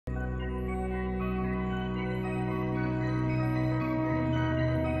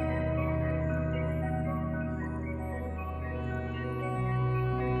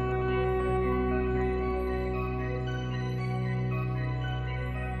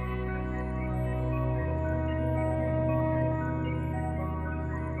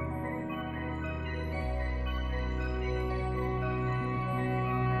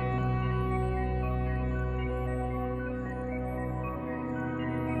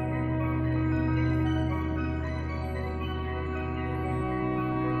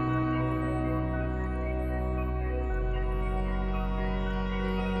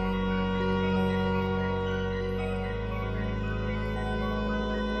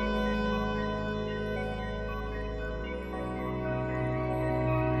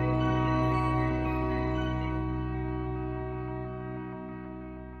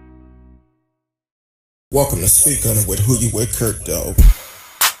Welcome to Speak On It with Who You With Kirk, though.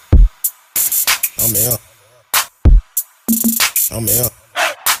 I'm in. I'm in.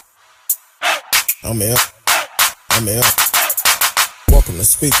 I'm in. I'm in. Welcome to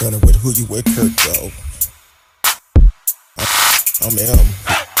Speak On It with Who You With Kirk, though. I'm in.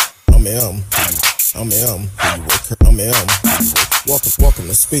 I'm in. I'm in. Who You With Kirk. I'm in. Welcome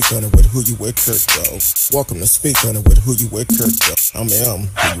to Speak On It with Who You With Kirk, though. Welcome to Speak On It with Who You With Kirk, though. I'm in.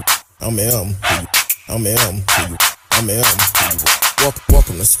 I'm in. I'm in. I'm in.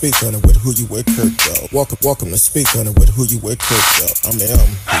 Welcome to Speak On It with Who You With Kirk, though. Welcome to Speak On It with Who You With Kirk, though. I'm in.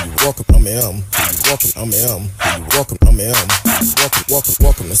 Welcome. I'm in. Welcome. I'm in. Welcome. I'm in.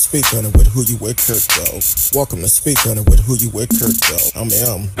 Welcome to Speak On It with Who You With Kirk, though. Welcome to Speak On It with Who You With Kirk, though. I'm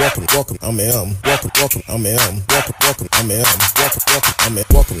in. Welcome. I'm in. Welcome. I'm in. Welcome. I'm in. I'm in.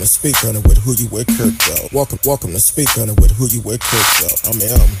 Welcome to Speak On It with Who You With Kirk, though. Welcome to Speak On It with Who You With Kirk, though. I'm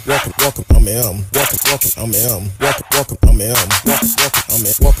in. Welcome. I'm in. Welcome. I'm in. Welcome. I'm in. I'm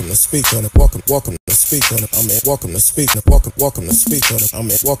in. Welcome to Speak On It. Welcome to Speak On It. I'm in. Welcome to Speak On It. Welcome to Speak On It. I'm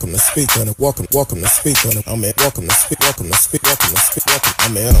in. Welcome to Speak On It. Welcome to Speak On It. I'm in. Welcome to Speak. I'm in.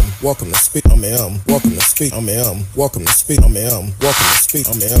 Welcome to Speak. I'm in. Welcome to Speak. I'm in. Welcome to Speak. I'm in. Welcome to Speak.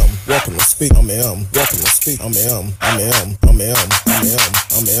 I'm in. Welcome to Speak. I'm in. Welcome to Speak. I'm in.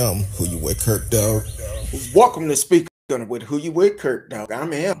 I'm in. Who You With Kirk, dog? Welcome to Speak On It with Who You With Kirk, dog.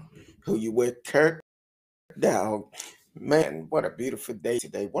 I'm in. Who You With Kirk, dog. Man, what a beautiful day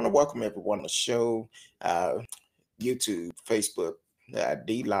today. Want to welcome everyone to the show, YouTube, Facebook,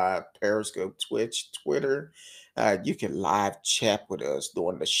 D-Live, Periscope, Twitch, Twitter. You can live chat with us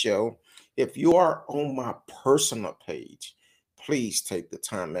during the show. If you are on my personal page, please take the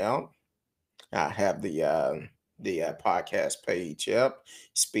time out. I have the podcast page up.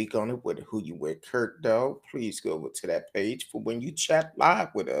 Speak On It with Who You With Kirk, dog. Please go over to that page for when you chat live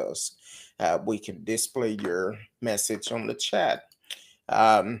with us. We can display your message on the chat.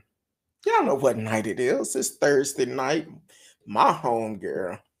 Y'all know what night it is. It's Thursday night. My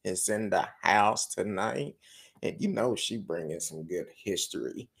homegirl is in the house tonight. And you know she bringing some good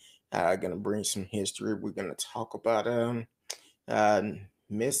history. Gonna bring some history. We're gonna talk about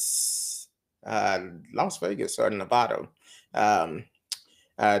Miss Las Vegas or Nevada.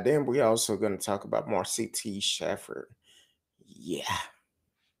 Then we also gonna talk about Marcy T. Shafer. Yeah.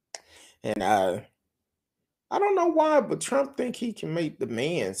 And I don't know why, but Trump think he can make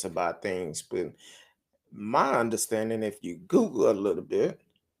demands about things. But my understanding, if you Google a little bit,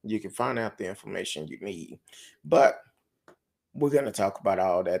 you can find out the information you need. But we're going to talk about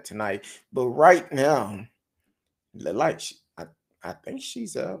all that tonight. But right now, look like I think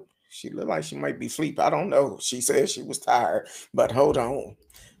she's up. She looked like she might be asleep. I don't know. She said she was tired. But hold on.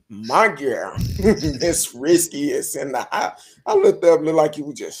 My girl, Miss Risky is in the house. I looked up, looked like you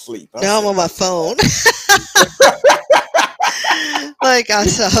were just asleep. Now I'm on my phone. Like I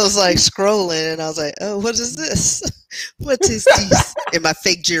was like scrolling and I was like, oh, what is this? What is this? In my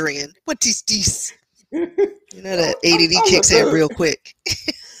fake Jurian. What is this? You know that ADD kicks in real quick.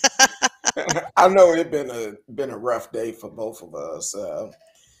 I know it's been a rough day for both of us.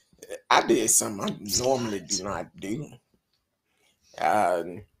 I did something I normally do not do.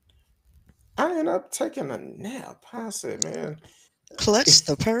 I ended up taking a nap. I said, man. Clutch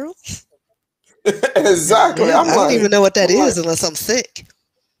the pearl? Exactly. Yeah, I don't even know what that is unless I'm sick.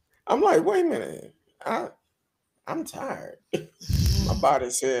 I'm like, wait a minute. I'm tired. My body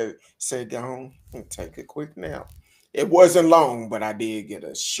said, go on and take a quick nap. It wasn't long, but I did get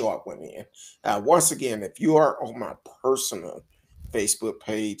a short one in. Once again, if you are on my personal Facebook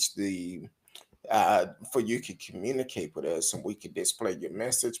page, for you can communicate with us and we can display your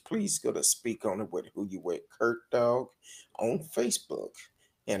message, please go to Speak On It with Who You With Kirk, dog, on Facebook.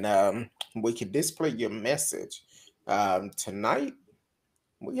 And we can display your message. Tonight,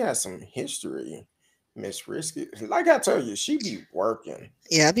 we got some history. Miss Risky, like I told you, she be working.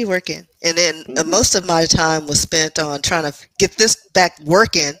 Yeah, I be working. And then most of my time was spent on trying to get this back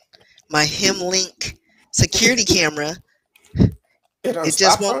working, my HemLink security camera. It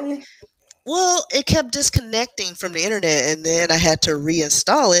just won't. On you? Well, it kept disconnecting from the internet, and then I had to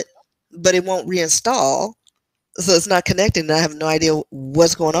reinstall it, but it won't reinstall. So it's not connected, and I have no idea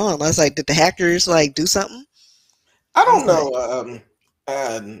what's going on. I was like, did the hackers do something? I don't know.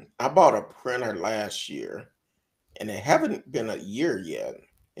 I bought a printer last year, and it haven't been a year yet.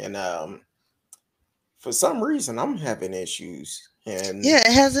 And for some reason, I'm having issues. And yeah,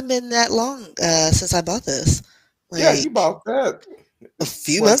 it hasn't been that long since I bought this. Yeah, you bought that a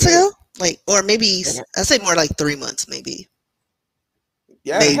few months ago, or maybe I say more like 3 months, maybe.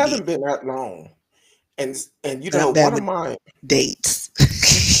 Yeah, maybe. It hasn't been that long. And you know, one of my dates.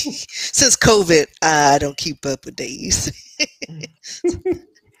 Since COVID, I don't keep up with days.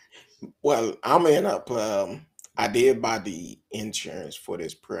 Well, I'm in up. I did buy the insurance for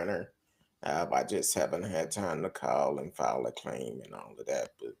this printer. I just haven't had time to call and file a claim and all of that.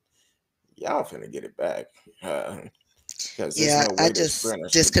 But y'all finna get it back because there's Yeah, no I way this just printer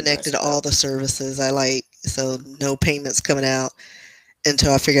should be disconnected messed up. all the services I like, so no payments coming out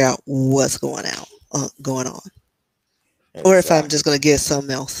until I figure out what's going on, or if I'm Exactly. just gonna get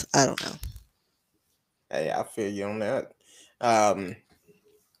something else. I don't know. Hey, I feel you on that. Um,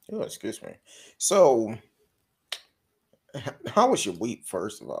 oh, excuse me. So, how was your week?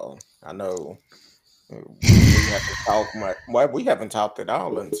 First of all, I know we haven't talked much. Well, we haven't talked at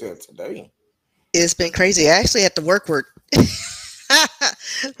all until today. It's been crazy. I actually had to work.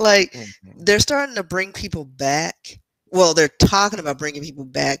 Like, Mhm. they're starting to bring people back. Well, they're talking about bringing people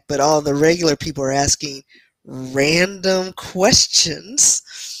back, but all the regular people are asking random questions.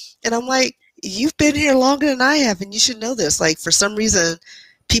 And I'm like, you've been here longer than I have, and you should know this. Like, for some reason,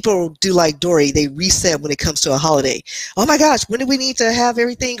 people do like Dory. They reset when it comes to a holiday. Oh my gosh, when do we need to have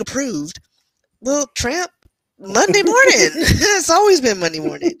everything approved? Well, Tramp, Monday morning. It's always been Monday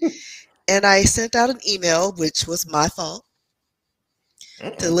morning. And I sent out an email, which was my fault,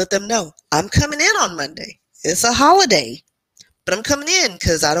 to Mm-mm. let them know I'm coming in on Monday. It's a holiday, but I'm coming in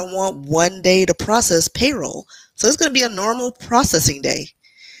because I don't want one day to process payroll. So it's going to be a normal processing day.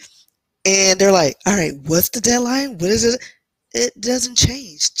 And they're like, all right, what's the deadline? What is it? It doesn't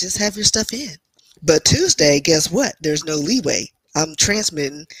change. Just have your stuff in. But Tuesday, guess what? There's no leeway. I'm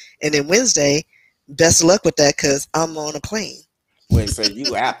transmitting. And then Wednesday, best of luck with that because I'm on a plane. Wait, so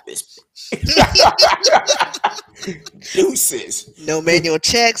you out this deuces. No manual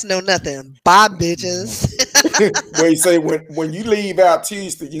checks, no nothing. Bye, bitches. Wait, say when you leave out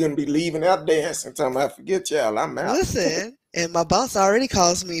Tuesday, you're gonna be leaving out dancing. Time I forget y'all, I'm out. Listen, and my boss already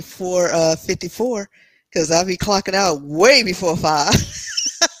calls me for 54 because I'll be clocking out way before 5.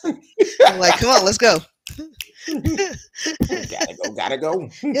 I'm like, come on, let's go. Gotta go, gotta go.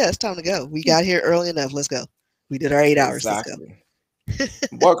 Yeah, it's time to go. We got here early enough. Let's go. We did our 8 hours. Let's go. Exactly.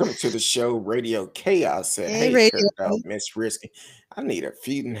 Welcome to the show, Radio Chaos. Said, Hey, hey, radio. Kurt Dog, Miss Risky. I need a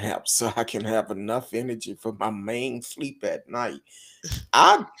feeding help so I can have enough energy for my main sleep at night.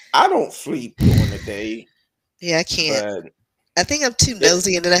 I don't sleep during the day, Yeah, I can't. but I think I'm too it,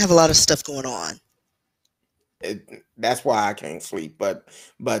 nosy and then I have a lot of stuff going on. that's why I can't sleep. But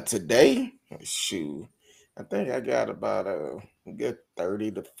today, shoot, I think I got about a good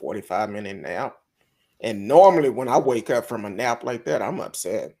 30 to 45-minute nap. And normally when I wake up from a nap like that, I'm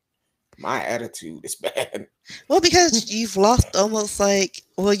upset. My attitude is bad. Well, because you've lost almost like,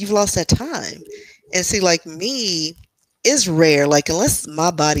 well, you've lost that time. And see, like me, it's rare. Like, unless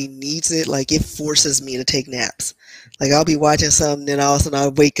my body needs it, like, it forces me to take naps. Like, I'll be watching something, then all of a sudden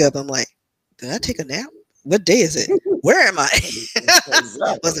I'll wake up. I'm like, did I take a nap? What day is it? Where am I?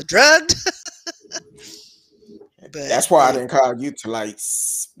 Was Exactly. it drugged? But, That's why I like, didn't call you to like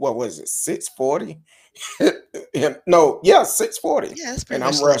what was it, 6:40? No, yeah, 6:40. yeah, it's pretty And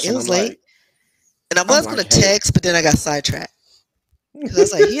I'm much late. It rushing. was late. And I I'm was going like, to hey. text, but then I got sidetracked. Because I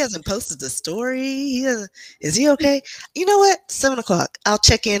was like, he hasn't posted the story. He hasn't, is he okay? You know what? 7 o'clock. I'll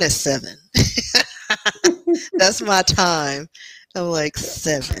check in at 7. That's my time. I'm like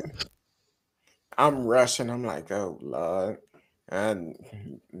 7. I'm rushing. I'm like, oh Lord. And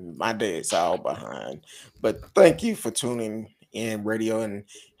my day is all behind. But thank you for tuning in, radio, and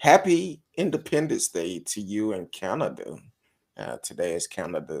happy Independence Day to you in Canada. Today is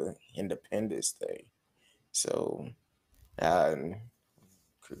Canada Independence Day. So um,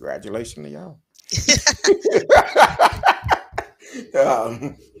 congratulations to y'all.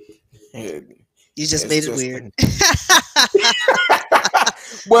 um, it- You just it's made it just weird.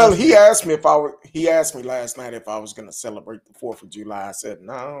 well, he asked me last night if I was going to celebrate the 4th of July. I said,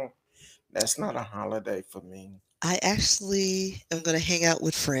 no, that's not a holiday for me. I actually am going to hang out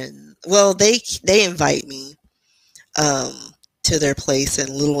with friends. Well, they invite me um to their place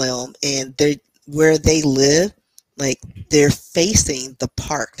in Little Elm, and they where they live, like they're facing the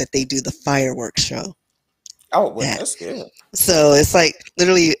park that they do the fireworks show Oh, well, at. that's good. So it's like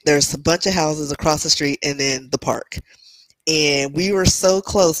literally there's a bunch of houses across the street and then the park. And we were so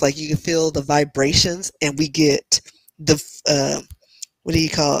close, like you can feel the vibrations, and we get the what do you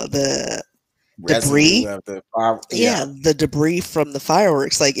call it? The Residue debris. of the fire. Yeah, Yeah. the debris from the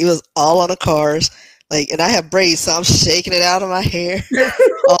fireworks. Like it was all on the cars. Like, and I have braids, so I'm shaking it out of my hair.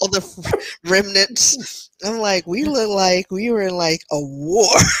 All the remnants. I'm like, we look like we were in like a war.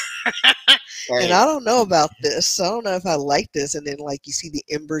 And I Hey, don't know about this. So I don't know if I like this. And then like you see the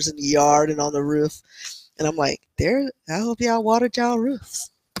embers in the yard and on the roof. And I'm like, there, I hope y'all watered y'all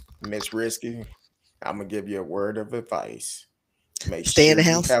roofs. Miss Risky, I'm gonna give you a word of advice. Make Stay in sure the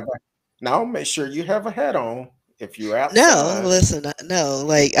you house. have a now. Make sure you have a hat on if you're No, outside. listen, no.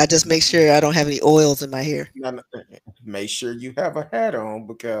 Like I just make sure I don't have any oils in my hair. No, no, make sure you have a hat on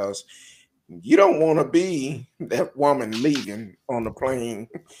because you don't want to be that woman leaving on the plane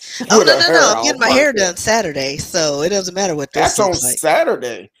Oh with no, her no, no! hair I'm all getting my burnt hair up. done Saturday, so it doesn't matter what this That's on looks like.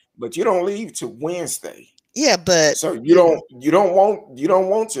 Saturday, but you don't leave till Wednesday. Yeah, but So you know, you don't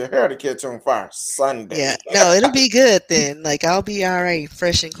want your hair to catch on fire yeah, Sunday. no, it'll be good then. Like I'll be all right,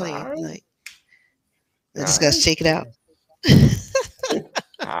 fresh and All clean. right, Like I all just gotta right, shake it out.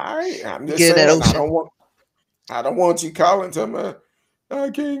 all right. I'm just Get in that saying ocean. I don't want you calling to me. I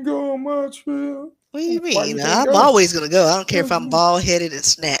can't go on my trip. What do you Why mean? you can't I'm go? always gonna go. I don't care if I'm bald headed and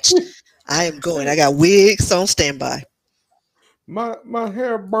snatched. I am going. I got wigs on standby. My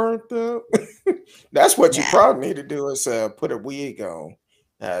hair burnt up. That's what you Nah, probably need to do is put a wig on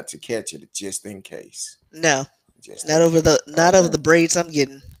to catch it just in case. no, Just not in over case. the Okay. braids I'm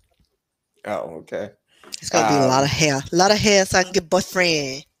getting. Oh, okay. It's gonna be Um, a lot of hair, so I can get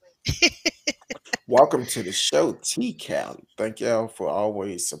boyfriend. Welcome to the show, T Cal. Thank y'all for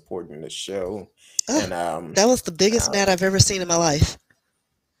always supporting the show. Oh, And that was the biggest uh gnat I've ever seen in my life.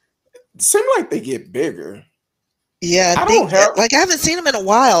 it seems like they get bigger. Yeah, I I think don't have like I haven't seen them in a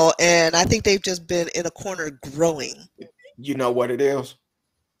while, and I think they've just been in a corner growing. you know what it is?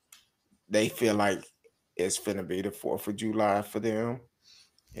 They feel like it's finna be the 4th of July for them.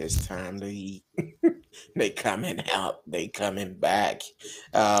 It's time to eat. They coming out. They coming back.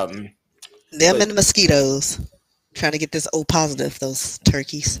 Um, Them but and the mosquitoes trying to get this O positive. Those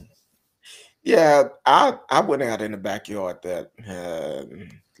turkeys. yeah, I went out in the backyard that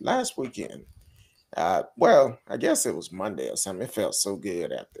last weekend. Well, I guess it was Monday or something. It felt so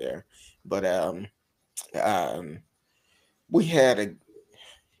good out there. But um, we had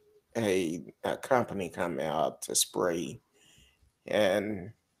a company come out to spray,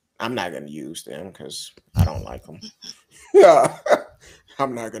 and I'm not going to use them because I don't like them. Yeah,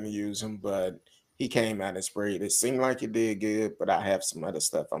 I'm not going to use them. But he came out and sprayed. It seemed like it did good, but I have some other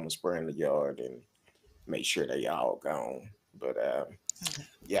stuff I'm gonna spray in the yard and make sure they all gone. But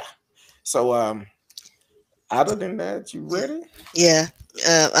yeah. So other than that, you ready? Yeah,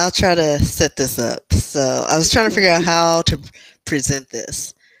 I'll try to set this up. So I was trying to figure out how to present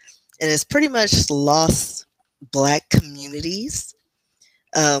this, and it's pretty much lost Black communities,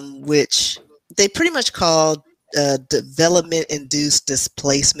 which they pretty much call development-induced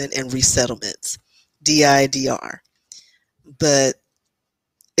displacement and resettlements, DIDR. But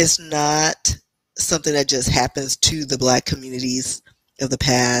it's not something that just happens to the Black communities of the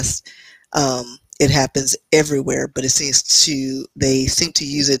past. It happens everywhere, but they seem to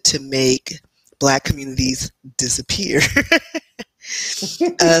use it to make Black communities disappear.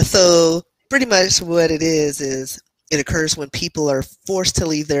 So pretty much what it is it occurs when people are forced to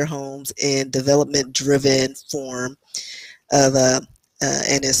leave their homes in development-driven form of and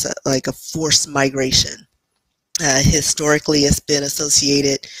it's like a forced migration. Historically, it's been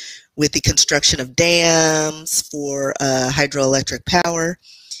associated with the construction of dams for hydroelectric power,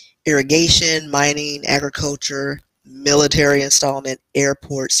 irrigation, mining, agriculture, military installment,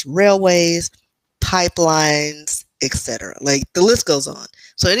 airports, railways, pipelines, etc. Like the list goes on.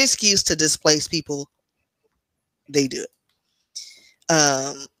 So any excuse to displace people, they do it.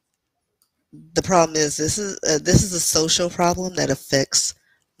 The problem is this is a social problem that affects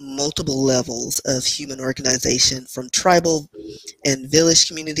multiple levels of human organization, from tribal and village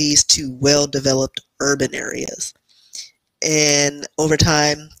communities to well-developed urban areas. And over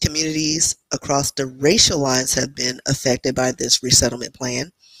time, communities across the racial lines have been affected by this resettlement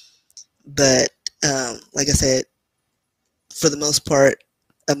plan. But like I said, for the most part,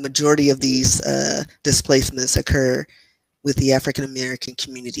 a majority of these displacements occur with the African American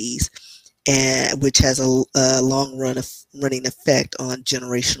communities, and which has a running effect on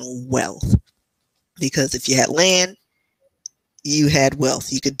generational wealth. Because if you had land, you had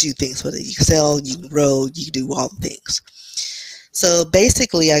wealth. You could do things with it. You could sell, you can grow, you can do all the things. So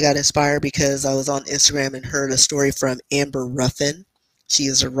basically, I got inspired because I was on Instagram and heard a story from Amber Ruffin. She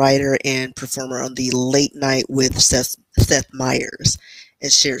is a writer and performer on the Late Night with Seth Meyers,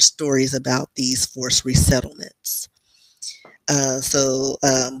 and shared stories about these forced resettlements.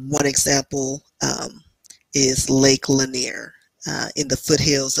 One example is Lake Lanier in the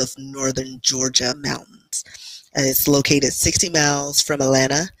foothills of northern Georgia mountains. It's located 60 miles from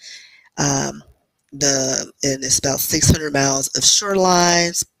Atlanta. Um, and it's about 600 miles of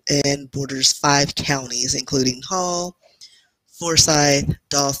shorelines and borders 5 counties, including Hall, Forsyth,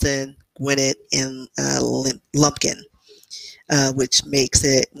 Dawson, Gwinnett, and Lumpkin. which makes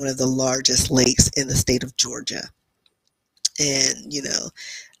it one of the largest lakes in the state of Georgia. And,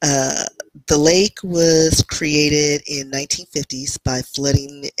 uh, the lake was created in 1950s by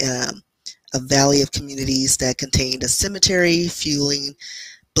flooding a valley of communities that contained a cemetery, fueling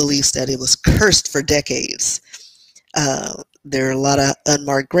beliefs that it was cursed for decades. There are a lot of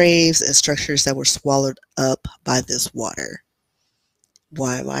unmarked graves and structures that were swallowed up by this water.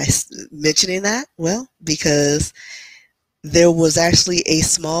 Why am I mentioning that? Well, because there was actually a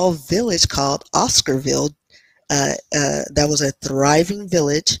small village called Oscarville that was a thriving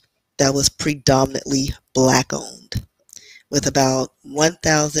village that was predominantly black owned, with about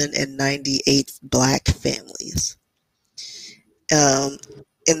 1,098 black families. Um,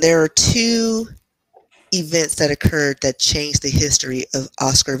 and there are two events that occurred that changed the history of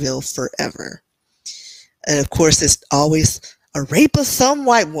Oscarville forever. And of course, it's always a rape of some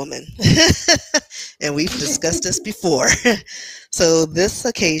white woman. And we've discussed this before. So this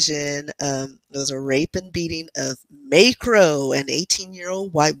occasion was a rape and beating of May Crow, an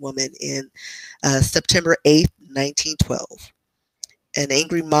 18-year-old white woman, in September 8th, 1912. An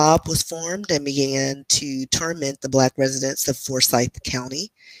angry mob was formed and began to torment the black residents of Forsyth County.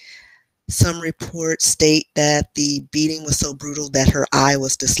 Some reports state that the beating was so brutal that her eye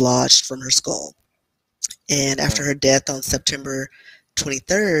was dislodged from her skull. And after her death on September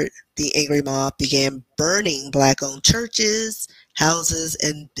 23rd, the angry mob began burning black-owned churches, houses,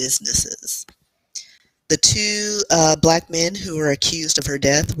 and businesses. The two black men who were accused of her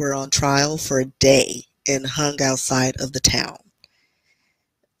death were on trial for a day and hung outside of the town.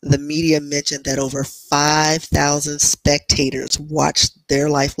 The media mentioned that over 5,000 spectators watched their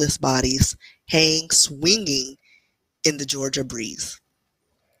lifeless bodies hang swinging in the Georgia breeze.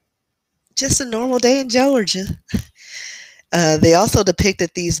 Just a normal day in Georgia. They also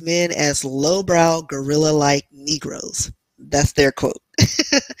depicted these men as lowbrow, gorilla-like Negroes. That's their quote.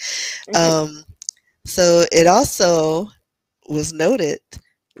 So it also was noted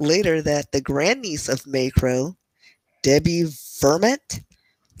later that the grandniece of May Crow, Debbie Vermont,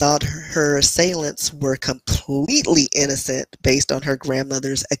 thought her assailants were completely innocent based on her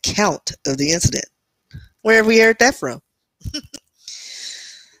grandmother's account of the incident. Where have we heard that from?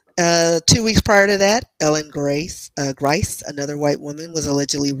 2 weeks prior to that, Ellen Grice, another white woman, was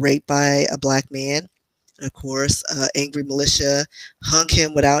allegedly raped by a black man. And of course, angry militia hung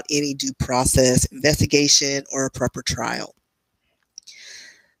him without any due process, investigation, or a proper trial.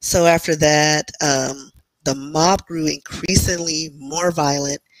 So after that, the mob grew increasingly more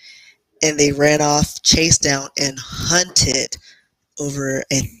violent, and they ran off, chased down, and hunted over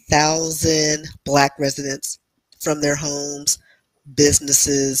 1,000 black residents from their homes,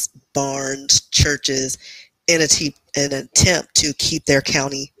 businesses, barns, churches, in an attempt to keep their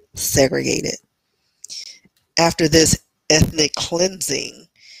county segregated. After this ethnic cleansing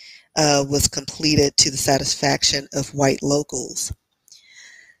was completed to the satisfaction of white locals,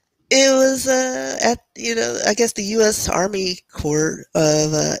 it was I guess the U.S. Army Corps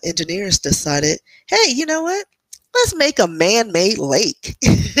of Engineers decided, hey, you know what? Let's make a man-made lake.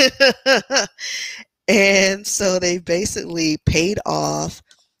 And so they basically paid off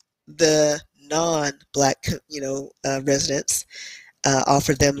the non-black, residents,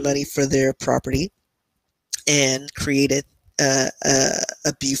 offered them money for their property, and created a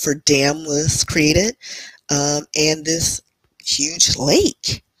Beaufort Dam was created, and this huge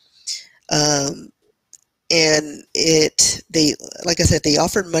lake. And like I said, they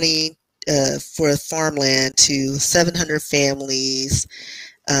offered money for farmland to 700 families,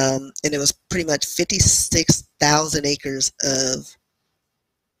 and it was pretty much 56,000 acres of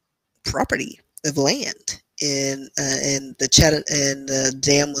property of land, and the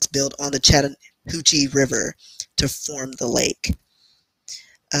dam was built on the Chattahoochee River to form the lake.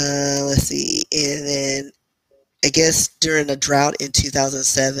 Let's see, and then I guess during a drought in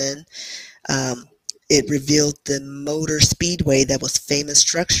 2007, it revealed the motor speedway that was famous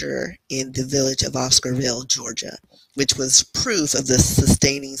structure in the village of Oscarville, Georgia, which was proof of the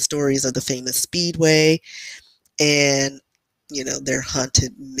sustaining stories of the famous speedway and, their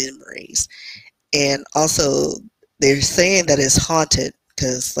haunted memories. And also, they're saying that it's haunted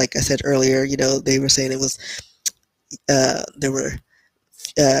because, like I said earlier, they were saying it was, there were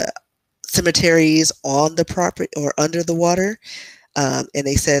cemeteries on the property or under the water. And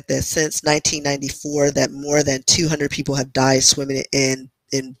they said that since 1994, that more than 200 people have died swimming in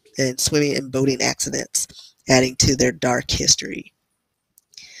swimming and boating accidents, adding to their dark history.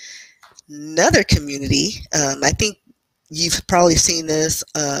 Another community, I think you've probably seen this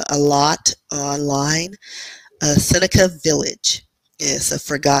a lot online, Seneca Village. It's a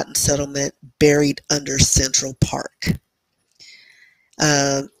forgotten settlement buried under Central Park.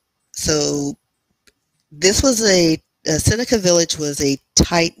 Uh, so this was Seneca Village was a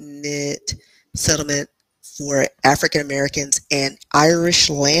tight-knit settlement for African Americans and Irish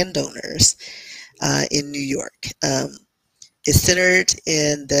landowners in New York. It's centered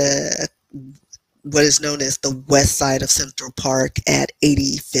in the what is known as the west side of Central Park at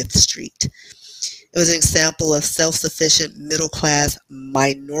 85th Street. It was an example of self-sufficient middle-class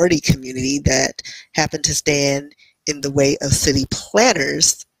minority community that happened to stand in the way of city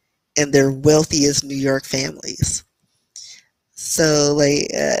planners and their wealthiest New York families. So,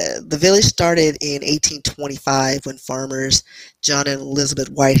 the village started in 1825 when farmers John and Elizabeth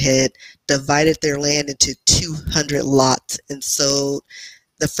Whitehead divided their land into 200 lots and sold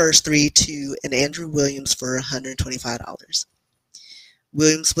the first three to an Andrew Williams for $125.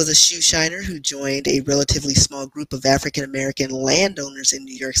 Williams was a shoe shiner who joined a relatively small group of African American landowners in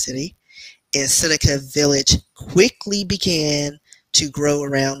New York City, and Seneca Village quickly began to grow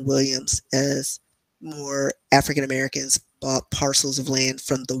around Williams as more African Americans bought parcels of land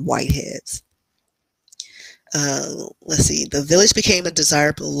from the Whiteheads. Let's see, the village became a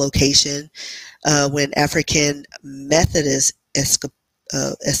desirable location when African Methodist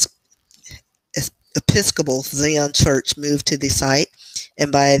Episcopal Zion Church moved to the site,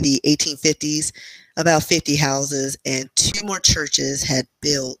 and by the 1850s, about 50 houses and two more churches had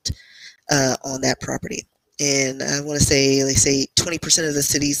built on that property. And I want to say, they say 20% of the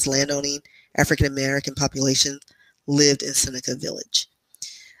city's landowning African American population lived in Seneca Village.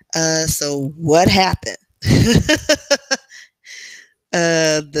 So what happened?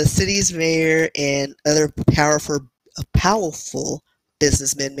 The city's mayor and other powerful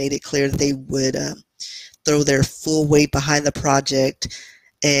businessmen made it clear that they would throw their full weight behind the project,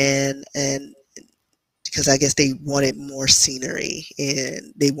 and because I guess they wanted more scenery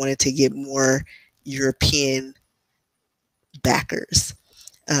and they wanted to get more European backers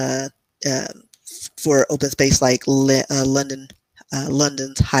uh, um, for open space like London's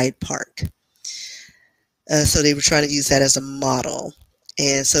Hyde Park. So they were trying to use that as a model,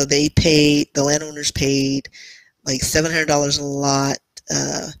 and so the landowners paid like $700 a lot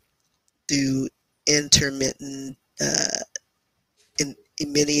through intermittent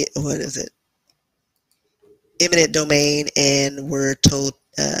eminent domain, and were told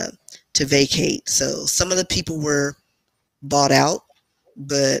to vacate. So some of the people were bought out,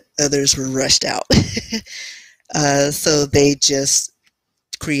 but others were rushed out. So they just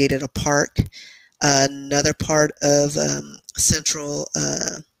created a park. Another part of Central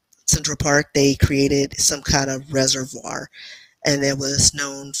Park, they created some kind of reservoir, and it was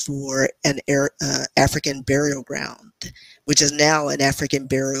known for an African burial ground, which is now an African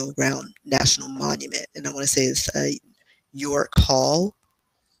burial ground national monument. And I want to say it's York Hall,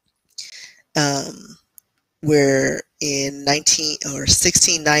 where in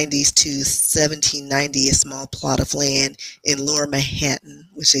 1690s to 1790, a small plot of land in Lower Manhattan,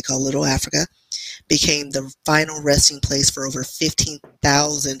 which they call Little Africa, became the final resting place for over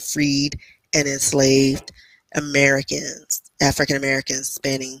 15,000 freed and enslaved African Americans,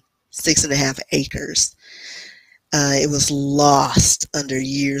 spanning 6.5 acres. It was lost under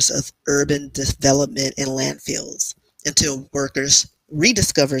years of urban development and landfills until workers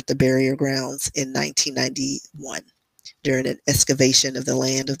rediscovered the burial grounds in 1991 during an excavation of the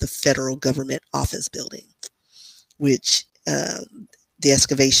land of the federal government office building, which the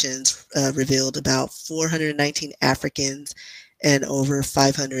excavations revealed about 419 Africans and over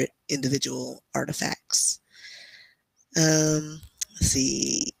 500 individual artifacts. Let's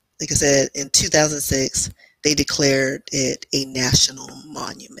see, like I said, in 2006, they declared it a national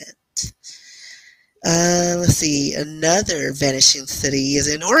monument. Let's see, another vanishing city is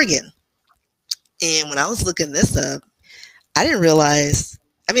in Oregon. And when I was looking this up, I didn't realize,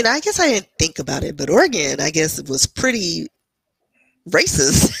 I mean, I guess I didn't think about it, but Oregon, I guess it was pretty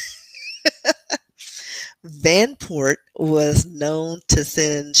racist. Vanport was known to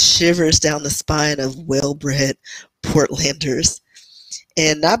send shivers down the spine of well-bred Portlanders,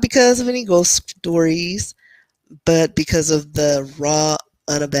 and not because of any ghost stories, but because of the raw,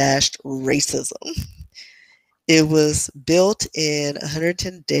 unabashed racism. It was built in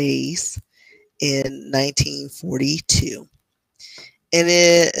 110 days in 1942,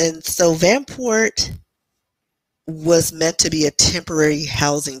 and so Vanport was meant to be a temporary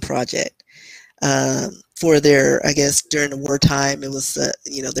housing project. For their, I guess during the wartime, it was,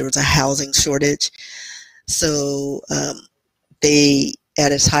 there was a housing shortage. So they,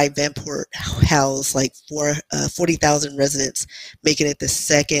 at its height, Vanport housed like 40,000 residents, making it the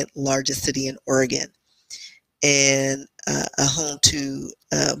second largest city in Oregon, and a home to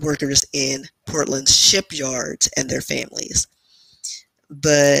workers in Portland's shipyards and their families.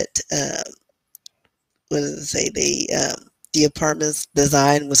 but what did it say? The apartment's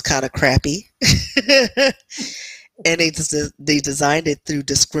design was kind of crappy, and they designed it through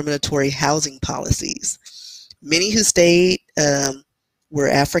discriminatory housing policies. Many who stayed were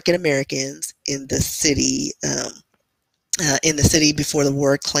African Americans in the city. In the city before the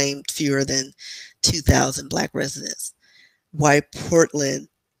war, claimed fewer than 2,000 black residents. White Portland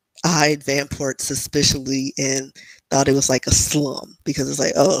eyed Vanport suspiciously and thought it was like a slum because it's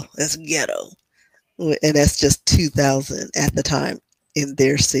like, oh, that's ghetto. And that's just 2,000 at the time in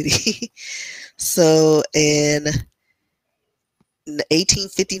their city. So in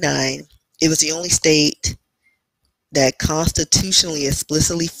 1859, it was the only state that constitutionally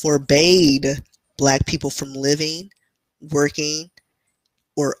explicitly forbade black people from living, working,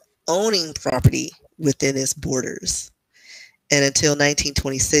 or owning property within its borders. And until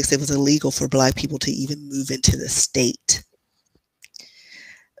 1926, it was illegal for black people to even move into the state.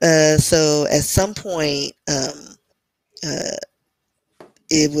 So at some point, there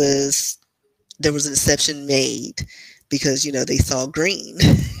was an exception made because they saw green.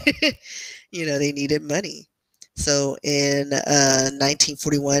 They needed money. So in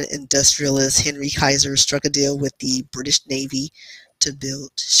 1941, industrialist Henry Kaiser struck a deal with the British Navy to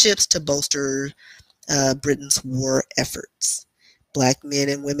build ships to bolster Britain's war efforts. Black men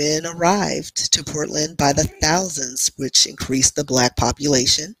and women arrived to Portland by the thousands, which increased the black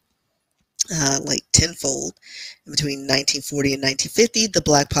population like tenfold. And between 1940 and 1950, the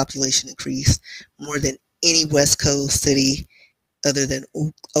black population increased more than any West Coast city other than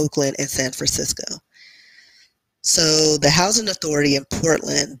Oakland and San Francisco. So the Housing Authority in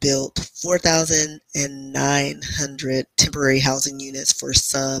Portland built 4,900 temporary housing units for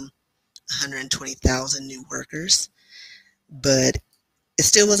some 120,000 new workers. But it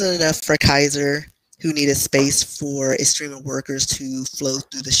still wasn't enough for Kaiser, who needed space for a stream of workers to flow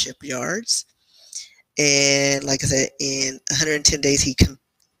through the shipyards. And like I said, in 110 days, he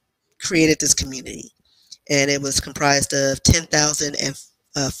created this community. And it was comprised of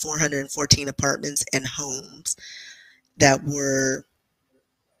 10,414 apartments and homes that were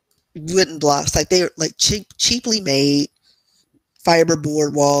wooden blocks. Like they were like cheaply made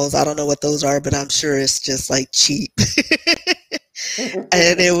fiberboard walls. I don't know what those are, but I'm sure it's just like cheap.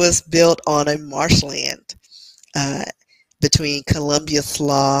 And it was built on a marshland between Columbia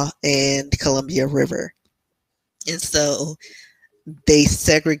Slough and Columbia River. And so they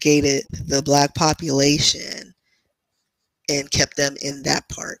segregated the black population and kept them in that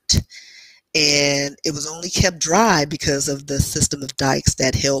part. And it was only kept dry because of the system of dikes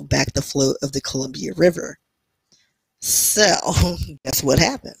that held back the flow of the Columbia River. So guess what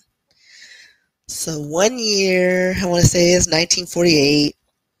happened? So one year, I want to say it's 1948,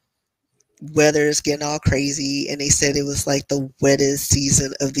 weather is getting all crazy, and they said it was like the wettest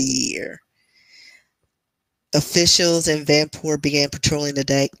season of the year. Officials in Vanport began patrolling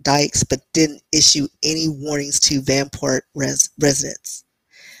the dikes, but didn't issue any warnings to Vanport residents.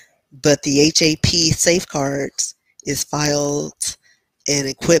 But the HAP safeguards is files and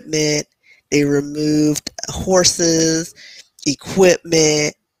equipment. They removed horses,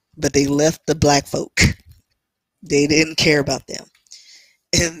 equipment, but they left the black folk. They didn't care about them.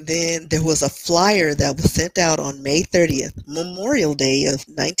 And then there was a flyer that was sent out on May 30th, Memorial Day of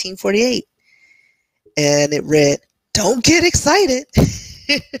 1948. And it read, "Don't get excited."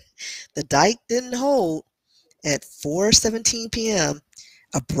 The dike didn't hold. At 4:17 p.m.,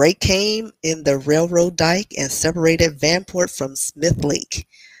 a break came in the railroad dike and separated Vanport from Smith Lake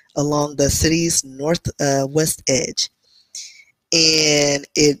along the city's northwest edge. And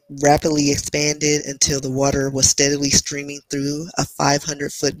it rapidly expanded until the water was steadily streaming through a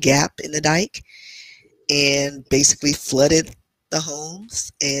 500-foot gap in the dike and basically flooded the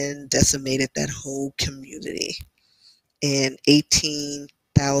homes and decimated that whole community. And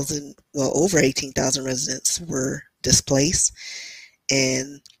over 18,000 residents were displaced,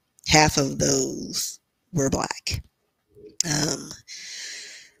 and half of those were black.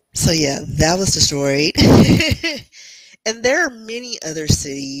 So yeah, that was destroyed. And there are many other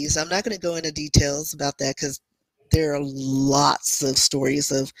cities. I'm not going to go into details about that because there are lots of stories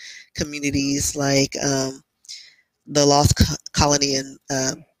of communities like the Lost Colony in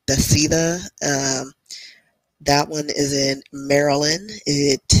Bethesda. That one is in Maryland.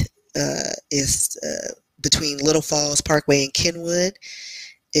 It is between Little Falls Parkway and Kenwood.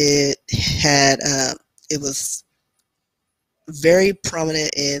 It was very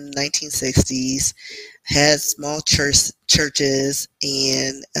prominent in 1960s, had small churches,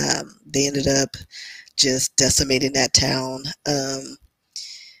 and they ended up just decimating that town.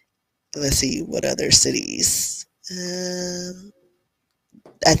 Let's see, what other cities?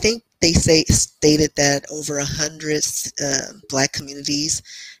 I think they stated that over 100 black communities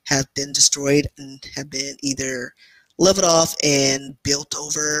have been destroyed and have been either leveled off and built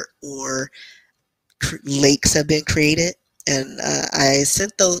over, or lakes have been created. And I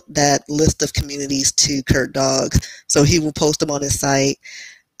sent that list of communities to Kurt Dogs, so he will post them on his site.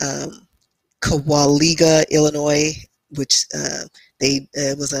 Um, Kawaliga, Illinois, which they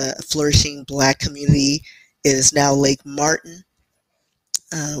was a flourishing black community. It is now Lake Martin.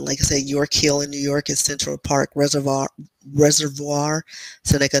 Like I said, York Hill in New York is Central Park Reservoir,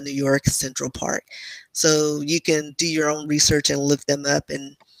 Seneca, New York, Central Park. So you can do your own research and look them up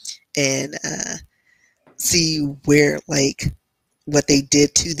and see where, like, what they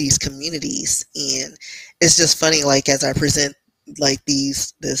did to these communities. And it's just funny, like, as I present like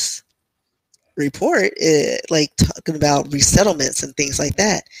this report, like talking about resettlements and things like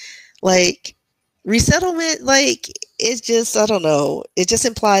that, like resettlement, like, it's just, I don't know, it just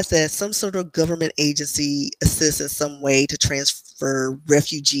implies that some sort of government agency assists in some way to transfer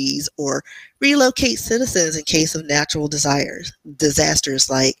refugees or relocate citizens in case of natural disasters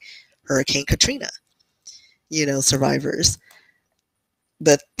like Hurricane Katrina, survivors.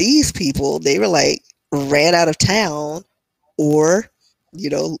 But these people, they were like ran out of town, or,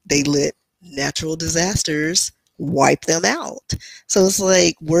 they let natural disasters wipe them out. So it's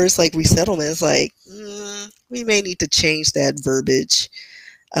like words like resettlement is like, we may need to change that verbiage,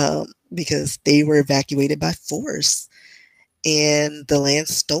 because they were evacuated by force and the land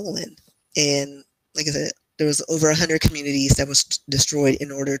stolen. And like I said, there was over 100 communities that was destroyed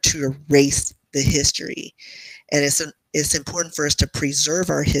in order to erase the history. And it's important for us to preserve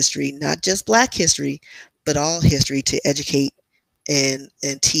our history, not just Black history, but all history, to educate and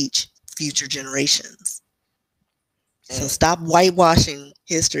teach future generations. So stop whitewashing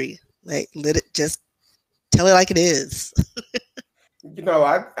history. Like, let it, just tell it like it is.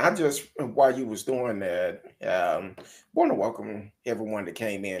 I just, while you was doing that, want to welcome everyone that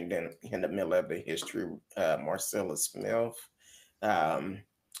came in the middle of the history. Marcella Smith.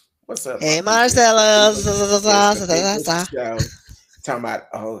 What's up, my Hey, people? Marcella. It's the people show. Talking about,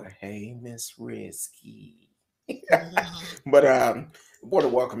 oh, hey, Miss Risky. But want to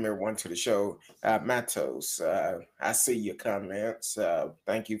welcome everyone to the show. Matos, I see your comments.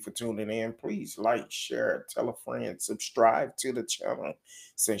 Thank you for tuning in. Please like, share, tell a friend, subscribe to the channel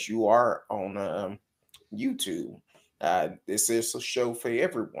since you are on YouTube. This is a show for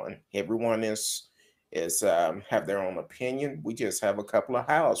everyone. Everyone is have their own opinion. We just have a couple of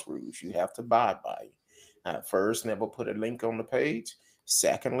house rules you have to abide by. First, never put a link on the page.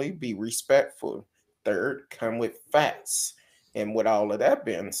 Secondly, be respectful. Third, come with facts. And with all of that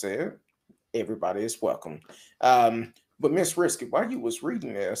being said, everybody is welcome. But Miss Risky, while you was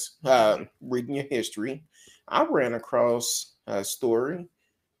reading this, reading your history, I ran across a story,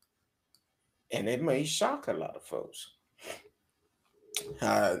 and it may shock a lot of folks.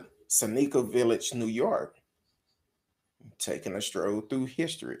 Seneca Village, New York, taking a stroll through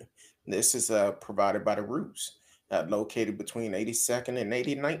history. This is provided by the Roots, located between 82nd and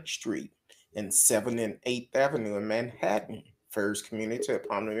 89th Street and 7th and 8th Avenue in Manhattan. First community to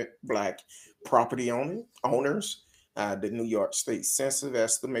prominent Black property owners. The New York State Census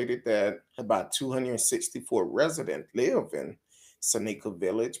estimated that about 264 residents live in Seneca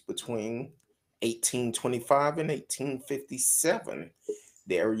Village between 1825 and 1857.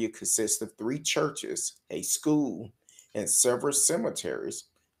 The area consists of 3 churches, a school, and several cemeteries.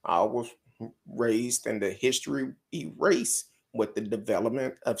 All was raised in the history erased with the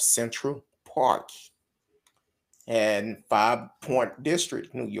development of Central Park and Five Point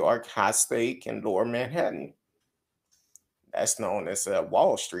District, New York, High Stake, and Lower Manhattan. That's known as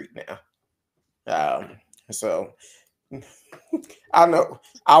Wall Street now. So I know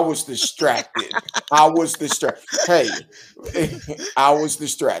I was distracted. I was distracted. Hey, I was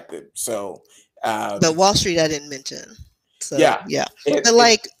distracted. So, But Wall Street, I didn't mention. So yeah. But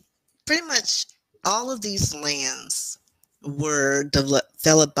like, pretty much all of these lands were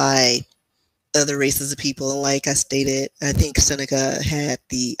developed by other races of people. And like I stated, I think Seneca had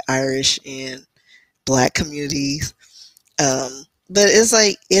the Irish and Black communities. But it's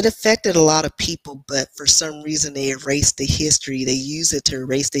like it affected a lot of people, but for some reason they erased the history. They use it to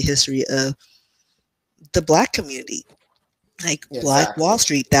erase the history of the Black community. Like Black Wall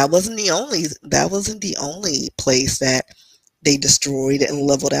Street, that wasn't the only place that they destroyed and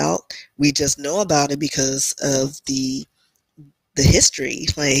leveled out. We just know about it because of the history.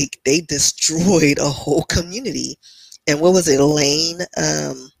 Like, they destroyed a whole community. And what was it, Elaine?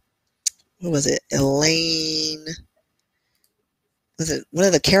 What was it, Elaine? Was it one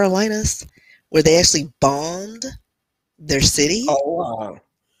of the Carolinas where they actually bombed their city? Oh,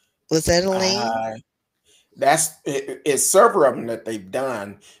 Was that Elaine? Uh, it's several of them that they've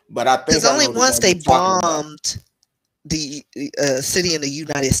done, but I think Because I only know the once one they you're talking about. bombed the city in the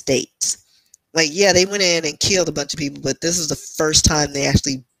United States. Like, yeah, they went in and killed a bunch of people, but this is the first time they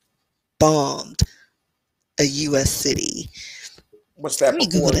actually bombed a U.S. city. Was Let that me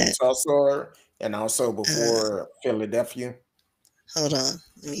Google before that. Tulsa and also Uh, before Philadelphia? Hold on.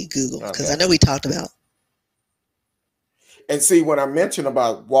 Let me Google because I Okay. know we talked about. And see, when I mentioned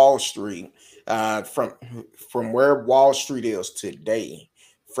about Wall Street, from where Wall Street is today,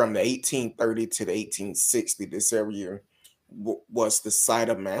 from the 1830 to the 1860, this area was the site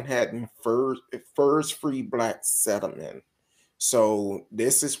of Manhattan first free black settlement. So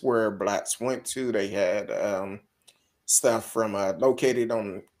this is where blacks went to. They had stuff from located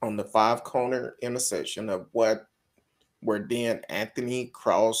on the five corner intersection of what were then Anthony,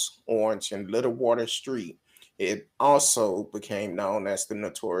 Cross, Orange, and Little Water Street. It also became known as the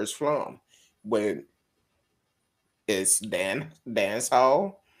Notorious Slum, where it's dance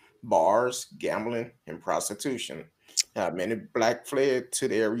hall, bars, gambling, and prostitution. Many black fled to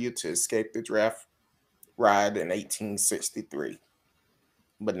the area to escape the draft ride in 1863.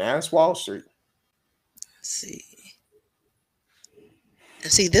 But now it's Wall Street. Let's see.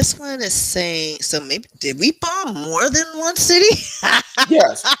 And see, this one is saying, so maybe did we bomb more than one city?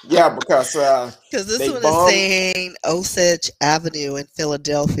 Yes, yeah, because Because this they one is bombed saying Osage Avenue in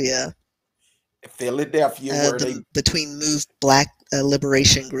Philadelphia, Philadelphia, where they between Move Black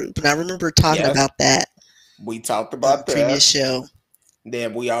Liberation Group. And I remember talking yes, about that we talked on the about previous that. show.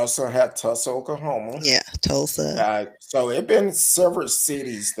 Then we also have Tulsa, Oklahoma. Yeah, Tulsa. So it been several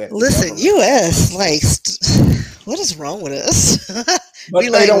cities that the Listen, government, U.S., like, what is wrong with us? We,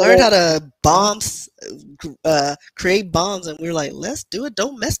 but they like, don't learned how want, to create bombs, and we're like, let's do it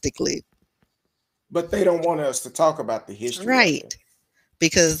domestically. but they don't want us to talk about the history of it. Right.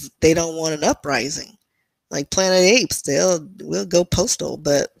 Because they don't want an uprising. Like Planet Apes, we'll go postal.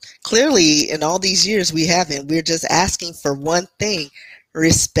 But clearly, in all these years, we haven't. We're just asking for one thing: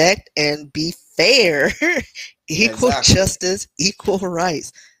 respect and be fair, equal Exactly, justice, equal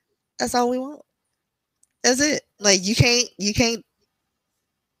rights. That's all we want. That's it. Like you can't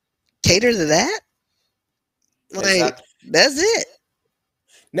cater to that. Like exactly. that's it.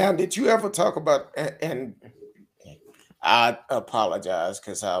 Now, did you ever talk about? And I apologize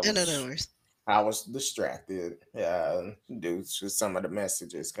because No worries. I was distracted due to some of the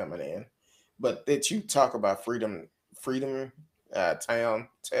messages coming in. But did you talk about Freedom Town,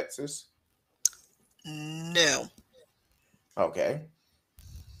 Texas? No. Okay,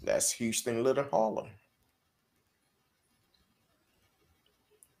 that's Houston, Little Harlem.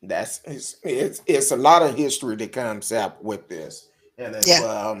 It's a lot of history that comes up with this, and Yeah.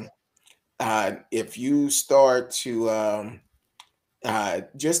 if you start to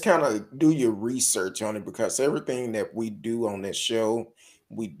just kind of do your research on it, because everything that we do on this show,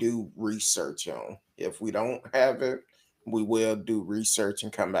 we do research on. If we don't have it, we will do research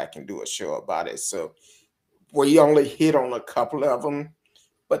and come back and do a show about it. So we only hit on a couple of them,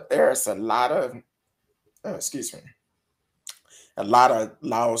 but there's a lot of excuse me, a lot of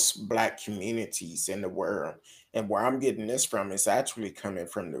lost black communities in the world. And where I'm getting this from is actually coming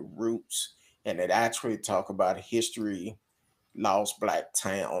from the roots, and it actually talk about history, lost black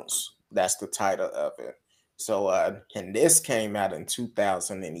towns. That's the title of it. So and this came out in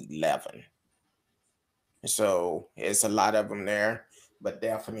 2011. So it's a lot of them there, but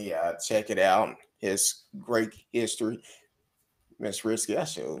definitely check it out. It's great history. Miss Risky, I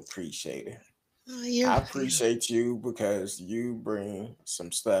sure appreciate it. Oh, I you appreciate you because you bring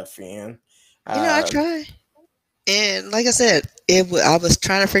some stuff in. I Uh, try. And like I said, I was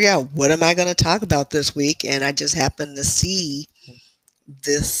trying to figure out what am I going to talk about this week, and I just happened to see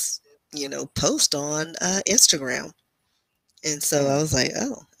this, post on Instagram, and so I hmm, was like,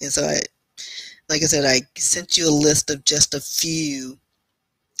 oh, and so like I said, I sent you a list of just a few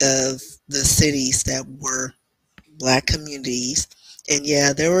of the cities that were black communities, and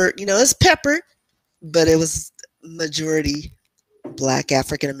yeah, there were, it's peppered, but it was majority black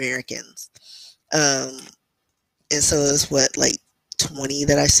African Americans. Um, and so it's what, like 20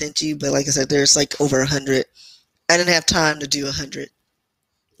 that I sent you, but like I said, there's like over 100. I didn't have time to do 100.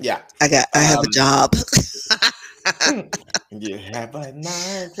 yeah. I have a Um, job. you have a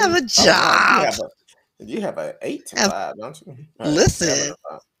nine I have to a oh no, job. you have a eight to I have, five, don't you? Seven listen, to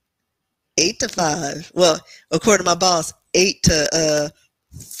five. 8 to 5. Well, according to my boss, 8 to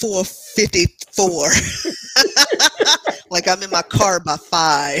 4:54. Like I'm in my car by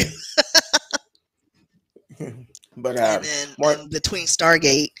 5. But And then what between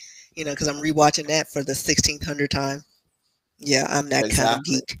Stargate, because I'm rewatching that for the 1600 time. Yeah, I'm that kind of exactly?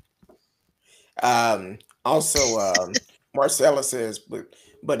 geek. Also, Marcella says,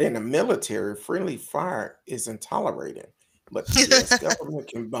 but in the military, friendly fire isn't tolerated. But the U.S. government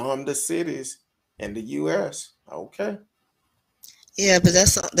can bomb the cities in the U.S. Okay, Yeah, but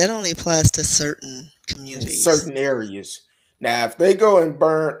that only applies to certain in communities. certain areas. Now, if they go and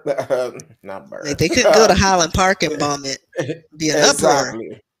burn, not Like burn, they couldn't go to Highland Park and bomb it. Be an uproar.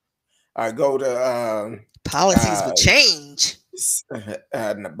 exactly. I go to Policies uh, would change.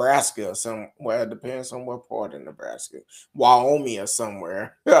 Nebraska or somewhere. It depends on what part of Nebraska, Wyoming or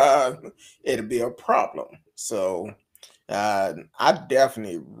somewhere. It'll be a problem. So I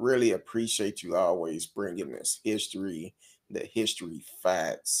definitely really appreciate you always bringing this history, the history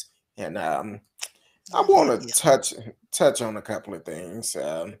facts, and I want Yeah. to touch on a couple of things.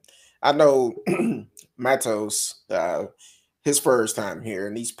 I know Matos, his first time here,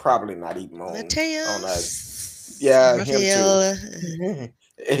 and he's probably not even on a. Mateus, Yeah, him too.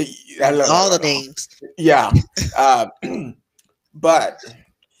 Raphael, all the Hello. names. Yeah, uh, but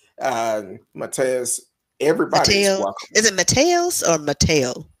Mateus, everybody is Mateo. welcome. Is it Mateos or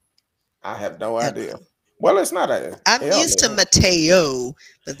Mateo? I have no Uh, idea. Well, it's not a I'm L used to there. Mateo,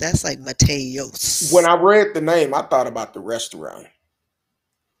 but that's like When Mateos. I read the name, I thought about the restaurant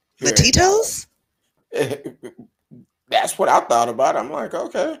here in Dallas. Matitos? That's what I thought about. I'm like,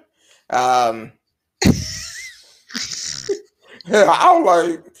 okay. Um, I was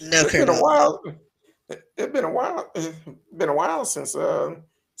like, No, it's been a Colonel. while. It's been a while. It's been a while since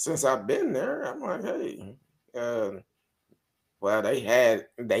I've been there. I'm like, hey, uh, well, they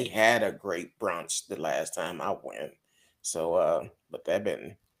had a great brunch the last time I went. So, but that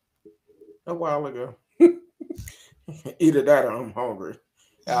been a while ago. Either that or I'm hungry.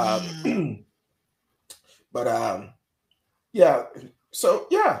 Mm. But yeah. So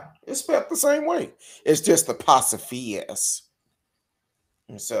yeah, it's felt the same way. It's just the apostrophe.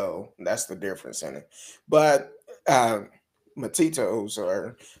 So that's the difference in it. But Matitos,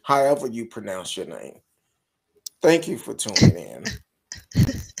 or however you pronounce your name, thank you for tuning in.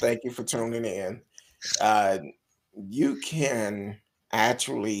 Thank you for tuning in. Uh, you can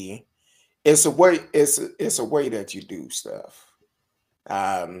actually, it's a way that you do stuff.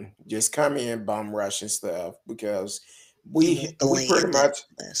 Just come in bum rush and stuff because You want the we pretty land and much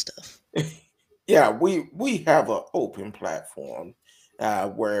that stuff. yeah, we have an open platform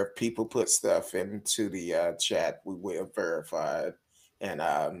where if people put stuff into the chat, we will verify it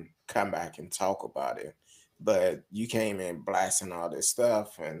and come back and talk about it. But you came in blasting all this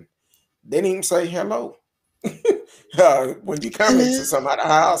stuff and didn't even say hello. When you come into Hello. somebody's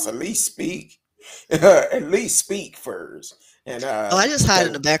house, at least speak. At least speak first. And Oh, I just hide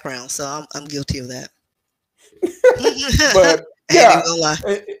in because the background, so I'm guilty of that. but I ain't even yeah, gonna lie.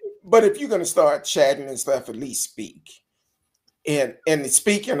 eh, but if you're gonna start chatting and stuff, at least speak and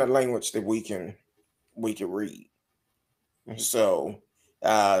speak in a language that we can read. So,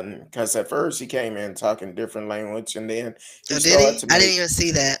 because at first he came in talking different language, and then he Oh, did started he? to I didn't make, even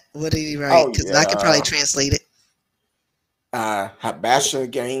see that. What did he write? oh Because I could probably yeah, translate it. Habasha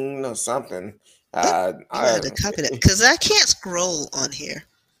gang or something. But Uh, you might have I, to copy that because I can't scroll on here.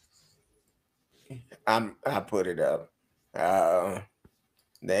 I put it up.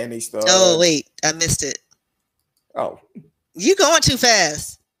 Then he Oh started. wait, I missed it. Oh, You going too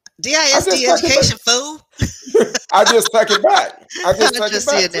fast. I just DISD took it education, back. fool. I just took it back. I I just took it just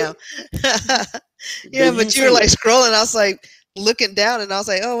see back. it now. Do Yeah, you but you were see like it? scrolling. I was like looking down, and I was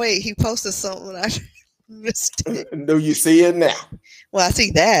like, oh wait, he posted something. I missed it. Do you see it now? Well, I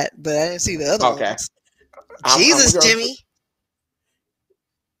see that, but I didn't see the other Okay. ones. I'm Jesus, going Jimmy.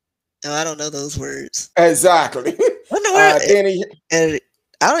 Oh, I don't know those words. exactly. What in the word? Then he,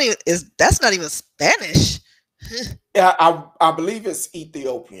 I don't even. Is that's not even Spanish? yeah, I believe it's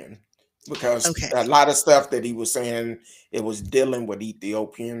Ethiopian because Okay. a lot of stuff that he was saying it was dealing with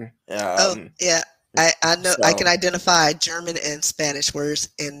Ethiopian. Oh yeah. I know. I can So, identify German and Spanish words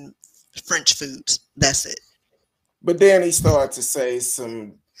and French foods. That's it. but then he started to say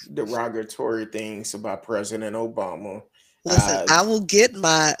some derogatory things about President Obama. Listen, Uh, I will get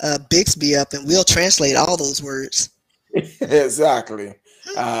my Bixby up and we'll translate all those words. exactly.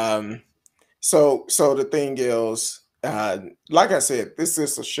 Um, so the thing is, like I said, this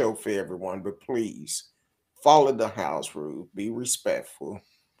is a show for everyone, but please follow the house rule. Be respectful.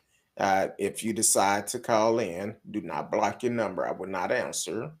 If you decide to call in, do not block your number. I will not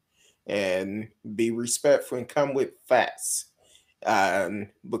answer. And be respectful and come with facts.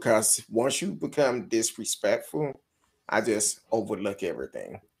 Because once you become disrespectful, I just overlook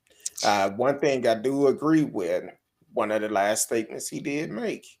everything. One thing I do agree with, one of the last statements he did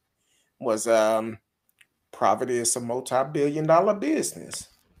make was Providence is a multi-billion-dollar business.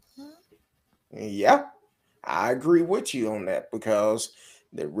 Yeah, I agree with you on that because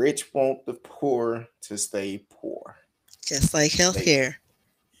the rich want the poor to stay poor. Just like They healthcare.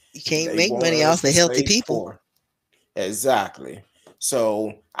 You can't they make want money us off to of healthy stay people. poor. Exactly.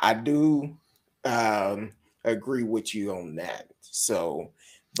 So I do um, agree with you on that. So,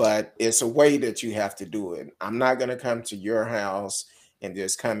 but it's a way that you have to do it. I'm not going to come to your house and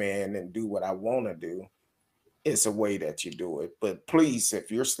just come in and do what I want to do. It's a way that you do it. But please,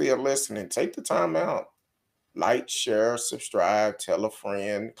 if you're still listening, take the time out. Like, share, subscribe, tell a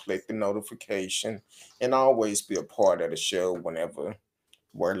friend, click the notification, and always be a part of the show whenever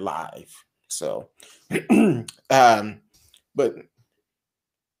we're live. So, but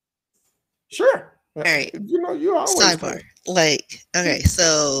sure, All right. you always Sidebar. can. Like, okay,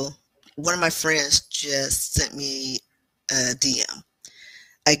 so one of my friends just sent me a DM.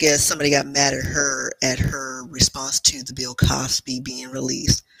 I guess somebody got mad at her response to the Bill Cosby being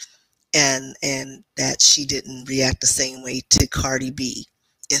released, and that she didn't react the same way to Cardi B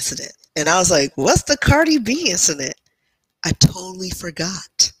incident. And I was like, what's the Cardi B incident? I totally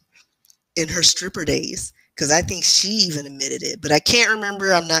forgot in her stripper days because I think she even admitted it, but I can't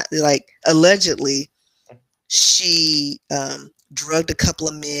remember. I'm not like allegedly she drugged a couple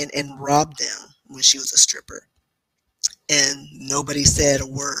of men and robbed them when she was a stripper, and nobody said a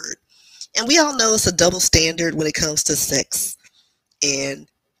word. And we all know it's a double standard when it comes to sex and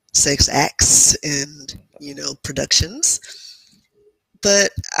sex acts and productions.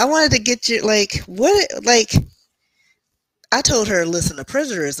 But I wanted to get you like what like I told her, listen, a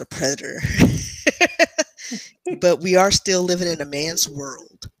predator is a predator. But we are still living in a man's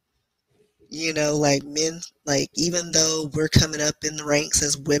world. Like men, like even though we're coming up in the ranks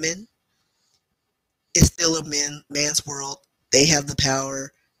as women, it's still a man's world. They have the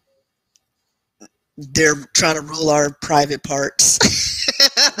power. They're trying to rule our private parts.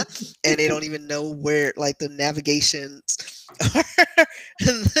 And they don't even know where like the navigations are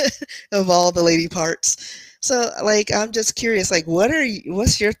of all the lady parts. So like I'm just curious, like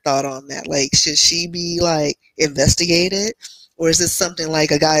what's your thought on that? Like should she be like investigated? Or is this something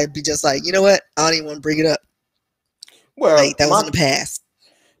like a guy would be just like, you know what? I don't even want to bring it up. Well, Like that was in the past.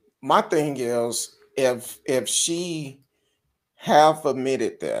 my thing is if she have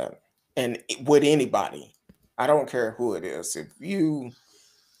admitted that, and with anybody, I don't care who it is, if you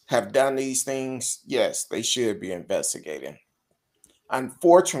have done these things, yes, they should be investigated.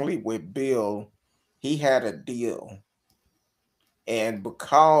 Unfortunately, with Bill, he had a deal, and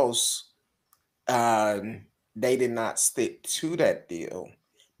because they did not stick to that deal,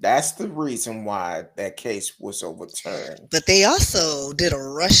 that's the reason why that case was overturned. But they also did a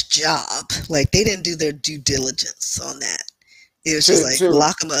rush job. Like they didn't do their due diligence on that. It was just like To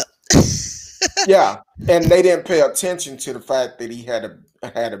lock them up. Yeah, and they didn't pay attention to the fact that he had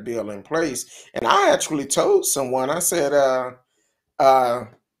a bill in place. And I actually told someone, uh,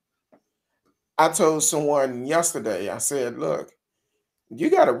 I told someone yesterday, I said, look, you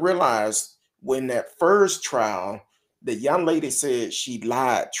got to realize when that first trial, the young lady said she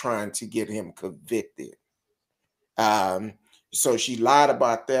lied trying to get him convicted. Um, so she lied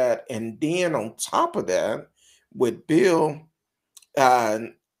about that. And then on top of that, with Bill, uh,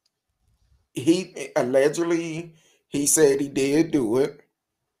 he allegedly he said he did do it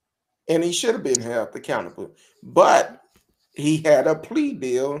and he should have been held accountable, but he had a plea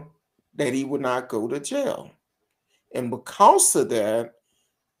deal that he would not go to jail. And because of that,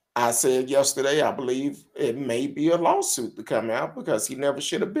 I said yesterday, I believe it may be a lawsuit to come out because he never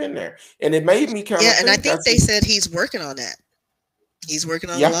should have been there. And it made me kind Yeah, of and I think, I think they said, said he's working on that. He's working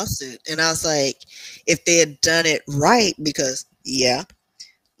on a yeah, lawsuit. And I was like, if they had done it right, because yeah,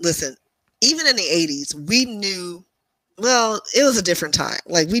 listen, even in the 80s, we knew, well, it was a different time.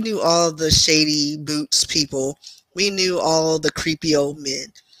 Like we knew all the shady boots people. We knew all the creepy old men.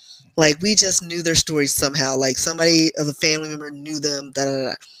 Like we just knew their stories somehow. Like somebody of a family member knew them. Da, da,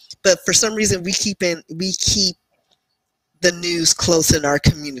 da. But for some reason, we keep the news close in our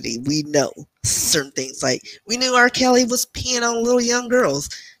community. We know certain things. Like we knew R. Kelly was peeing on little young girls.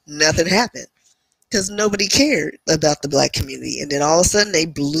 Nothing happened because nobody cared about the black community. And then all of a sudden they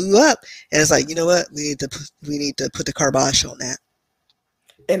blew up, and it's like, you know what? We need to put the kibosh on that.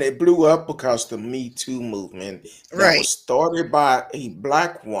 and it blew up because the Me Too movement that Right. was started by a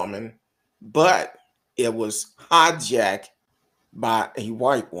black woman, but it was hijacked by a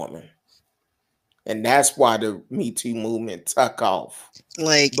white woman. And that's why the Me Too movement took off.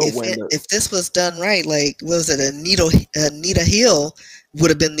 Like But when the if this was done right, like what was it? Anita Hill would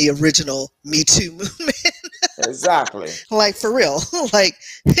have been the original Me Too movement. exactly, Like for real. Like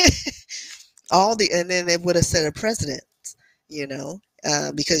and then it would have set a precedent, you know.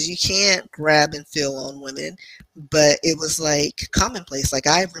 because you can't grab and feel on women, but it was like commonplace. Like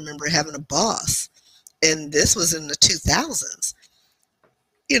I remember having a boss, and this was in the 2000s.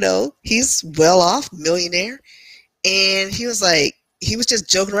 You know, he's well off, millionaire, and he was like, he was just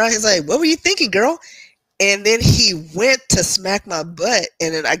joking around. He's like, "What were you thinking, girl?" And then he went to smack my butt,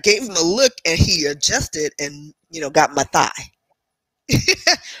 and then I gave him a look, and he adjusted and, you know, got my thigh.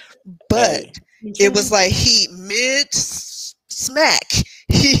 But Hey, it was like he mid smack,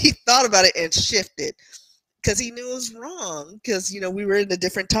 he thought about it and shifted because he knew it was wrong. Because, you know, we were in a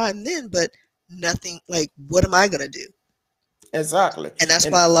different time then, but nothing like, what am I going to do? exactly. And that's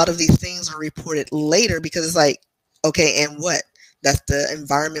And why a lot of these things are reported later, because it's like, okay, and what? That's the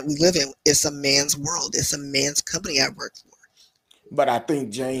environment we live in. It's a man's world. It's a man's company I work for. but I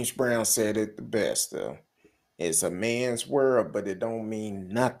think James Brown said it the best though. It's a man's world, but it don't mean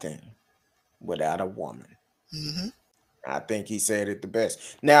nothing without a woman. Mm-hmm. I think he said it the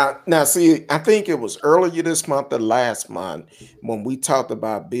best. Now, see, I think it was earlier this month or last month when we talked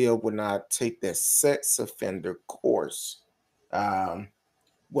about Bill would not take the sex offender course. Um,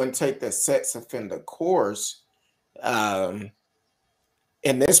 wouldn't take the sex offender course, um,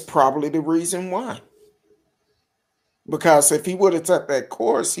 and that's probably the reason why. Because if he would have took that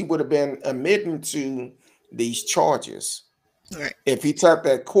course, he would have been admitting to these charges. Right. If he took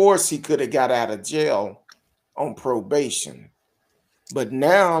that course, he could have got out of jail on probation. But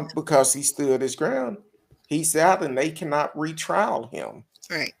now, because he stood his ground, he's out and they cannot retrial him.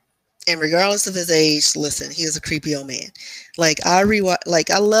 Right. And regardless of his age, listen, he is a creepy old man. Like I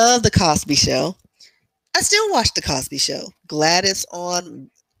love the Cosby Show. I still watch the Cosby Show. Glad it's on,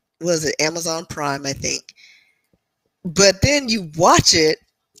 was it Amazon Prime, I think. But then you watch it,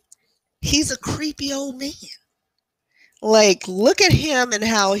 he's a creepy old man. Like, look at him and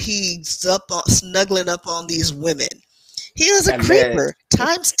how he's snuggling up on these women. He was a creeper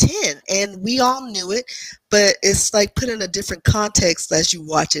times 10, and we all knew it, but it's like put in a different context as you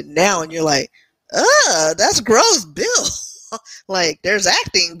watch it now, and you're like, that's gross, Bill. Like, there's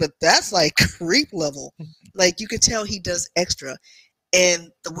acting, but that's like creep level. Like, you could tell he does extra,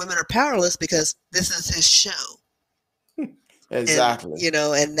 and the women are powerless because this is his show. Exactly. And, you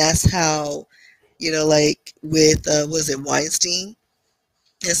know, and that's how, you know, like with, was it Weinstein?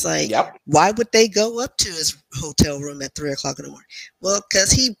 It's like, Yep. why would they go up to his hotel room at 3 o'clock in the morning? Well,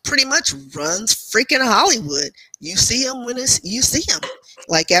 because he pretty much runs freaking Hollywood. You see him when you see him.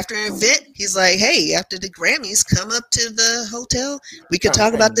 Like after an event, he's like, hey, after the Grammys, come up to the hotel. We could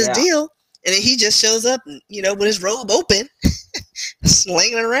talk about this deal. And then he just shows up, you know, with his robe open,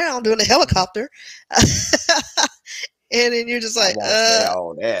 slinging around, doing a helicopter. And then you're just like, I won't say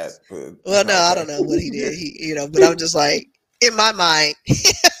all that. But, well, no, I don't know what he did. You know, but I'm just like, in my mind.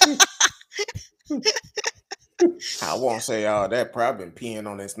 I won't say all that. Probably been peeing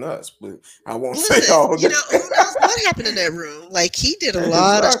on his nuts, but I won't say all that. You know, who knows what happened in that room? Like, he did a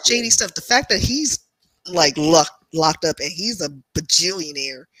lot of shady stuff. The fact that he's like locked up and he's a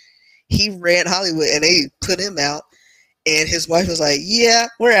bajillionaire. He ran Hollywood and they put him out, and his wife was like, yeah,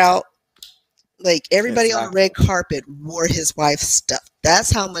 we're out. Like, everybody on the red carpet wore his wife's stuff.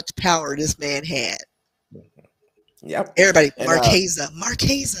 That's how much power this man had. Yep. Everybody,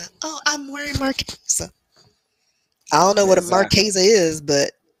 Marquesa. Oh, I'm wearing Marquesa. I don't know what a Marquesa is,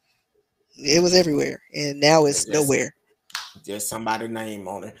 but it was everywhere, and now it's nowhere. Just somebody's name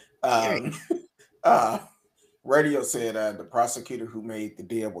on it. Radio said the prosecutor who made the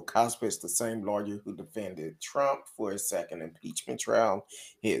deal with Cosby is the same lawyer who defended Trump for his second impeachment trial.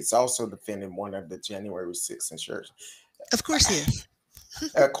 He is also defending one of the January 6th insurgents. Of course he is.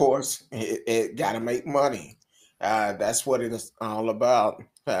 Of course, it got to make money. That's what it is all about.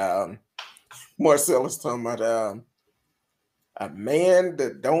 Marcellus talking about a man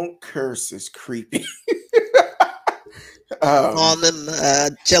that don't curse is creepy. On them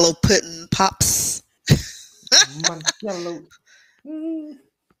Jello pudding pops. Jello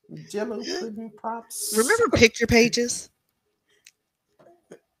pudding pops. Remember picture pages?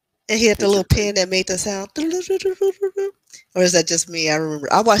 And he had the little pen that made the sound. Or is that just me? I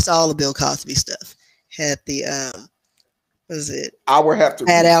remember. I watched all the Bill Cosby stuff. Had the what is it? I would have to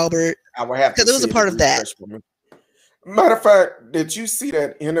Pat Albert. I would have to, because it was a part of that. Matter of fact, did you see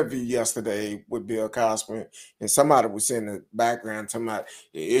that interview yesterday with Bill Cosby? And somebody was in the background talking about,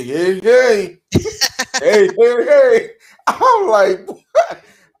 hey, hey, hey, hey, hey, hey. I'm like,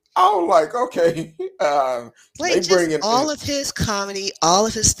 okay. Like, just all of his comedy, all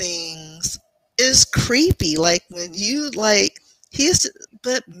of his things is creepy. Like, when you like,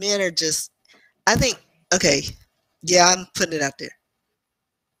 but men are just, I think, okay, yeah, I'm putting it out there.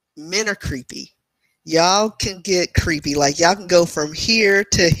 Men are creepy. Y'all can get creepy. Like y'all can go from here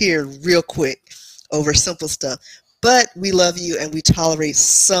to here real quick over simple stuff. But we love you and we tolerate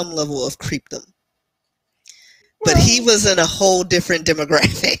some level of creepdom. But he was in a whole different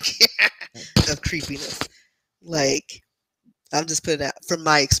demographic of creepiness. Like, I'm just putting out from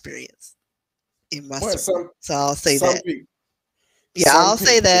my experience in my circle. So I'll say that. Yeah, I'll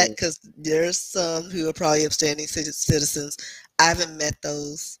say that because there's some who are probably upstanding citizens. I haven't met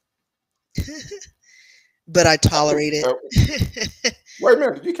those, but I tolerate it. Wait a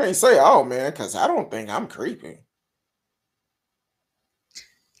minute, you can't say all, man, because I don't think I'm creepy.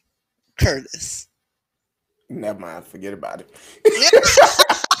 Curtis. Never mind, forget about it.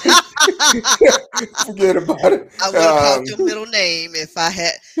 Forget about it. I would have called your middle name if I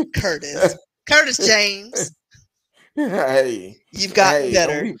had Curtis. Curtis James. Hey, you've gotten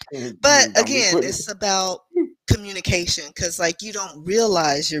better. But again, it's about communication because, like, you don't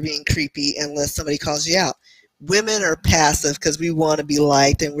realize you're being creepy unless somebody calls you out. Women are passive because we want to be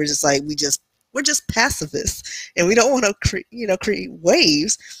liked, and we're just like we're just pacifists, and we don't want to create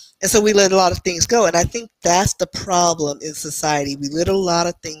waves. And so we let a lot of things go. And I think that's the problem in society. We let a lot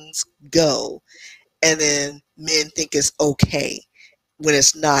of things go. And then men think it's okay when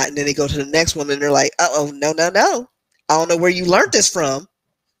it's not. And then they go to the next woman and they're like, oh, no. I don't know where you learned this from.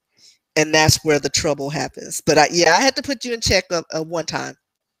 And that's where the trouble happens. But I had to put you in check one time.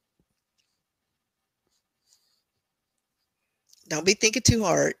 Don't be thinking too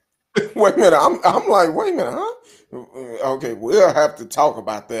hard. Wait a minute. I'm like, wait a minute, huh? Okay, we'll have to talk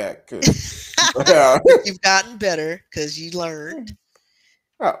about that. You've gotten better because you learned.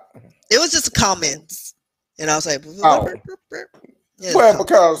 It was just comments. And I was like, well,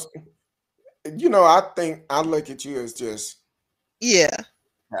 because, I think I look at you as just a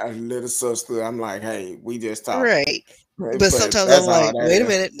little sister. I'm like, hey, we just talk. Right. But sometimes I'm like, wait a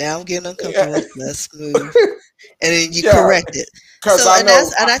minute, now I'm getting uncomfortable. Yeah. Let's move. And then you correct it. So, and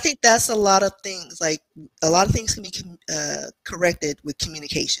I think that's a lot of things. Like a lot of things can be corrected with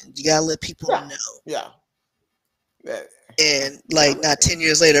communication. You gotta let people know. Yeah. And like not 10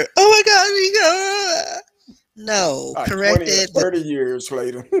 years later, oh my God, no, corrected 30 years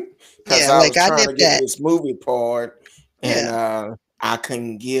later. Because I was trying to get this movie part and I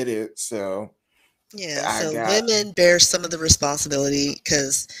couldn't get it. So women bear some of the responsibility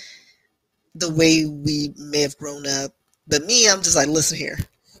because the way we may have grown up. But me, I'm just like, listen here.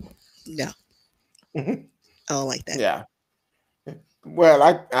 No. I don't like that. Yeah.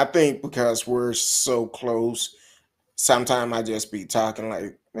 Well, I think because we're so close, sometimes I just be talking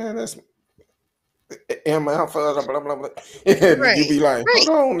like, man, that's ML, blah, blah, blah, blah. And you be like, hold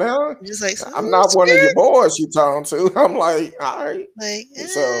on now. Just like, I'm not one of your boys you talking to. I'm like, all right. Like,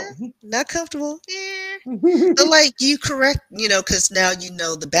 not comfortable. But like you correct, because now you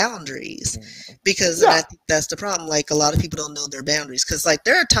know the boundaries. Because I think that's the problem. Like a lot of people don't know their boundaries. Because like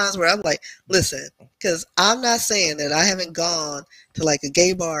there are times where I'm like, listen, because I'm not saying that I haven't gone to like a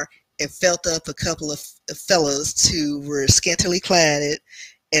gay bar and felt up a couple of fellows who were scantily clad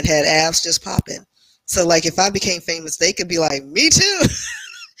and had abs just popping. So like if I became famous, they could be like, me too.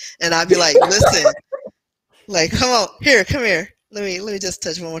 And I'd be like, listen, like, come here. Let me just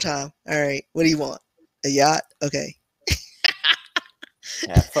touch one more time. All right, what do you want? A yacht? Okay.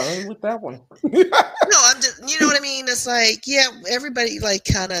 Have fun with that one. No, I'm just, you know what I mean? It's like, everybody like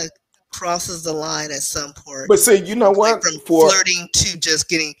kind of crosses the line at some point. But see, you know what? From flirting to just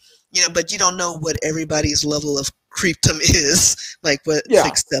getting, but you don't know what everybody's level of creepdom is, like what's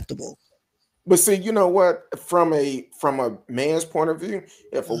acceptable. But see, you know what? From a man's point of view,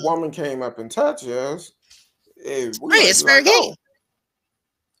 if a woman came up and touched us, it's fair game.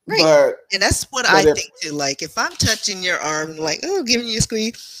 Right. And that's what I think too. Like if I'm touching your arm and like, oh, giving you a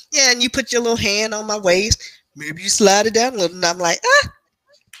squeeze, and you put your little hand on my waist, maybe you slide it down a little, and I'm like,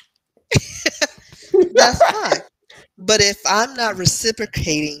 that's fine. But if I'm not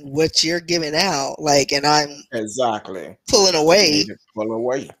reciprocating what you're giving out, like, and I'm pulling away,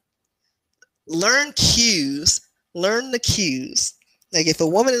 learn cues, learn the cues. Like if a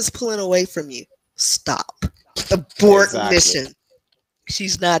woman is pulling away from you, stop, abort mission.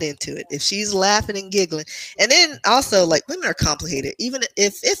 She's not into it. If she's laughing and giggling, and then also like women are complicated. Even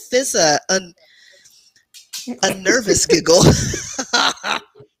if it's a nervous giggle.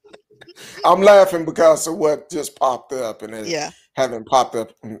 I'm laughing because of what just popped up, and it haven't popped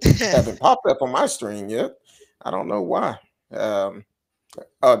up on my screen yet. I don't know why. Are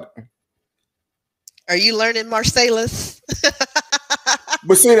you learning Marcellus?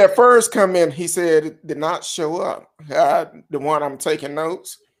 But see, that first comment, he said it did not show up. The one I'm taking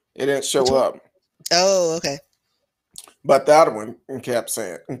notes, it didn't show up. Oh, okay. But the other one kept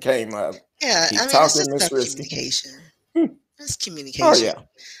saying, came up. Yeah, Keep I mean, it's talking, just Miss about Risky. communication. It's Oh communication. yeah.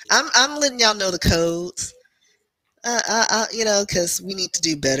 I'm letting y'all know the codes. Because we need to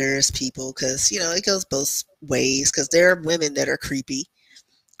do better as people. Because it goes both ways. Because there are women that are creepy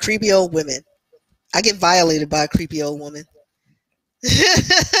old women. I get violated by a creepy old woman.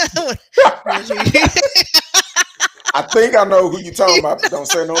 When I think I know who you talking about, but don't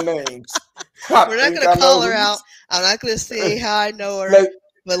say no names. I we're not think gonna I know call who her you. out. I'm not gonna say how I know her. Let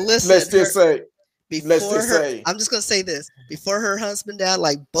But Let's listen, just say. Let's before just her, say. I'm just gonna say this. Before her husband died,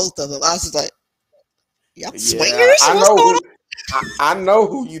 like both of them, I was just like, y'all Yeah, swingers? What's going on? I know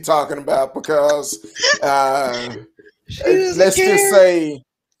who you talking about because She doesn't let's just care.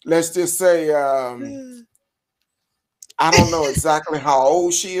 say I don't know exactly how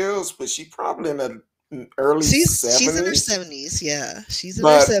old she is, but she probably in the early She's in her 70s. 70s. Yeah, she's in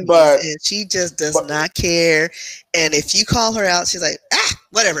her But 70s, but and she just does but not care. And if you call her out, she's like,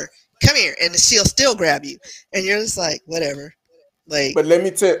 whatever, come here, and she'll still grab you, and you're just like, whatever, like. but let me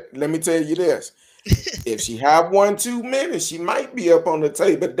tell you this. If she have one too many, she might be up on the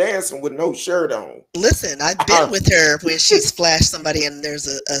table dancing with no shirt on. Listen, I've been with her when she's flashed somebody and there's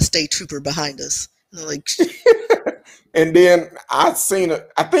a state trooper behind us. And I'm like, And then I seen it.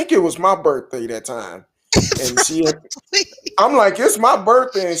 I think it was my birthday that time, and I'm like, it's my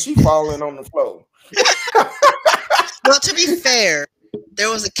birthday, and she falling on the floor. well, to be fair, there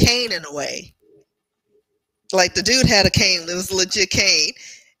was a cane in the way. Like the dude had a cane, it was a legit cane,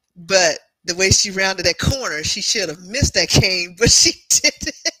 but the way she rounded that corner, she should have missed that cane, but she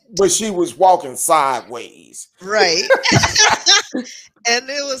didn't. But she was walking sideways. Right. And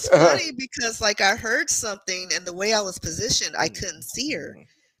it was funny because like I heard something and the way I was positioned, I couldn't see her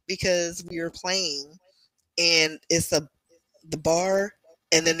because we were playing and it's the bar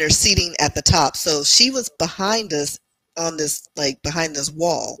and then there's seating at the top. So she was behind us on this like behind this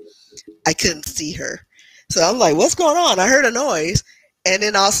wall. I couldn't see her. So I'm like, what's going on? I heard a noise. And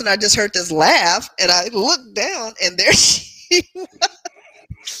then all of a sudden I just heard this laugh and I looked down and there she was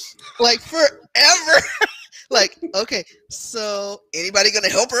like forever. Like, okay, so anybody gonna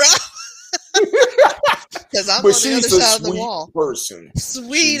help her out? Because I'm But on the other she's a side of the sweet wall. person.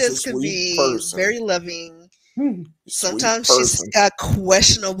 Sweet She's a as could sweet be, person. very loving. Sweet Sometimes she's person. got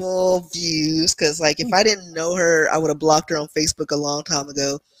questionable views. Because, like, if I didn't know her, I would have blocked her on Facebook a long time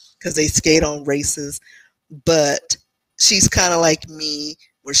ago. Because they skate on races. But she's kind of like me,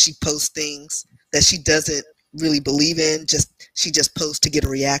 where she posts things that she doesn't really believe in. She just posts to get a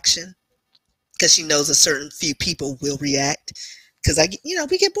reaction. Because she knows a certain few people will react. Because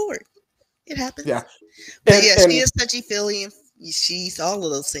we get bored. It happens. Yeah. But yeah, she And is touchy feely, and she's all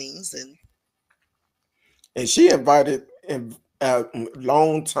of those things. and she invited a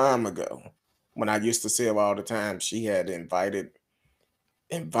long time ago when I used to see her all the time. She had invited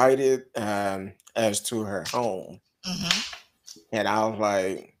us to her home, and I was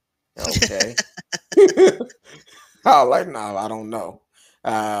like, okay. I was like, no, I don't know.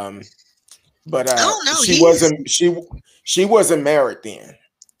 But Oh no, she wasn't married then.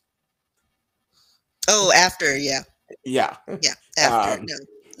 Oh, after, yeah, Yeah. yeah, after.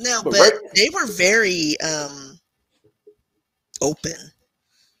 No, But but right. they were very open,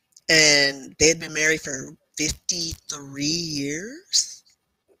 and they had been married for 53 years,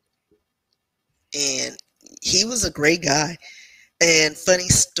 and he was a great guy. And funny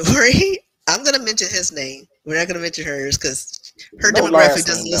story, I'm gonna mention his name. We're not gonna mention hers because her No demographic last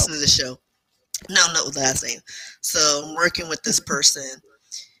doesn't name though. listen to the show. No last name. So I'm working with this person.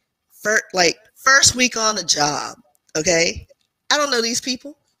 First week on the job, okay? I don't know these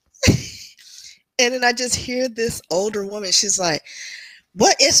people. And then I just hear this older woman. She's like,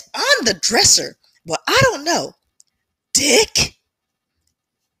 what is on the dresser? Well, I don't know. Dick?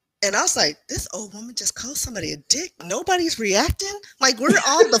 And I was like, this old woman just called somebody a dick. Nobody's reacting. Like, we're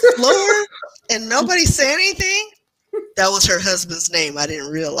on the floor and nobody's saying anything. That was her husband's name. I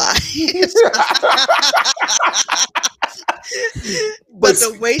didn't realize. But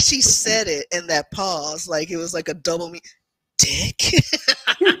the way she said it in that pause, like it was like a double me, dick.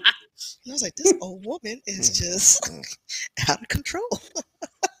 And I was like, this old woman is just out of control.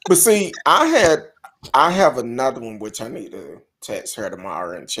 But see, I have another one which I need to text her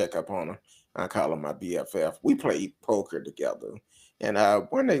tomorrow and check up on her. I call her my BFF. We played poker together, and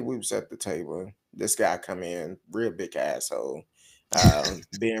one day we was at the table. This guy come in, real big asshole,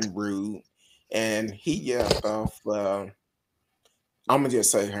 being rude, and he yelled off. I'm gonna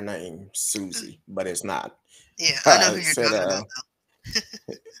just say her name, Susie, but it's not. Yeah, I know who you're Said, talking about.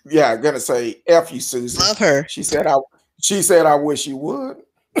 yeah, I'm gonna say F you, Susie. Love her. She said, I wish you would.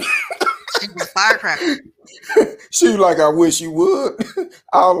 She was a firecracker. She was like, I wish you would.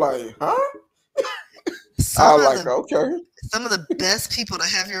 I was like, huh? I was like, okay. Some of the best people to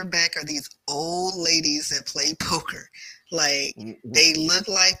have your back are these old ladies that play poker. Like, they look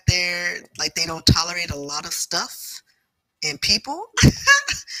like they don't tolerate a lot of stuff and people,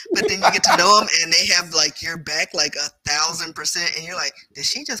 but then you get to know them and they have like your back like 1,000%, and you're like, did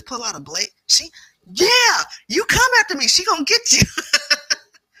she just pull out a blade? Yeah, you come after me, she gonna get you.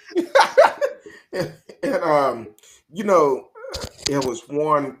 and you know, it was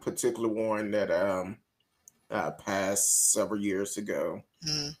one particular one that passed several years ago.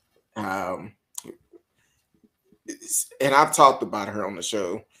 And I've talked about her on the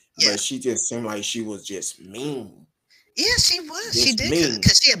show, but she just seemed like she was just mean. Yeah, she was. She did,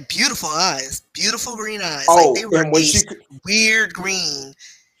 because she had beautiful eyes, beautiful green eyes. Oh, like they were and when weird green.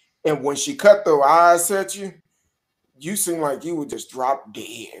 And when she cut the eyes at you, you seemed like you would just drop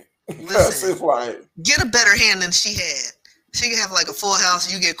dead. Listen, it's like, get a better hand than she had. She could have like a full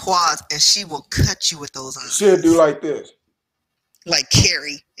house, you get quads, and she will cut you with those eyes. She'll do like this. Like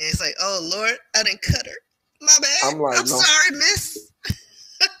Carrie. And it's like, oh, Lord, I didn't cut her. My bad. I'm sorry, miss.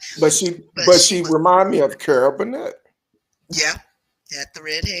 But she remind me of Carol Burnett. Yeah. Had the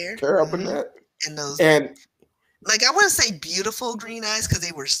red hair. Carol Burnett. And those. And like, I wouldn't say beautiful green eyes because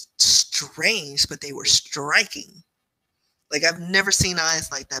they were strange, but they were striking. Like, I've never seen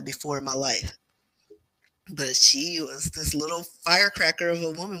eyes like that before in my life. But she was this little firecracker of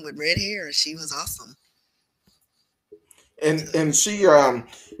a woman with red hair. She was awesome. And she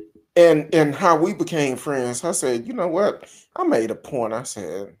and how we became friends, I said, you know what? I made a point. I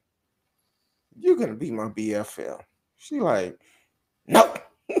said, you're gonna be my BFL. She like, no.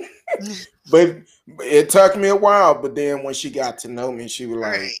 But it took me a while. But then when she got to know me, she was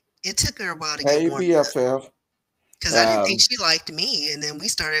like, it took her a while to get more BFL. Because I didn't think she liked me, and then we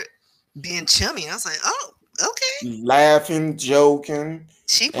started being chummy. I was like, oh, okay. Laughing, joking.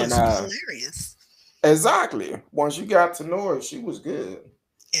 She was hilarious. Exactly. Once you got to know her, she was good.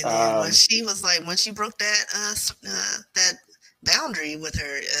 And then when she was like, when she broke that that boundary with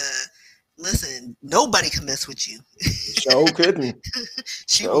her, listen, nobody can mess with you. Sure couldn't.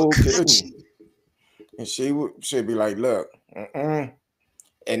 Sure couldn't. And she'd be like, look,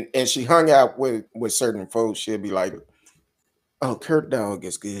 and she hung out with certain folks. She'd be like, oh, Kurt Dog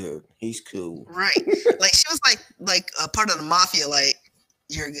is good. He's cool. Right. Like she was like a part of the mafia. Like,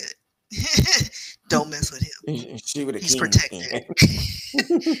 you're good. Don't mess with him. He's protected.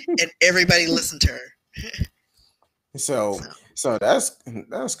 And everybody listened to her. So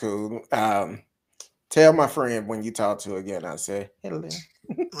that's cool. Tell my friend when you talk to her again, I say hello.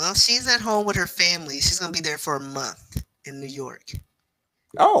 Well, she's at home with her family. She's gonna be there for a month in New York.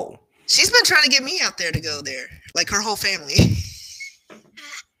 Oh. She's been trying to get me out there to go there. Like her whole family.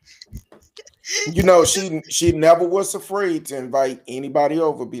 You know, she never was afraid to invite anybody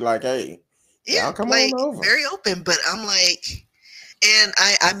over. Be like, hey, yeah, come on over. Very open, but I'm like, and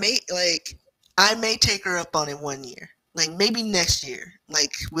I may take her up on it one year, like maybe next year.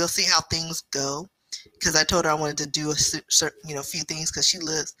 Like we'll see how things go, because I told her I wanted to do a few things because she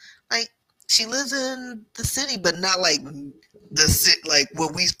lives in the city, but not like the city, like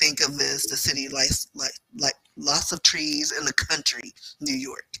what we think of as the city, like lots of trees in the country, New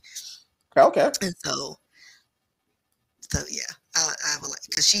York. Okay. And so yeah, I would like,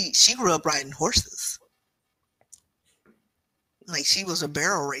 because she grew up riding horses. Like she was a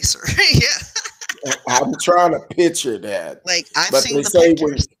barrel racer. Yeah. I'm trying to picture that. Like I've seen the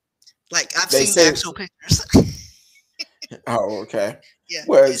pictures. I've seen the actual pictures. Oh, okay. Yeah.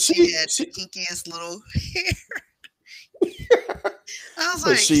 Well, she had the kinkiest little hair. I was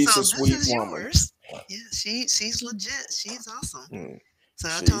like, she's so a sweet this is woman. yours. Yeah, she's legit. She's awesome. So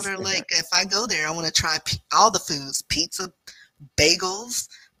I told her, like, if I go there, I want to try all the foods: pizza, bagels,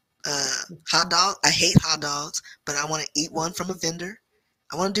 hot dog. I hate hot dogs, but I want to eat one from a vendor.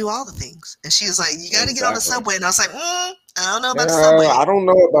 I want to do all the things. And she was like, you got to get on the subway. And I was like, I don't know about the subway. I don't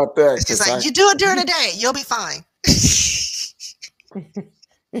know about that. And she's like, you do it during the day. You'll be fine.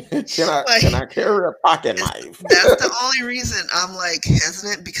 Can I carry a pocket knife? That's the only reason I'm like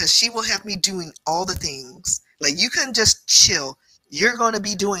hesitant, because she will have me doing all the things. Like, you couldn't just chill. You're going to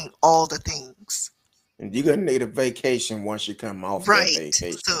be doing all the things. And you're going to need a vacation once you come off that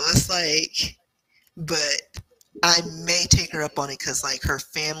vacation. So it's like, but I may take her up on it because, like, her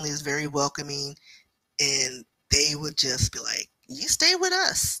family is very welcoming, and they would just be like, you stay with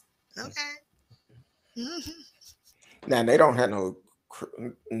us. Okay. Mm-hmm. Now, they don't have no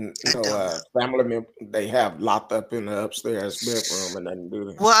family member. They have locked up in the upstairs bedroom and nothing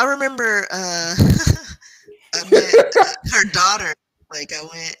to do. Well, I remember I met her daughter. Like, I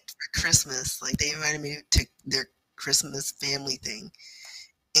went for Christmas. Like they invited me to their Christmas family thing.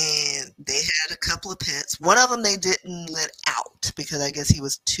 And they had a couple of pets. One of them they didn't let out because I guess he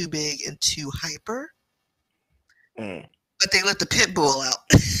was too big and too hyper. But they let the pit bull out.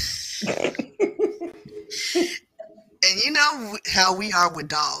 And you know how we are with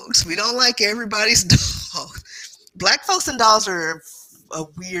dogs. We don't like everybody's dogs. Black folks and dogs are a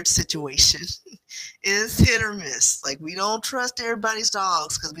weird situation. It's hit or miss. Like we don't trust everybody's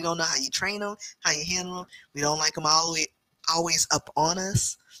dogs because we don't know how you train them, how you handle them. We don't like them always up on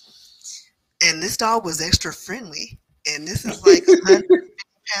us. And this dog was extra friendly. And this is like 150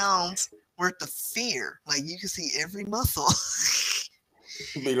 pounds worth of fear. Like you can see every muscle.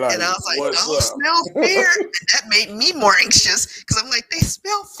 Be like, and I was like, what's don't up? smell fear. And that made me more anxious because I'm like, they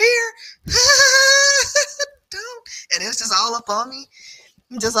smell fear. Don't. And it was just all up on me.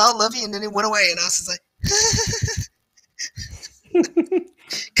 Just all lovey. And then it went away. And I was just like,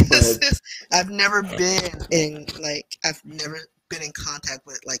 because I've never been in contact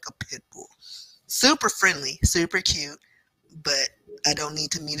with like a pit bull. Super friendly, super cute, but I don't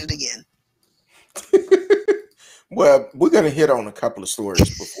need to meet it again. Well, we're going to hit on a couple of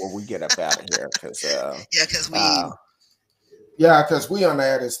stories before we get up out of here. Because we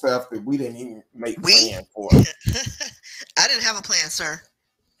unadded stuff that we didn't even make plan for. I didn't have a plan, sir.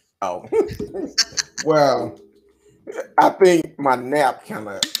 Oh. Well, I think my nap kind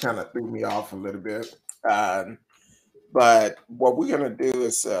of threw me off a little bit. But what we're going to do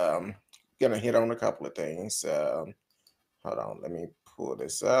is going to hit on a couple of things. Hold on, let me pull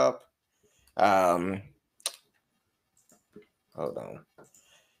this up. Hold on.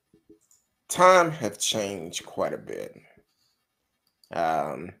 Time have changed quite a bit.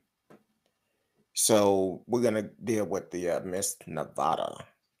 So we're gonna deal with the Miss Nevada.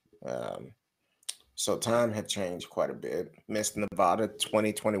 So time have changed quite a bit. Miss Nevada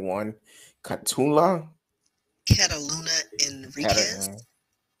 2021, Kataluna Enriquez.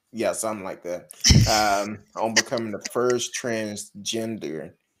 Yeah, something like that. On becoming the first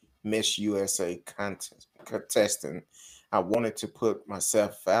transgender Miss USA contestant. I wanted to put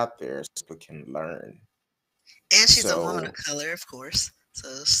myself out there so we can learn. And she's a woman of color, of course.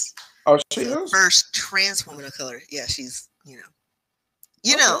 So she is? First trans woman of color. Yeah, she's, you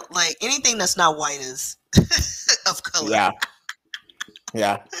know, like anything that's not white is of color.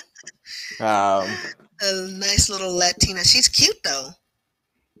 Yeah. A nice little Latina. She's cute though.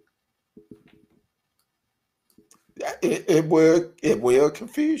 It will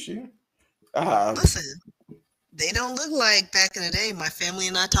confuse you. Listen, they don't look like back in the day. My family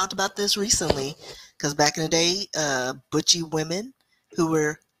and I talked about this recently because back in the day, butchy women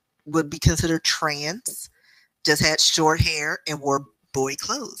who would be considered trans just had short hair and wore boy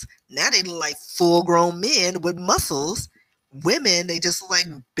clothes. Now they look like full-grown men with muscles. Women, they just look like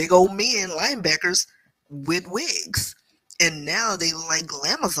big old men, linebackers with wigs. And now they look like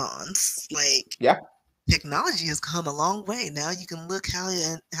glamazons. Like, technology has come a long way. Now you can look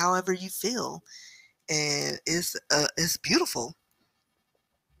however you feel. And it's beautiful.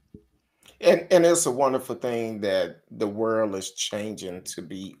 And it's a wonderful thing that the world is changing to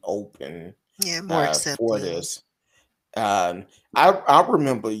be open. More accepting for this. I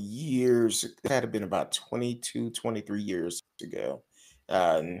remember years, it had been about 22, 23 years ago.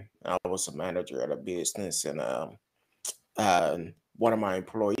 I was a manager at a business, and one of my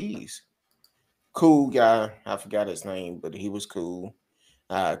employees, cool guy, I forgot his name, but he was cool,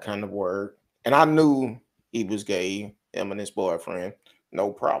 kind of worked. And I knew he was gay, him and his boyfriend,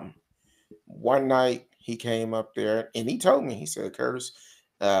 no problem. One night he came up there and he told me, he said, Curtis,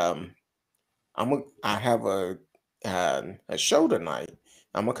 I have a show tonight.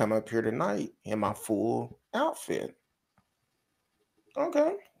 I'm gonna come up here tonight in my full outfit.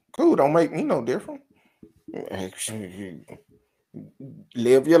 Okay, cool. Don't make me no different.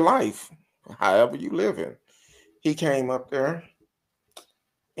 Live your life however you live it. He came up there,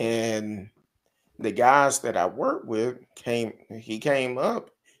 and the guys that I worked with he came up.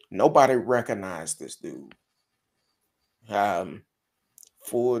 Nobody recognized this dude.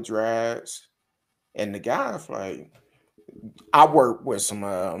 Full drags, and the guys like, I worked with some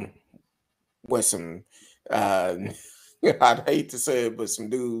I'd hate to say it, but some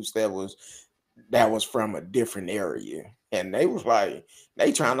dudes that was from a different area, and they was like,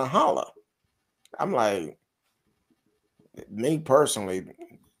 they trying to holler. I'm like, me personally,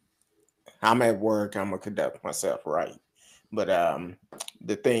 I'm at work, I'm gonna conduct myself right. But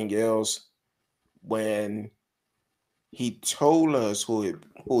the thing is, when he told us who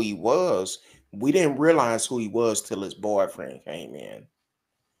he was, we didn't realize who he was till his boyfriend came in.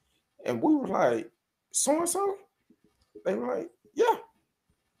 And we were like, so and so? They were like, yeah.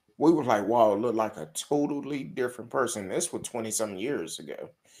 we were like, wow, look like a totally different person. This was 20 some years ago.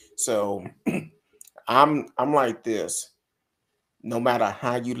 So I'm like this. No matter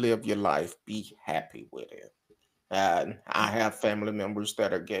how you live your life, be happy with it. I have family members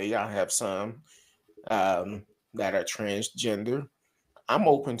that are gay. I have some um, that are transgender. I'm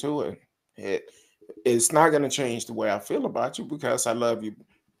open to it. It it's not going to change the way I feel about you because I love you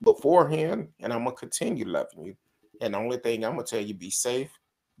beforehand, and I'm gonna continue loving you. And the only thing I'm gonna tell you: be safe,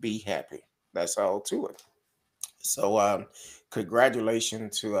 be happy. That's all to it. So,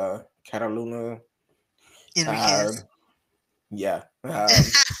 congratulations to Cataluna. Uh, Enriquez. yeah,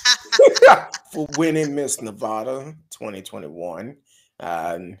 for winning Miss Nevada 2021.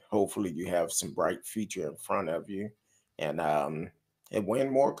 And hopefully you have some bright future in front of you, and win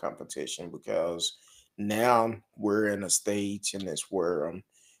more competition because now we're in a stage in this world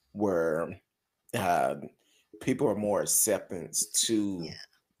where uh, people are more acceptance to Yeah.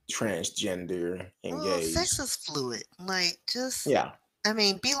 transgender and Well, sex gays. is fluid. Like, just, Yeah, I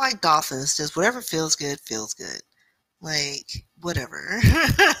mean, be like dolphins. Just whatever feels good, feels good. Like, whatever.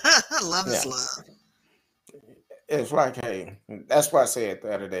 Love is yeah. love. It's like, hey, that's why I said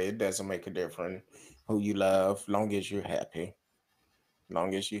the other day, it doesn't make a difference who you love, long as you're happy.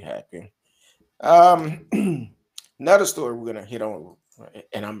 Long as you're happy. Um, another story we're gonna hit on,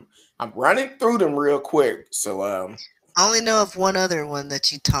 and I'm running through them real quick. So I only know of one other one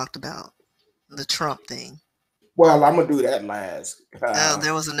that you talked about, the Trump thing. well, I'm gonna do that last. Oh,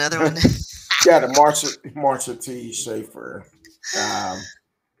 there was another one. Yeah, the Marcia T. Shafer. Um,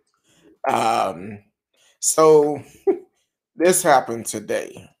 um, so this happened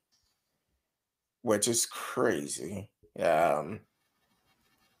today, which is crazy. Um,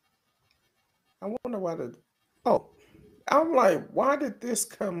 I wonder why the oh, I'm like, why did this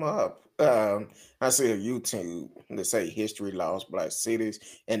come up? I see a YouTube that say history lost black cities,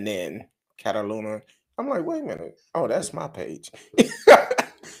 and then Cataluna. I'm like, wait a minute. Oh, that's my page.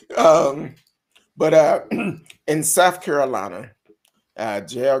 um, but in South Carolina,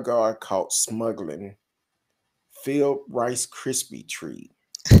 jail guard caught smuggling filled Rice Krispie treat.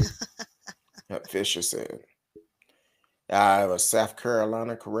 Fisher said. A South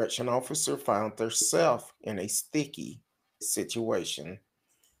Carolina correction officer found herself in a sticky situation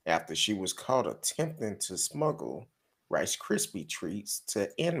after she was caught attempting to smuggle Rice Krispie treats to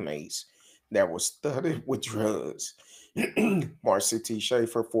inmates that were studded with drugs. Marcy T.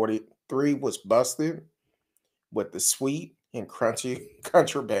 Shafer, 43, was busted with the sweet and crunchy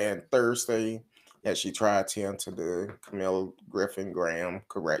contraband Thursday as she tried to enter the Camille Griffin Graham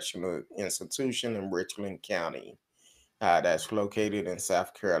Correctional Institution in Richland County. That's located in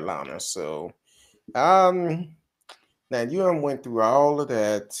South Carolina. So, um, now you done went through all of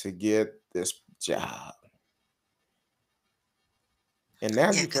that to get this job, and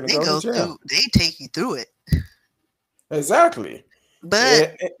now Yeah, you're because gonna they go to go jail. through, they take you through it. Exactly.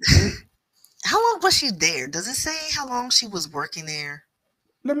 But Eh, eh, how long was she there? Does it say how long she was working there?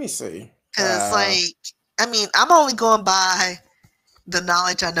 Let me see. Because, like, I mean, I'm only going by the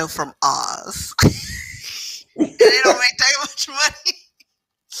knowledge I know from Oz. And they don't make that much money.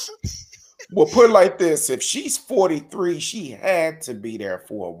 Well, put it like this: if she's 43, she had to be there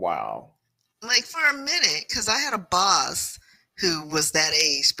for a while. Like, for a minute, because I had a boss who was that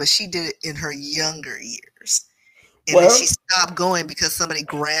age, but she did it in her younger years. And then she Well, stopped going because somebody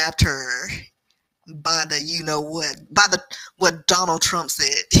grabbed her by the you know what, by the what Donald Trump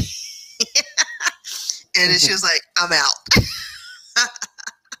said. And then she was like, I'm out.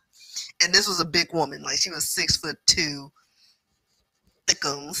 And this was a big woman. Like, she was 6'2",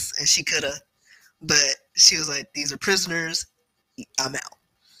 thickums, and she could have, but she was like, these are prisoners. I'm out.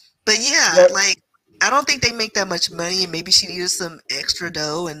 But yeah, yeah, like, I don't think they make that much money, and maybe she needed some extra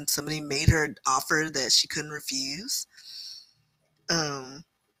dough, and somebody made her an offer that she couldn't refuse. Um,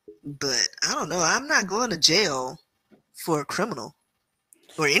 but I don't know. I'm not going to jail for a criminal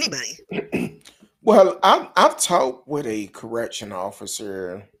or anybody. well, I've talked with a correction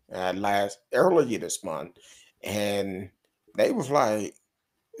officer last earlier this month, and they was like,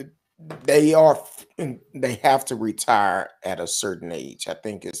 they are they have to retire at a certain age. I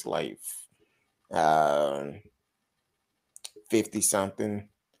think it's like uh 50 something.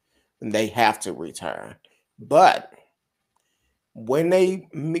 And they have to retire. But when they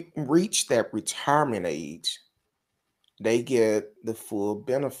reach that retirement age, they get the full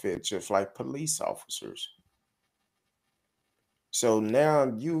benefit just like police officers. So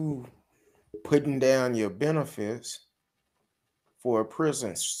now you putting down your benefits for a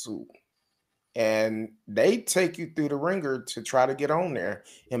prison suit, and they take you through the ringer to try to get on there.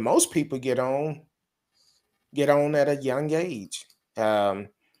 And most people get on at a young age. Um,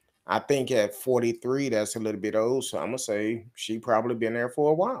 I think at 43, that's a little bit old. So I'm gonna say she probably been there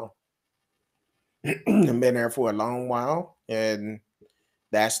for a while. Been there for a long while, and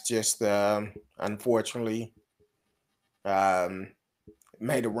that's just unfortunately um,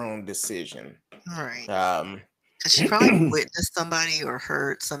 made a wrong decision. All right. Um, Because she probably witnessed somebody or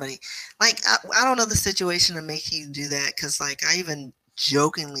heard somebody. Like, I don't know the situation to make you do that. Because, like, I even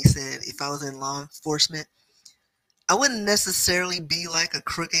jokingly said if I was in law enforcement, I wouldn't necessarily be like a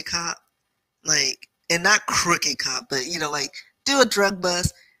crooked cop. Like, and not crooked cop, but, like, do a drug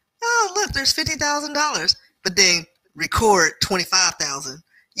bust. Oh, look, there's $50,000. But then record 25,000.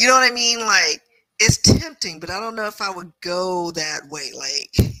 You know what I mean? Like, it's tempting, but I don't know if I would go that way.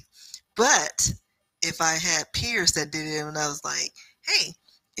 Like, but if I had peers that did it and I was like, hey,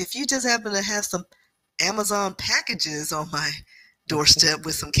 if you just happen to have some Amazon packages on my doorstep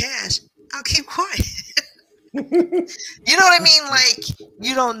with some cash, I'll keep quiet. You know what I mean? Like,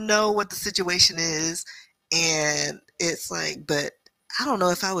 you don't know what the situation is, and it's like, but I don't know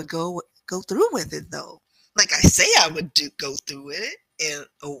if I would go through with it though. Like, I say I would go through with it in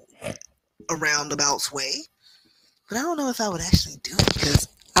a roundabout way, but I don't know if I would actually do it because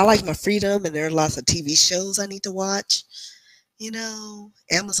I like my freedom, and there are lots of TV shows I need to watch.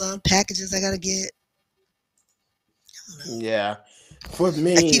 Amazon packages I gotta get. I don't know. yeah, for I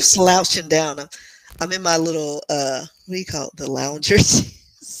me, keep slouching down. I'm in my little what do you call it? The loungers.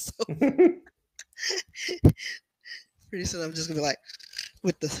 So pretty soon I'm just gonna be like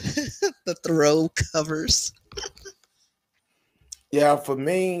with the the throw covers. yeah, for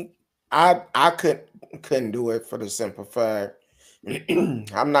me, I couldn't do it for the simple fact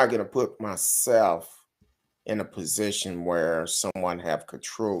I'm not gonna put myself in a position where someone have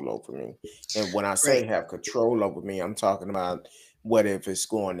control over me. And when I say Right. have control over me, I'm talking about what if it's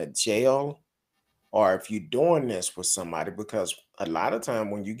going to jail or if you're doing this with somebody, because a lot of time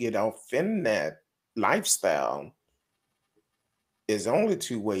when you get off in that lifestyle, there's only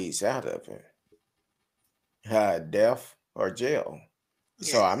two ways out of it: death or jail.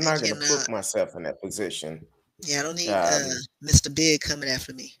 Yeah, So I'm I not going to cannot. put myself in that position. Yeah, I don't need Um, Mr. Big coming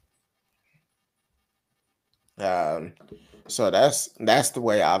after me. um, so that's the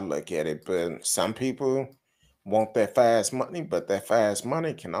way I look at it. But some people want that fast money, but that fast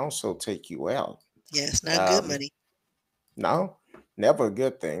money can also take you out. Yeah, it's not good Um, money. no, never a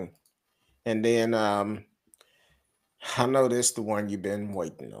good thing. And then I know this the one you've been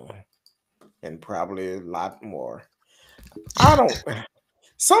waiting on, and probably a lot more. I don't.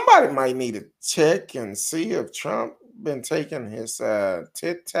 Somebody might need to check and see if Trump been taking his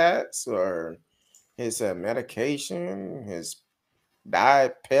Tit Tats or his medication, his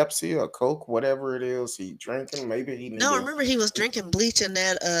diet Pepsi or Coke, whatever it is he drinking. Maybe he need No, to. remember he was drinking bleach in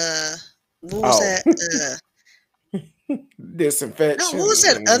that what was Oh, that no, what was disinfection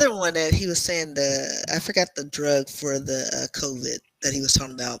that and other one that he was saying I forgot the drug for the COVID that he was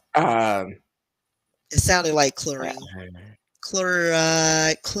talking about. um, It sounded like chlorine.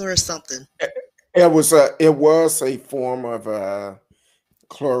 Chloride, chlor something. it was a form of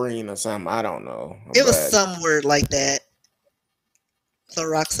chlorine or something. I don't know, It was but some word like that.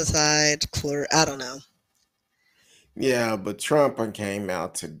 Chloroxide, I don't know. yeah, but Trump came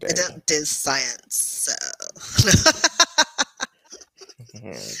out It today. did science, so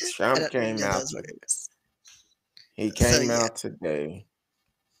I Trump don't really came know out those today. words. He So came yeah. out today.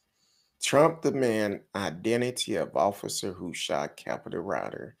 Trump demand identity of officer who shot Capitol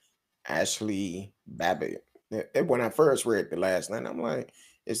rider Ashli Babbitt. When I first read the last night, I'm like,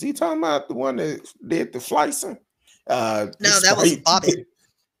 is he talking about the one that did the slicing? No, that was Despite Bobbitt.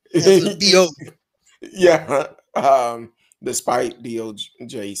 That's with a B-O. yeah, despite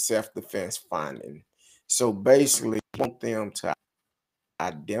DOJ self-defense finding. So basically, want them to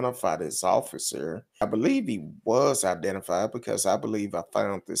identify this officer. I believe he was identified because I believe I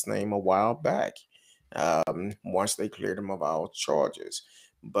found this name a while back. Once they cleared him of all charges,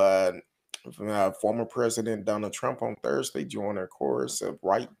 but former President Donald Trump on Thursday joined a chorus of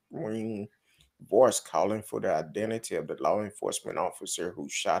right-wing voice calling for the identity of the law enforcement officer who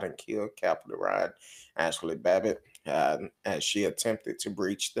shot and killed Capitol Riot Ashli Babbitt as she attempted to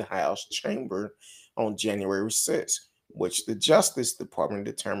breach the House chamber on January 6th, which the Justice Department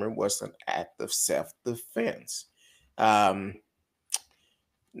determined was an act of self-defense. Um,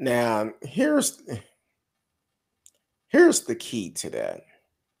 now, here's the key to that.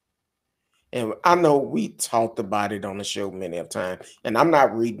 And I know we talked about it on the show many of times, and I'm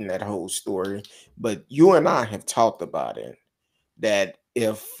not reading that whole story, but you and I have talked about it. That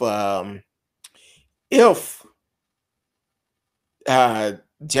if uh,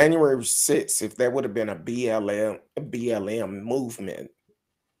 January 6th, if there would have been a BLM movement,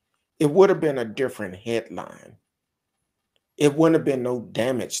 it would have been a different headline. It wouldn't have been no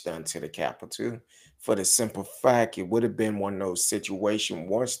damage done to the Capitol, for the simple fact it would have been one of those situations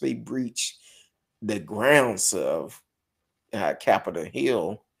once they breach the grounds of Capitol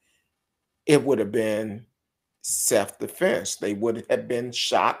Hill, it would have been self-defense. They would have been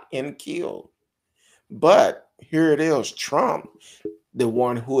shot and killed. But here it is, Trump, the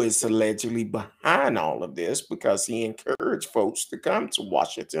one who is allegedly behind all of this because he encouraged folks to come to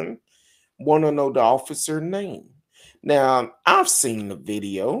Washington, want to know the officer name. Now, I've seen the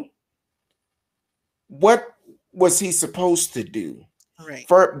video. What was he supposed to do? Right.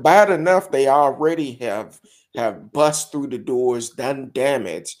 For bad enough, they already have bust through the doors, done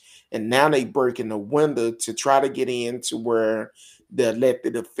damage, and now they breaking the window to try to get into where the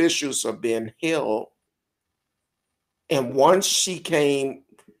elected officials are being held. And once she came,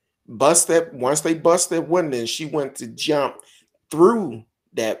 once they bust that window and she went to jump through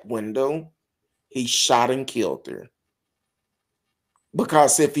that window, he shot and killed her.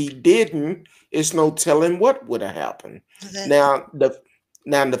 Because if he didn't, it's no telling what would have happened. Now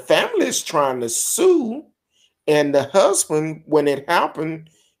the family is trying to sue, and the husband, when it happened,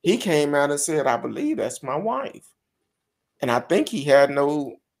 he came out and said, "I believe that's my wife," and I think he had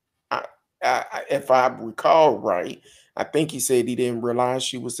no. If I recall right, I think he said he didn't realize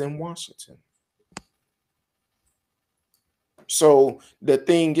she was in Washington. So the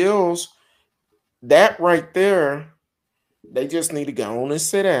thing is, that right there, they just need to go on and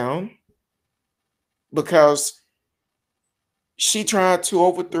sit down, because she tried to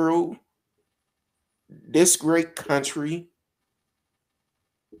overthrow this great country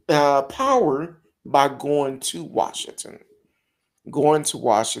power by going to Washington,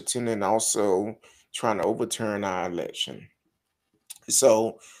 and also trying to overturn our election.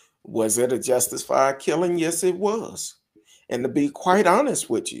 So was it a justified killing? Yes, it was. And to be quite honest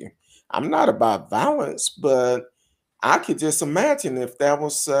with you, I'm not about violence, but I could just imagine if that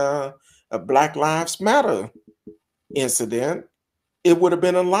was a Black Lives Matter incident, it would have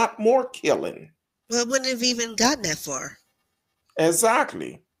been a lot more killing. Well, it wouldn't have even gotten that far.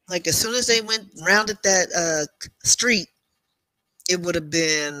 Exactly. Like, as soon as they went rounded that street, it would have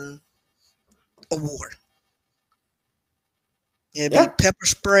been a war. It'd be pepper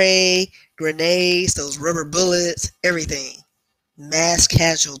spray, grenades, those rubber bullets, everything. Mass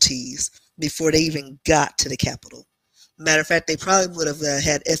casualties before they even got to the Capitol. Matter of fact, they probably would have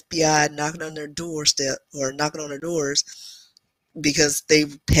had FBI knocking on their doorstep or knocking on their doors, because they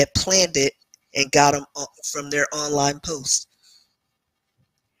had planned it and got them from their online post.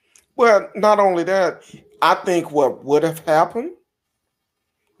 Well, not only that, I think what would have happened,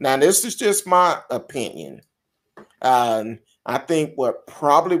 now this is just my opinion, I think what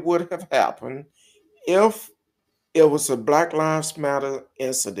probably would have happened if it was a Black Lives Matter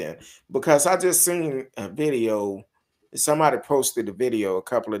incident, because I just seen a video. Somebody posted a video a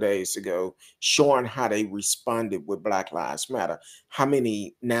couple of days ago showing how they responded with Black Lives Matter. How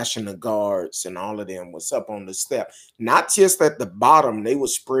many National Guards and all of them was up on the step. Not just at the bottom, they would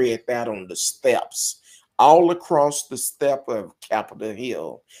spread that on the steps, all across the step of Capitol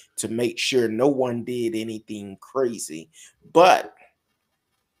Hill, to make sure no one did anything crazy. But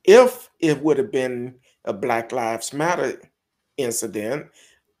if it would have been a Black Lives Matter incident,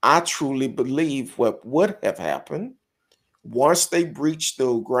 I truly believe what would have happened, once they breached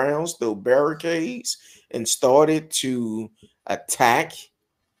those grounds, those barricades, and started to attack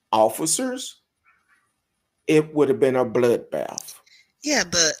officers, it would have been a bloodbath. Yeah,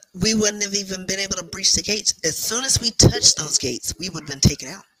 but we wouldn't have even been able to breach the gates. As soon as we touched those gates, we would have been taken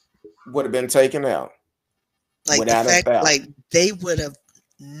out. Would have been taken out. Like, without the fact, a doubt. like, they would have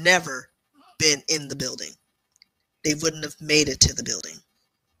never been in the building. They wouldn't have made it to the building.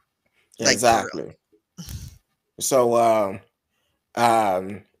 Like, exactly. So,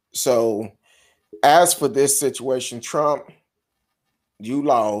 so as for this situation, Trump, you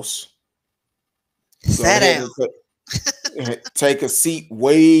lost. Sat down. Take a seat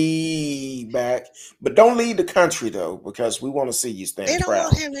way back, but don't leave the country though, because we want to see you stand They don't proud.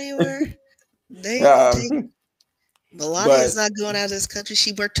 want him anywhere. They Melania's not going out of this country.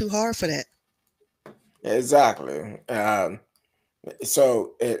 She worked too hard for that. Exactly.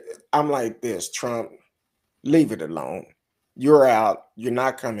 So I'm like this, Trump, leave it alone. You're out. You're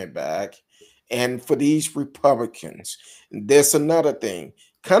not coming back. And for these Republicans, there's another thing.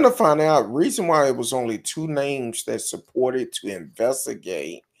 Kind of find out reason why it was only 2 names that supported to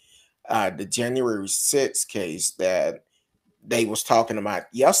investigate the January 6th case that they was talking about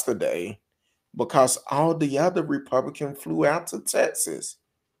yesterday, because all the other Republicans flew out to Texas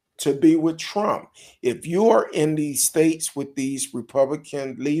to be with Trump. If you are in these states with these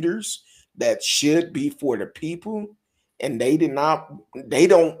Republican leaders that should be for the people, and they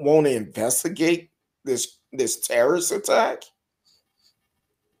don't want to investigate this terrorist attack,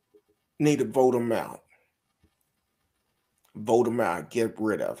 need to vote them out. Vote them out. Get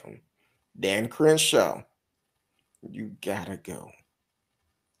rid of them. Dan Crenshaw, you gotta go.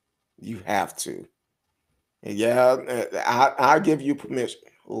 You have to. Yeah, I'll give you permission.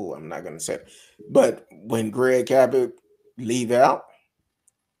 Oh, I'm not gonna say it. But when Greg Abbott leave out,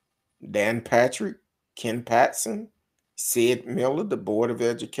 Dan Patrick, Ken Patson, Sid Miller, the Board of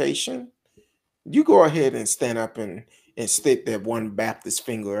Education, you go ahead and stand up and stick that one Baptist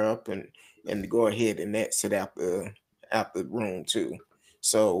finger up and go ahead and exit out the room too.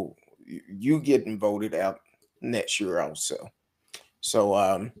 So you getting voted out next year also. So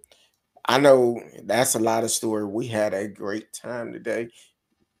I know that's a lot of story. We had a great time today.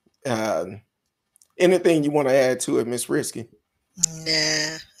 Anything you want to add to it, Miss Risky?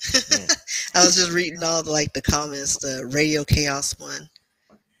 Nah. I was just reading all the comments, the Radio Chaos one,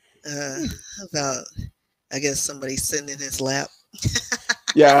 about, I guess, somebody sitting in his lap.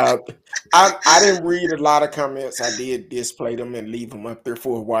 Yeah, I didn't read a lot of comments. I did display them and leave them up there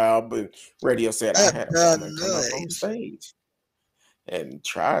for a while, but Radio said I had a woman come up on stage and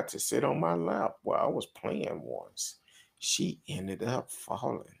tried to sit on my lap while I was playing once. She ended up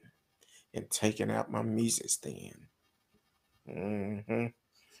falling and taking out my music stand. Mm-hmm.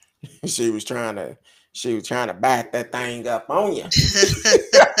 She was trying to back that thing up on you.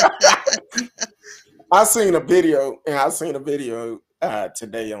 I seen a video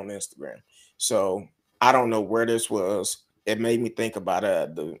today on Instagram. So I don't know where this was. It made me think about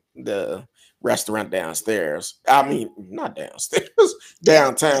the restaurant downstairs. I mean, not downstairs,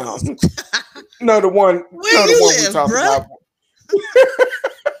 downtown. No, the one we talked about.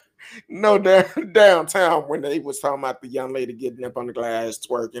 No, downtown when they was talking about the young lady getting up on the glass,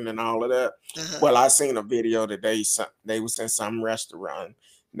 twerking and all of that. Well, I seen a video today. They was in some restaurant.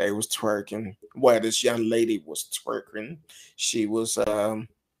 They was twerking. Well, this young lady was twerking. She was a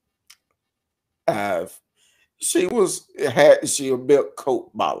built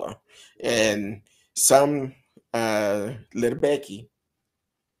coat baller, and some little Becky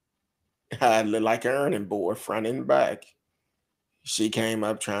looked like an earning board front and back. She came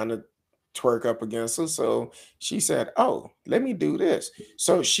up trying to twerk up against her, so she said, "Oh, let me do this."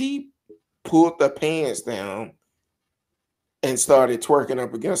 So she pulled the pants down and started twerking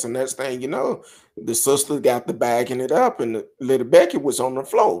up against her. Next thing you know, the sister got the bagging it up, and the little Becky was on the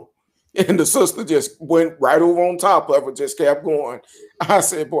floor. And the sister just went right over on top of her, just kept going. I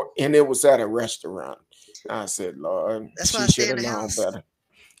said, boy, and it was at a restaurant. I said, Lord, that's she should have known better.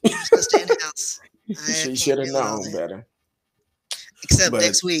 Stay in the house. She should have known better. Except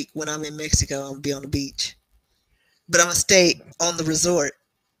next week when I'm in Mexico, I'll be on the beach. But I'm going to stay on the resort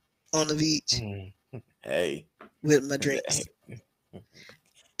on the beach. Hey. With my drinks.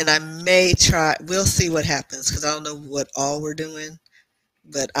 And I may try, we'll see what happens, because I don't know what all we're doing.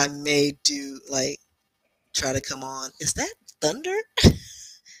 But I may do, try to come on. Is that thunder?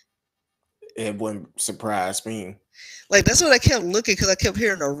 It wouldn't surprise me. That's what I kept looking, because I kept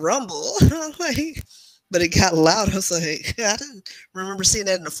hearing a rumble. But it got loud. I was like, I didn't remember seeing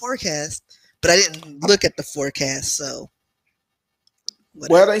that in the forecast. But I didn't look at the forecast, so.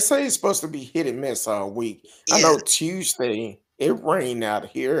 Whatever. Well, they say it's supposed to be hit and miss all week. Yeah. I know Tuesday, it rained out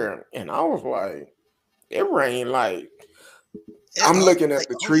here, and I was like, it rained I'm looking at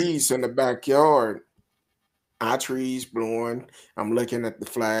the trees in the backyard. Our trees blowing. I'm looking at the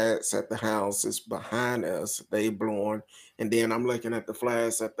flags at the houses behind us. They blowing. And then I'm looking at the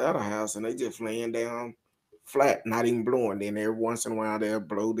flags at the other house, and they just laying down flat, not even blowing. Then every once in a while they'll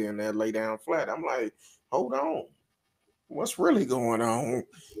blow, then they'll lay down flat. I'm like, hold on. What's really going on?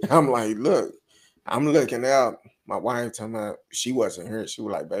 I'm like, look, I'm looking out. My wife told me she wasn't here. She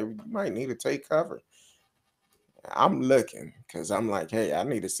was like, baby, you might need to take cover. I'm looking because I'm like, hey, I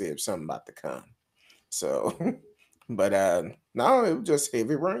need to see if something about to come. So, but no, it was just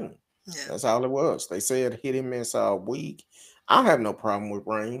heavy rain. Yeah. That's all it was. They said hit and miss all week. I have no problem with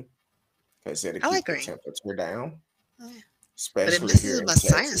rain. They said it keeps the temperature down. Yeah. Especially but it messes with my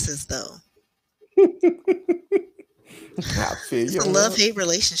sinuses, though. I feel it's a love-hate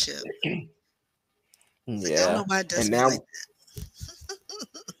relationship. Yeah. I don't know why it does now, like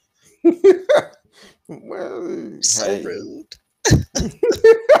well, so hey. rude.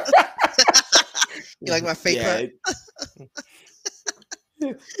 You like my fake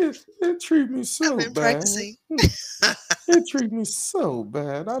it treat me so bad. Practicing. It treat me so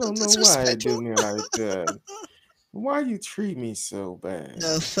bad. I don't know why it do me like that. Why you treat me so bad?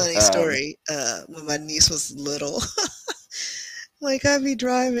 No, funny story. When my niece was little, like I'd be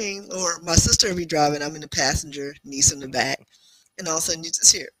driving, or my sister would be driving. I'm in the passenger, niece in the back, and all of a sudden you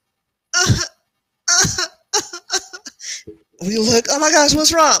just hear, we look. Oh my gosh,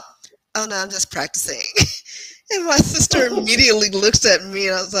 what's wrong? Oh no, I'm just practicing. And my sister immediately looks at me,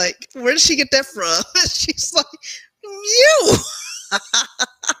 and I was like, "Where did she get that from?" And she's like, "You."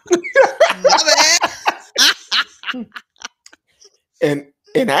 My bad.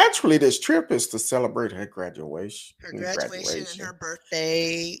 And actually, this trip is to celebrate her graduation. Her graduation and her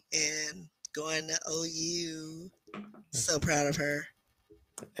birthday, and going to OU. So proud of her.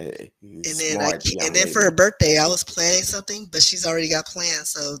 Hey, and then for her birthday, I was planning something, but she's already got plans,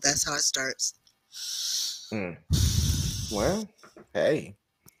 so that's how it starts. Well, hey,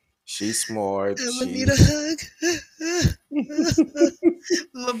 she's smart. I'm gonna need a hug.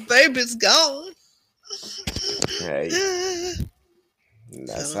 My baby's gone. Hey,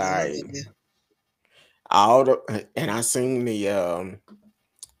 that's all right. And I seen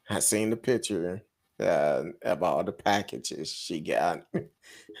the picture of all the packages she got,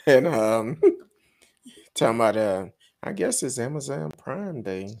 and talking about I guess it's Amazon Prime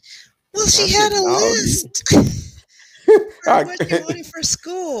Day. Well, she had a list for what she wanted for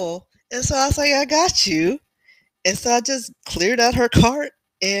school, and so I was like, "I got you," and so I just cleared out her cart,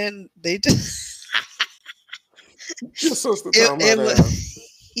 and they just. Your sister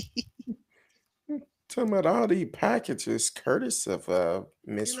talking about all these packages, courtesy of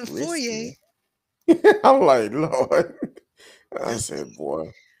Miss Risky. I'm like, Lord. I said,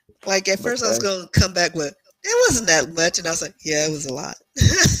 boy. Like at first, I was gonna come back with it wasn't that much, and I was like, yeah, it was a lot.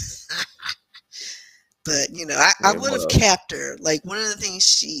 But I would have capped her. Like one of the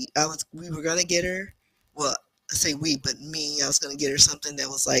things we were gonna get her. Well, I say we, but me. I was gonna get her something that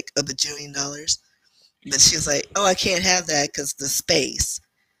was like $1 bajillion. But she was like, "Oh, I can't have that because the space."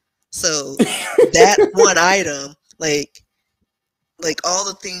 So that one item, like all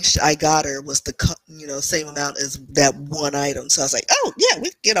the things I got her was the same amount as that one item. So I was like, "Oh yeah, we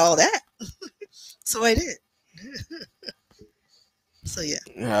can get all that." So I did. So yeah,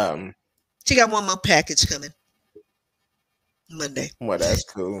 she got one more package coming Monday. Well, that's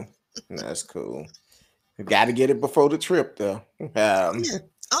cool. That's cool. Got to get it before the trip, though.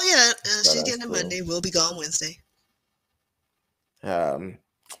 Oh yeah, she's getting it Monday. We'll be gone Wednesday.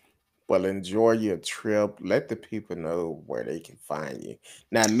 Well, enjoy your trip. Let the people know where they can find you.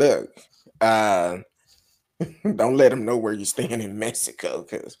 Now, look, don't let them know where you're staying in Mexico,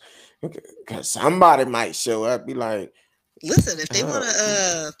 because somebody might show up, be like, "Listen, if they want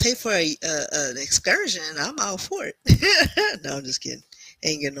to pay for an excursion, I'm all for it." No, I'm just kidding.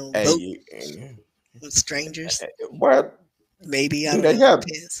 Ain't getting no boat with strangers. What? Maybe I don't know.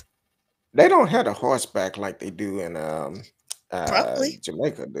 They don't have a horseback like they do in probably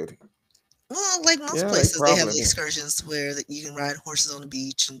Jamaica, do they? Well, like most places, they have excursions where you can ride horses on the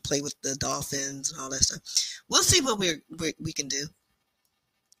beach and play with the dolphins and all that stuff. We'll see what we can do.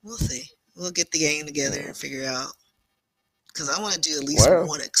 We'll see. We'll get the gang together and figure out. Because I want to do at least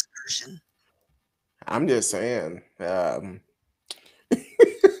one excursion. I'm just saying. As long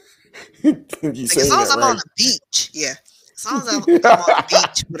as I'm on the beach, yeah. As long as I'm on the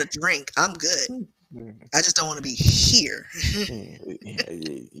beach with a drink, I'm good. I just don't want to be here.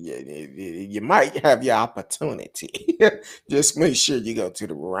 You might have your opportunity. Just make sure you go to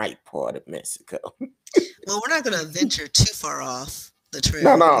the right part of Mexico. Well, we're not going to venture too far off the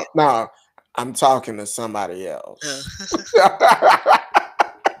trail. No. I'm talking to somebody else.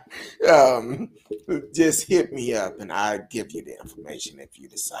 Just hit me up and I'll give you the information if you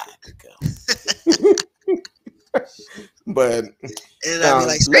decide to go. But and I'll be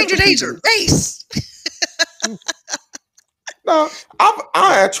like, stranger danger, race. No,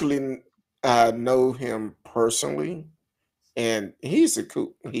 I actually know him personally, and he's a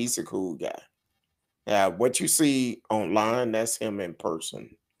cool guy. What you see online, that's him in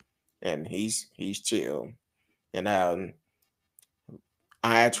person, and he's chill. And I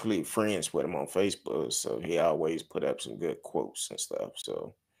actually friends with him on Facebook, so he always put up some good quotes and stuff.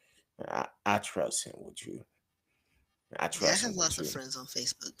 So I trust him with you. I have lots of friends on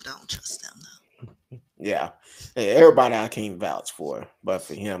Facebook, but I don't trust them though. Yeah, everybody I can't vouch for, but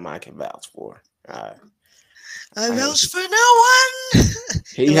for him I can vouch for. I vouch for no one.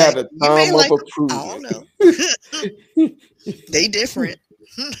 He had a thumb of approval. I don't know. They different.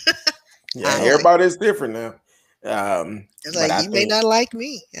 Yeah, everybody's different now. It's like you may not like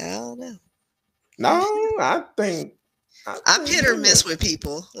me. I don't know. No, I think I'm hit or miss with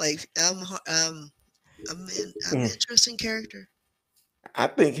people. Like I'm an interesting character. I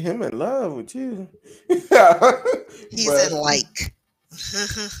think him in love with you. He's in But like.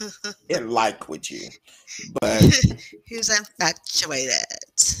 in like with you. But He's infatuated.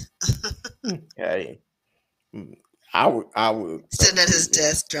 hey, I would Sitting at his appreciate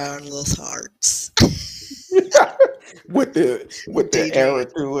desk drawing little hearts. with the arrow Daydream.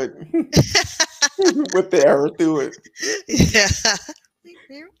 through it. With the arrow through it. Yeah.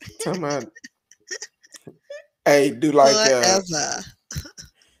 Talking about, hey, Whatever.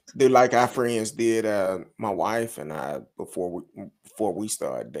 do like our friends did, my wife and I before we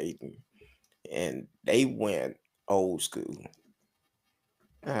started dating, and they went old school.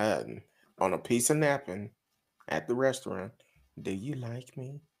 Uh, on a piece of napkin at the restaurant. Do you like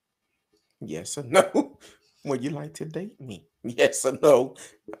me? Yes or no? Would you like to date me? Yes or no?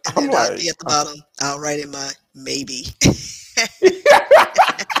 And I'm then I'll be like, at the bottom. I'll write in my maybe.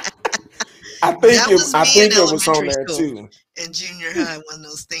 I think That it. was I me in think it was on elementary there school. too, In junior high, when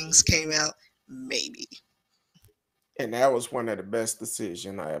those things came out, maybe. and that was one of the best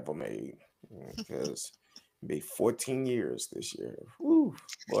decisions I ever made because be 14 years this year. Whew,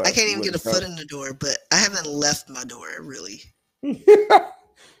 boy, I if can't you even would get a have foot told, in the door, but I haven't left my door really.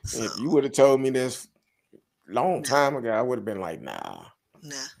 So, if you would have told me this long no, time ago, I would have been like, nah.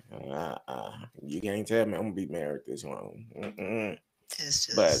 nah. You can't tell me I'm gonna be married this long. Mm-mm.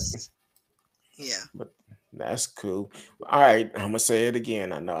 It's But just, yeah. but that's cool. All right, I'm gonna say it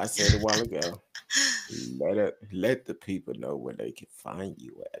again. I know I said it a while ago. Let the people know where they can find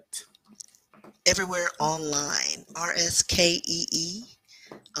you at. Everywhere online. RSKEE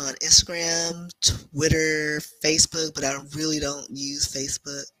on Instagram, Twitter, Facebook, but I really don't use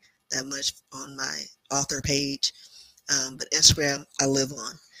Facebook that much on my author page. But Instagram, I live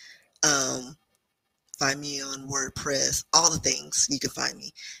on. Um, Find me on WordPress, all the things you can find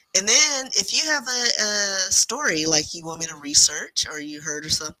me. And then if you have a story like you want me to research or you heard or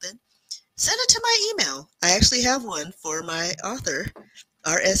something, send it to my email. I actually have one for my author,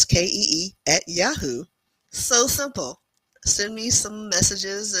 RSKEE at Yahoo. So simple. Send me some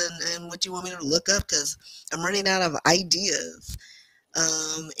messages and what you want me to look up because I'm running out of ideas.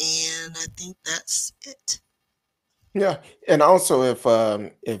 And I think that's it. Yeah, and also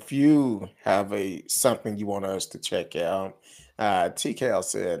if you have a something you want us to check out, TKL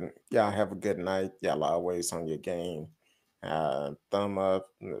said, y'all have a good night. Y'all always on your game. Thumb up,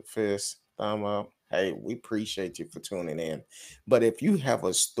 fist, thumb up. Hey, we appreciate you for tuning in. But if you have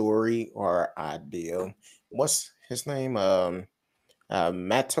a story or idea, what's his name?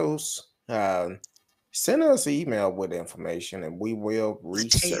 Matos. Send us an email with information and we will Mateo.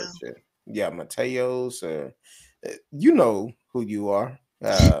 research it. Yeah, Mateos. You know who you are.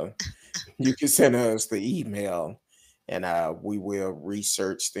 You can send us the email and we will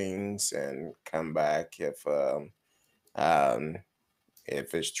research things and come back um,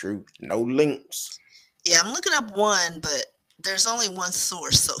 if it's true. No links. Yeah, I'm looking up one, but there's only one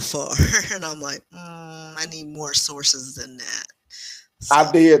source so far. And I'm like, I need more sources than that. So,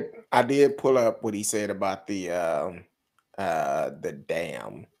 I did pull up what he said about the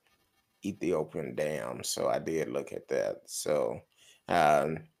dam, Ethiopian dam. So I did look at that. So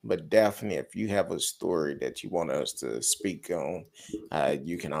but definitely if you have a story that you want us to speak on,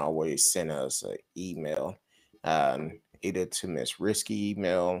 you can always send us an email, either to Miss Risky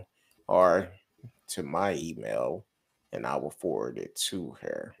email or to my email, and I will forward it to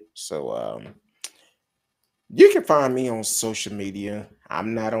her. So you can find me on social media.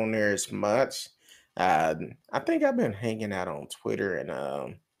 I'm not on there as much. I think I've been hanging out on Twitter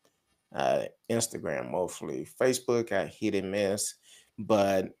and Instagram mostly. Facebook, I hit and miss,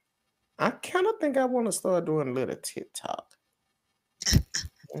 but I kind of think I want to start doing a little TikTok.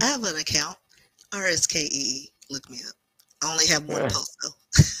 I have an account, RSKEE. Look me up. I only have one Eh, post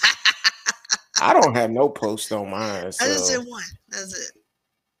though. I don't have no post on mine, I just so did one. That's it.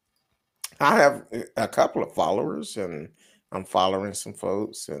 I have a couple of followers, and I'm following some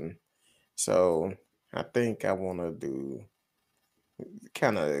folks, and so I think I want to do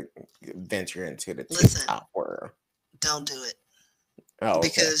kind of venture into the Listen, TikTok world. don't do it Oh, okay.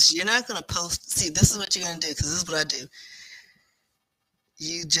 because you're not going to post. See, this is what you're going to do because this is what I do.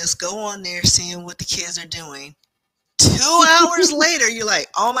 You just go on there seeing what the kids are doing. 2 hours later, you're like,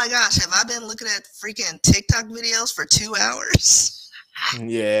 oh my gosh, have I been looking at freaking TikTok videos for 2 hours?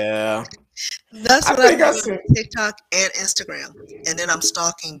 Yeah, That's I what I'm think I doing sent. with TikTok and Instagram. And then I'm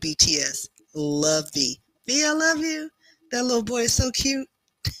stalking BTS. Love V. V, I love you. That little boy is so cute.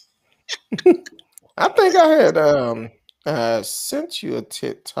 I think I had sent you a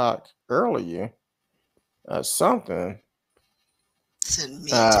TikTok earlier, something. Send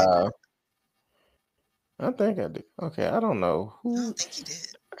me to Uh I think I did. Okay, I don't know I who. don't think you did,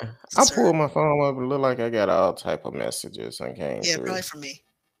 I sir. pulled my phone up. It looked like I got all type of messages and came Yeah, probably through. from me.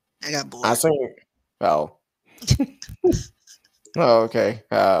 I got I bored. seen. Oh. Oh, okay.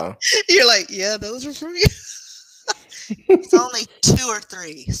 You're like, yeah, those are from you. It's only 2 or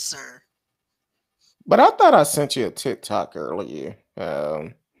 3, sir. But I thought I sent you a TikTok earlier.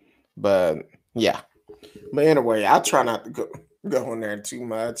 But yeah. But anyway, I try not to go on there too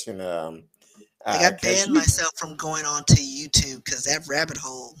much, and Like, I cause banned myself from going on to YouTube because that rabbit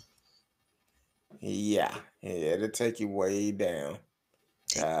hole yeah, it'll take you way down.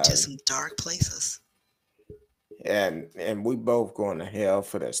 take you to Uh, some dark places. and we both going to hell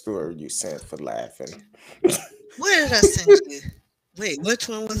for that story you sent for laughing. Where did I send you? Wait, which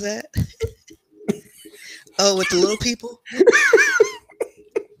one was that? Oh, with the little people?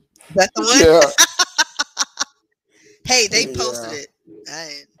 That the one? Yeah, Hey, they posted yeah.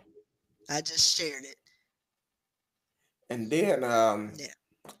 it. I just shared it. And then Yeah.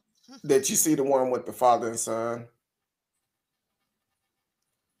 did you see the one with the father and son?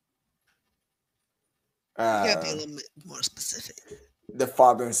 You gotta be a Uh, little bit more specific. the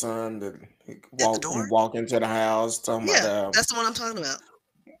father and son that At the walk door? walk into the house talking about Yeah, that's the one I'm talking about.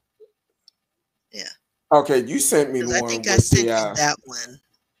 Yeah. okay, you sent me the Because I one think I with the sent you that one,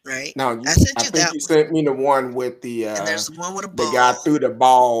 right? no, I sent I you think that you one. sent me the one with And there's the one with a the guy ball. threw the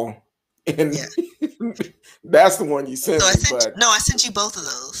ball and Yeah. that's the one you So sent I me, sent but no, I sent you both of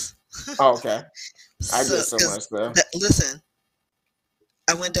those. okay. I So, get so because much stuff. listen,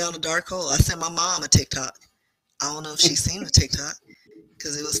 I went down a dark hole. I sent my mom a TikTok. I don't know if she's seen the TikTok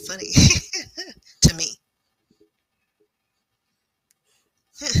because it was funny to me.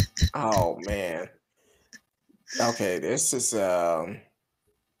 Oh man. Okay, this is What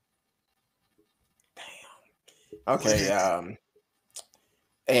okay, happened?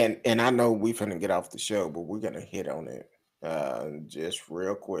 and I know we finna get off the show, but we're gonna hit on it just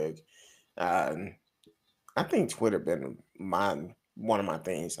real quick. Um I think Twitter been one of my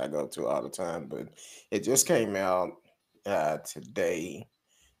things I go to all the time, but it just came out today,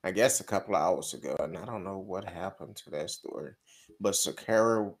 I guess a couple of hours ago, and I don't know what happened to that story. But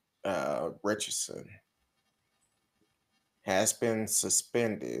Sakara Richardson has been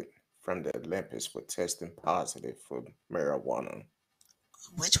suspended from the Olympics for testing positive for marijuana.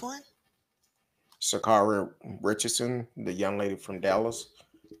 Which one? Sakara Richardson, the young lady from Dallas,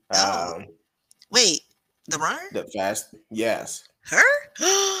 Oh, um, wait, the runner? the fast, yes, Her?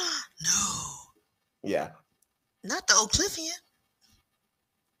 No, yeah, not the Oak Cliffian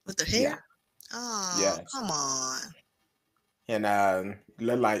with her yeah, hair. Oh, yes. come on. And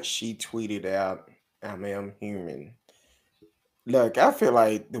look like she tweeted out, I mean, I'm human. Look, I feel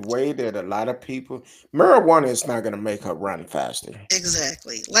like the way that a lot of people, marijuana is not going to make her run faster.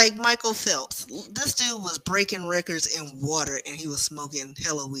 Exactly. Like Michael Phelps. This dude was breaking records in water and he was smoking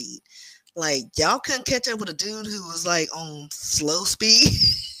hella weed. Like, y'all couldn't catch up with a dude who was like on slow speed.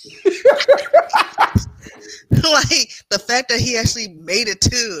 Like, the fact that he actually made it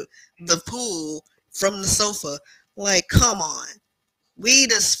to the pool from the sofa. Like, come on.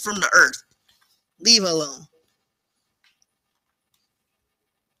 Weed is from the earth. Leave it alone.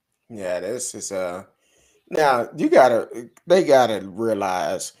 Yeah, this is now they gotta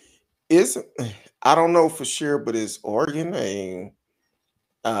realize is I don't know for sure, but is Oregon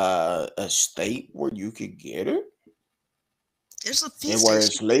a state where you could get it There's a few and where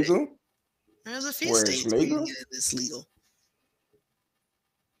states you it's can get it. legal? There's a few Where it's states where you can legal? get it. It's legal.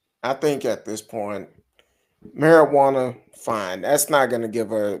 I think at this point, marijuana, fine. That's not gonna give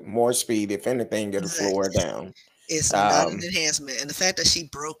her more speed. If anything, it'll slow her Exactly. down. It's not an Um, enhancement. And the fact that she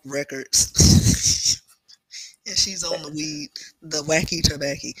broke records and she's on the weed, the wacky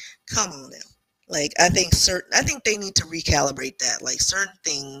tobacco. Come on now. Like, I think they need to recalibrate that. Like, certain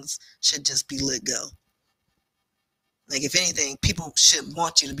things should just be let go. Like, if anything, people should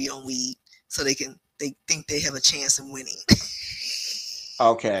want you to be on weed so they think they have a chance in winning.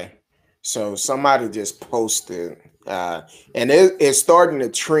 okay. So somebody just posted, and it's starting to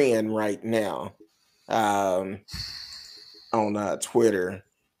trend right now um, on Twitter.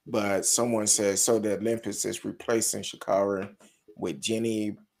 But someone says so the Olympics is replacing Chicago with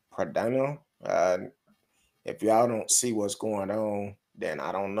Jenny Pradano. If y'all don't see what's going on, then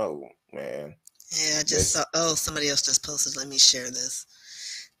I don't know, man. Yeah, I just This saw. Oh, somebody else just posted. Let me share this.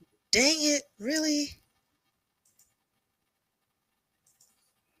 Dang it! Really?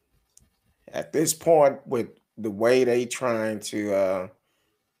 at this point with the way they trying to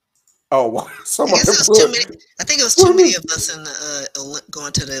oh I somebody guess it was too put many. I think it was too what many is of us in the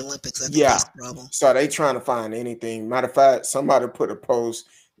going to the Olympics. I think yeah. that's the problem. So they trying to find anything. Matter of fact, somebody put a post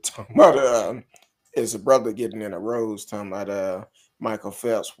talking about Is a brother getting in a rose talking about Michael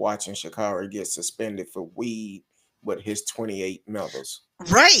Phelps watching Shakara get suspended for weed with his 28 medals.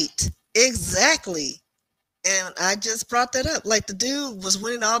 Right. Exactly. And I just brought that up. Like the dude was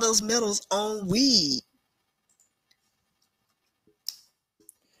winning all those medals on weed.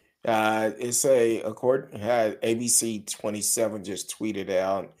 It's a ABC 27 just tweeted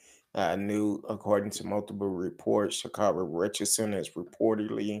out new according to multiple reports. Shakara Richardson is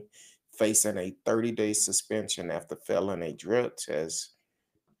reportedly facing a 30-day suspension after failing a drug test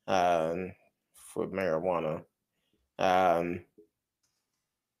um, for marijuana. Um,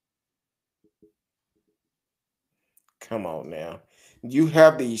 Come on now. You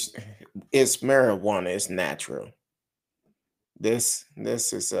have these, it's marijuana, it's natural. This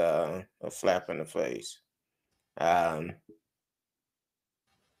is a flap in the face. Um,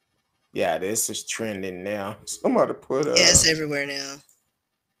 yeah, this is trending now. Somebody put Yeah, it's everywhere now.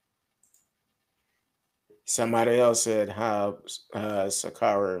 somebody else said how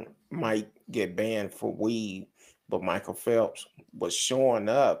Sakara might get banned for weed, but Michael Phelps was showing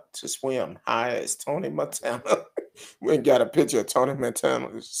up to swim high as Tony Montana. We got a picture of Tony Montana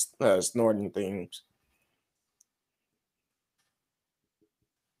snorting things.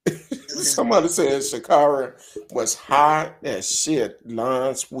 Somebody said Shakara was high as shit,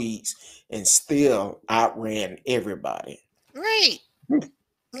 Lon Sweets, and still outran everybody. Right.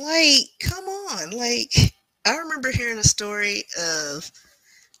 Like, come on. Like, I remember hearing a story of,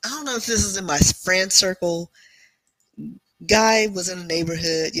 I don't know if this is in my friend circle. Guy was in a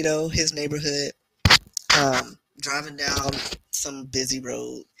neighborhood, his neighborhood, driving down some busy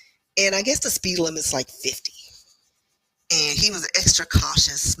road. And I guess the speed limit's like 50. And he was extra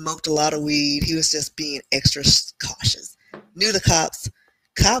cautious, smoked a lot of weed. He was just being extra cautious. Knew the cops.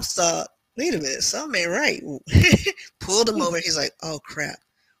 Cops thought, wait a minute, something ain't right. Pulled him over. He's like, oh crap.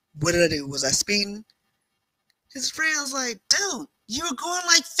 What did I do? Was I speeding? His friend was like, dude, you were going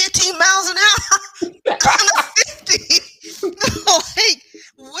like 15 miles an hour on a 50. No, like,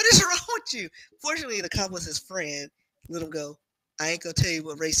 what is wrong with you? Fortunately, the cop was his friend. Let him go. I ain't gonna tell you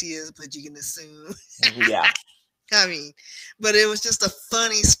what race he is, but you can assume. Yeah. I mean, but it was just a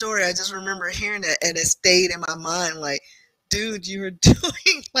funny story. I just remember hearing that, and it stayed in my mind. Like, dude, you were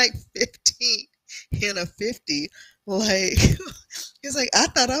doing like 15 in a 50. Like, he's like, I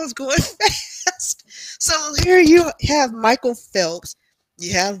thought I was going fast. So here you have Michael Phelps.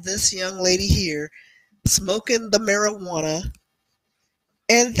 You have this young lady here smoking the marijuana,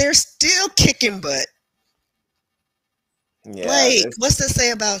 and they're still kicking butt. Yeah. Like, what's that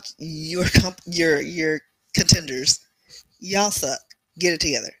say about your contenders? Y'all suck. Get it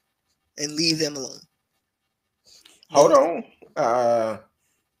together and leave them alone. Hold on.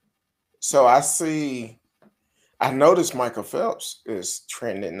 So I noticed Michael Phelps is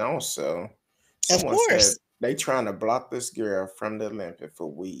trending also. Of Someone said course. they trying to block this girl from the Olympic for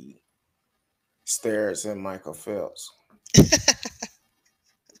weed. Stares at Michael Phelps.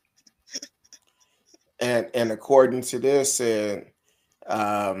 And according to this, said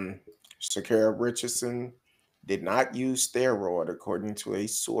Shakira Richardson did not use steroid. According to a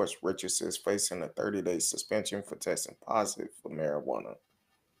source, Richardson is facing a 30-day suspension for testing positive for marijuana.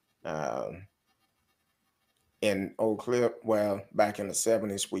 Um, in Oak Cliff, well, back in the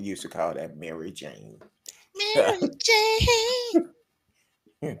 70s, we used to call that Mary Jane. Mary Jane.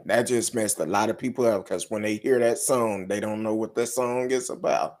 That just messed a lot of people up because when they hear that song, they don't know what that song is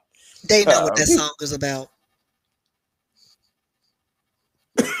about. They know what that song is about.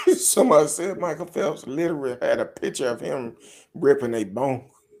 Somebody said Michael Phelps literally had a picture of him ripping a bone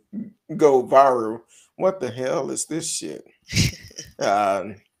go viral. What the hell is this shit?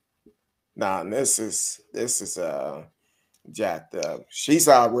 Nah, this is jacked up. She's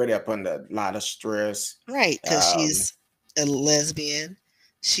already up under a lot of stress. Right, because she's a lesbian.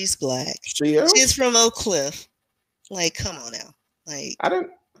 She's black. She is? She's from Oak Cliff. Like, come on now. Like, I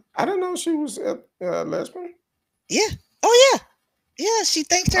didn't know she was a lesbian. yeah. Oh, yeah. Yeah, she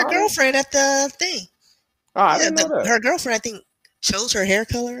thanked her Oh, girlfriend at the thing. Oh, I Yeah, didn't know that. her girlfriend, I think, chose her hair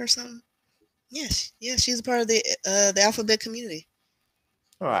color or something. Yes, yeah, she's a part of the alphabet community.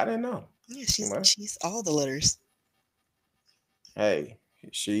 Oh, I didn't know. Yeah, Well, she's all the letters. hey,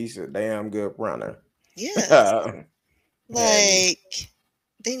 she's a damn good runner. Yes. And Like,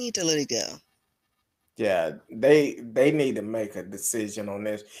 they need to let it go. yeah, they need to make a decision on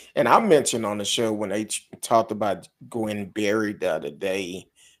this. And I mentioned on the show when they talked about Gwen Berry the other day,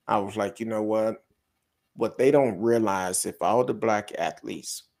 I was like, you know what? What they don't realize, if all the black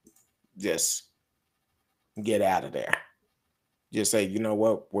athletes just get out of there, just say, you know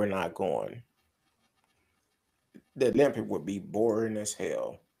what, we're not going. The Olympic would be boring as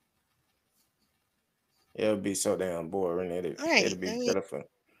hell. It'll be so damn boring. Right. It'll be I mean, pitiful.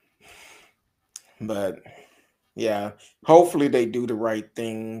 But yeah, hopefully they do the right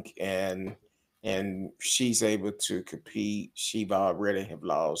thing and she's able to compete. She've already have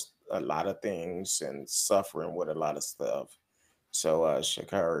lost a lot of things and suffering with a lot of stuff. So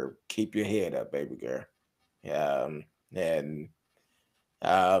Shakara, keep your head up, baby girl. And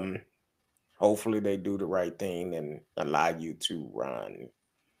um hopefully they do the right thing and allow you to run.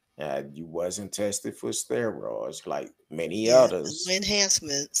 You wasn't tested for steroids like many yeah, no others.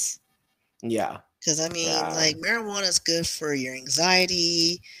 enhancements. Yeah. Because I mean, Uh, like marijuana is good for your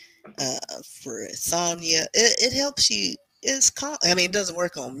anxiety, for insomnia. It helps you. It's I mean, it doesn't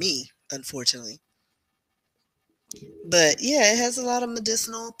work on me, unfortunately. But yeah, it has a lot of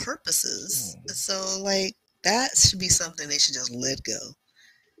medicinal purposes. So like that should be something they should just let go.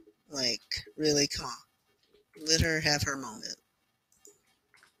 Like really, come on, let her have her moment.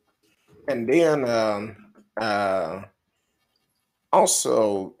 and then uh,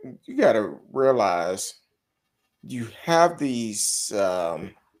 also you got to realize you have these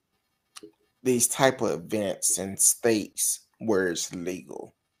type of events in states where it's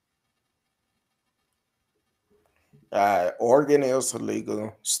legal. Oregon is a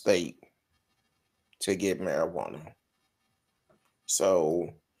legal state to get marijuana. So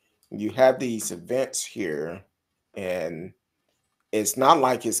you have these events here, and it's not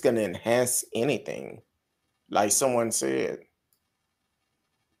like it's going to enhance anything. Like someone said,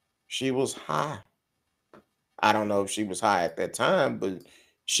 she was high. I don't know if she was high at that time, but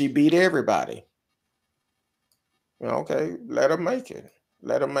she beat everybody. Okay, let her make it.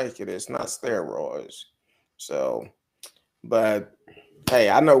 Let her make it. It's not steroids. So, but hey,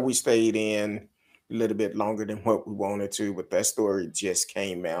 I know we stayed in a little bit longer than what we wanted to, but that story just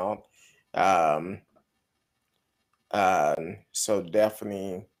came out. Um, so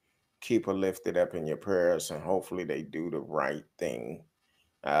definitely keep her lifted up in your prayers, and hopefully they do the right thing.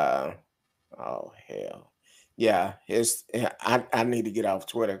 Uh, oh hell, yeah. I need to get off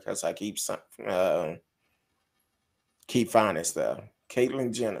Twitter because I uh, keep finding stuff.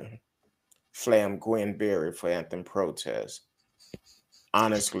 Caitlyn Jenner flamed Gwen Berry for anthem protest.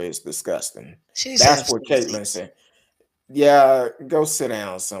 Honestly, it's disgusting. She needs to That's have what some Caitlyn sense. said. Yeah, go sit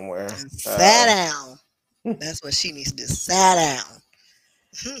down somewhere. Sat down. That's what she needs to do. Sat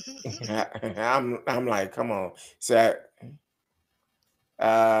down. I'm like, come on. So,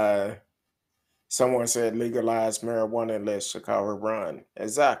 uh, someone said legalize marijuana and let Chicago run.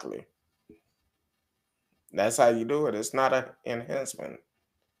 Exactly. That's how you do it. It's not an enhancement.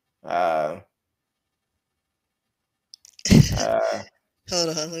 Uh, uh, Hold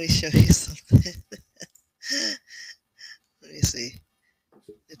on, let me show you something. Let me see.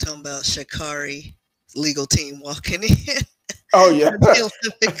 They're talking about Shakari legal team walking in oh yeah, for the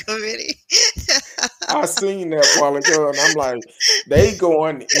Olympic Committee. I seen that while ago, and I'm like, they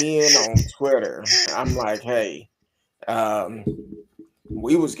going in on Twitter. I'm like, hey, um,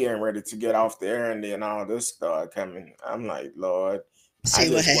 we was getting ready to get off there, and then all this started coming. I'm like, Lord, I See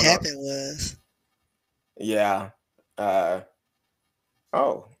what just had went on. happened was Yeah. Uh,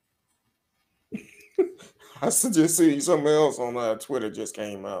 oh, I just see something else on Twitter just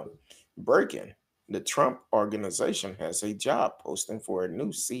came out. Breaking. The Trump organization has a job posting for a new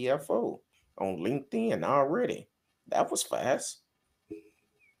CFO on LinkedIn already. That was fast.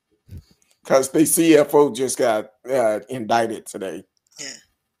 Because the CFO just got indicted today.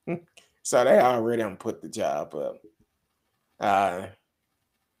 yeah. So they already done put the job up. Uh,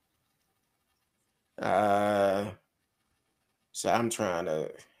 uh, so I'm trying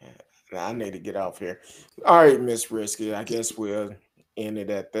to, I need to get off here. All right, Miss Risky, I guess we'll end it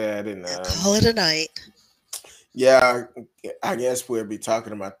at that. And Call it a night. yeah, I guess we'll be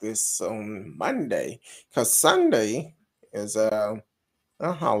talking about this on Monday because Sunday is a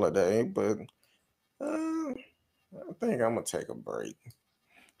holiday, but I think I'm gonna take a break.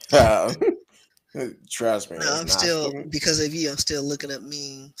 Uh, trust me, No, it's I'm not still for. because of you. I'm still looking up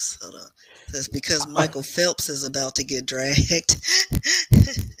memes. Hold on. That's because Michael Phelps is about to get dragged.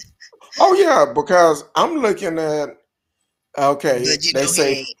 Oh yeah, because I'm looking at okay, But you know he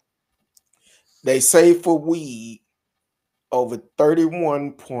ain't. they say for weed over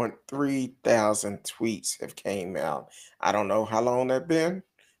 31.3 thousand tweets have came out. I don't know how long that been,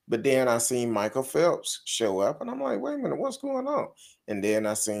 but then I seen Michael Phelps show up and I'm like, wait a minute, what's going on? And then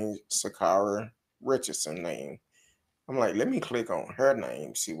I seen Sakara Richardson name. I'm like, let me click on her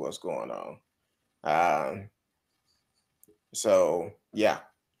name, see what's going on. Um, so yeah,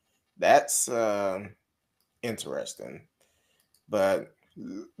 that's interesting. But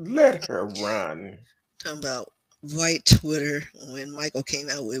let her run. Talking about white Twitter when Michael came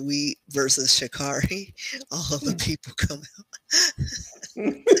out with Weed versus Shikari. All the people come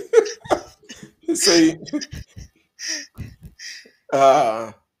See,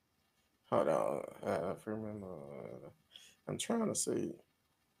 uh, hold on. Remember, I'm trying to see.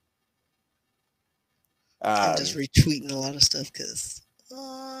 I'm just retweeting a lot of stuff because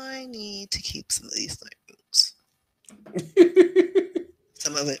I need to keep some of these things.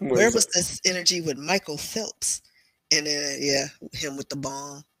 Some of it. Where was this energy with Michael Phelps? And then, yeah, him with the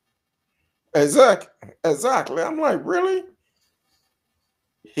bomb. Exactly. I'm like, really?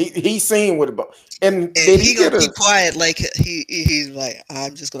 He seen with the bomb, and And did he he gonna get a? keep quiet like he's like,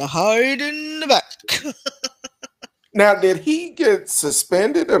 I'm just gonna hide in the back. Now, did he get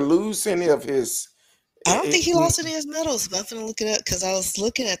suspended or lose any of his? I don't think he lost any of his medals, but I'm gonna look it up because I was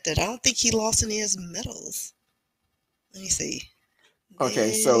looking at that. I don't think he lost any of his medals. Let me see.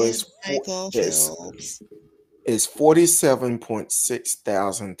 Okay, so Did Michael Phelps? it's 47.6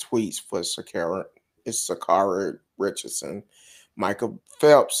 thousand tweets for Sakara Richardson. Michael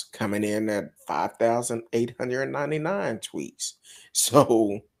Phelps coming in at 5,899 tweets.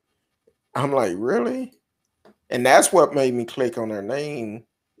 So I'm like, really? And that's what made me click on her name.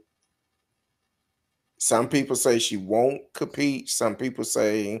 Some people say she won't compete. Some people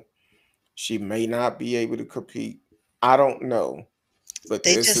say she may not be able to compete. I don't know. But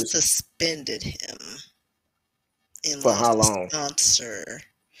They this just is suspended him and for how lost a long? sponsor.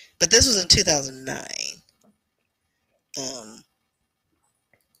 But this was in 2009.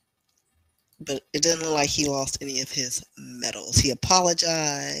 But it doesn't look like he lost any of his medals. He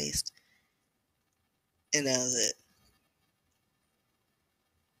apologized, and that was it.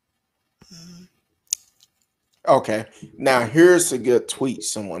 Mhm. Okay. Now here's a good tweet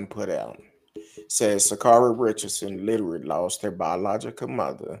someone put out. Says Sakara Richardson literally lost her biological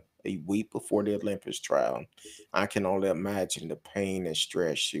mother a week before the Olympics trial. I can only imagine the pain and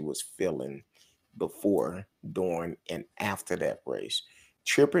stress she was feeling before, during, and after that race.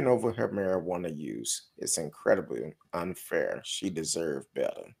 Tripping over her marijuana use is incredibly unfair. She deserved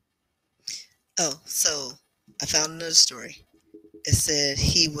better. Oh, so I found another story. It said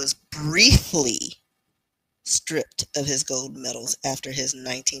he was briefly stripped of his gold medals after his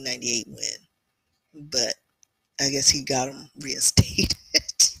 1998 win, but I guess he got them reinstated.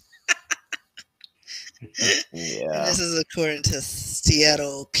 And Yeah. this is according to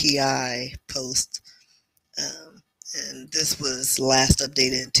Seattle PI Post. Um, and this was last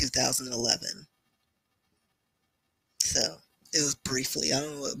updated in 2011. So it was briefly. I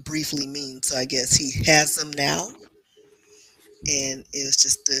don't know what briefly means. So I guess he has them now. And it was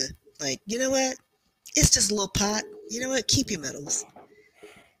just like, you know what? It's just a little pot. You know what? Keep your medals.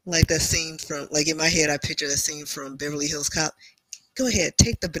 Like that scene from, like in my head, I picture that scene from Beverly Hills Cop. Go ahead,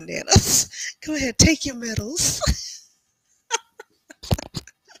 take the bananas. Go ahead, take your medals.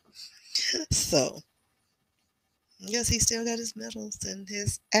 So, I guess he still got his medals and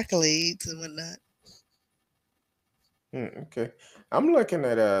his accolades and whatnot. Okay. I'm looking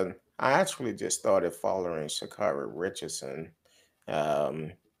at I actually just started following Shakara Richardson.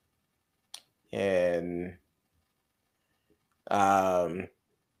 Um and um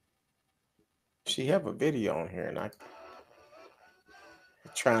she have a video on here and I'm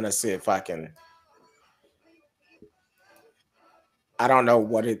trying to see if I don't know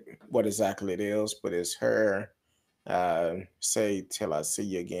what exactly it is, but it's her say till I see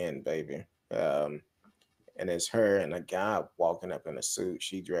you again, baby. And it's her and a guy walking up in a suit.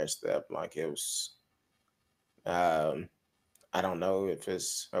 She dressed up like it was um I don't know if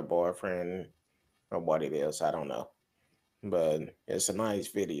it's her boyfriend or what it is. I don't know. But it's a nice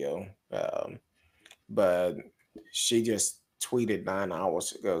video. But she just tweeted 9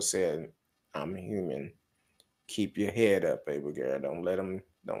 hours ago said, "I'm human. Keep your head up, baby girl. Don't let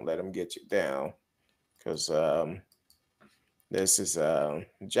them get you down, because this is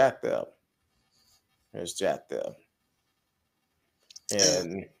jacked up. It's jacked up." Um,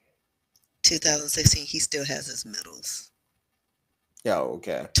 And 2016, he still has his medals. yeah,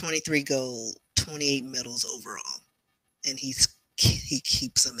 okay, 23 gold, 28 medals overall. And he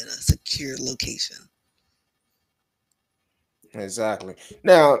keeps them in a secure location. exactly.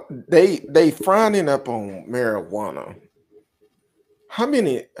 Now they frowning up on marijuana. How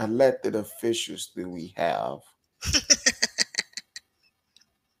many elected officials do we have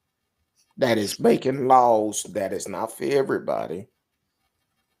that is making laws that is not for everybody?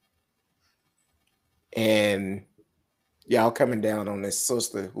 And y'all coming down on this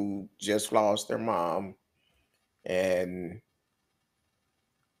sister who just lost their mom, and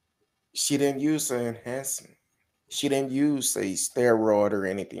she didn't use an enhancement. She didn't use a steroid or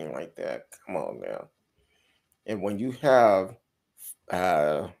anything like that. Come on now. And when you have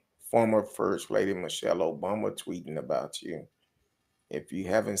uh, former First Lady Michelle Obama tweeting about you, if you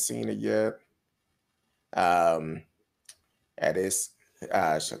haven't seen it yet, um, at his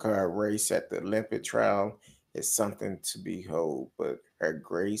Shakara race at the Olympic trial is something to behold. But her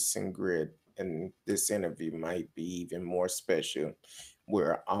grace and grit in this interview might be even more special.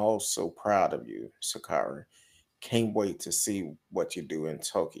 We're all so proud of you, Sakara. Can't wait to see what you do in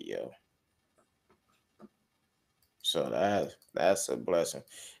Tokyo. So that's a blessing.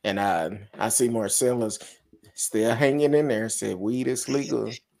 And I see Marcella's still hanging in there. Said weed is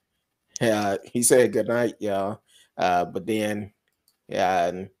legal. He said good night, y'all. But then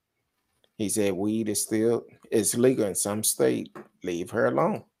yeah, he said weed is still it's legal in some state. Leave her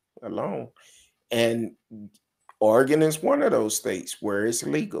alone. Alone. And Oregon is one of those states where it's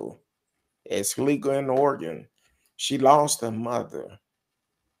legal. It's legal in Oregon. She lost her mother.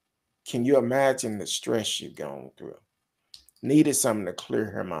 Can you imagine the stress she's gone through? Needed something to clear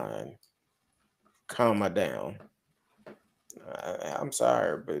her mind, calm her down. I'm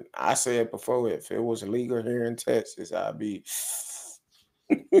sorry, but I said before, if it was legal here in Texas, I'd be.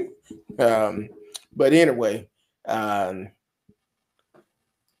 um, but anyway, um,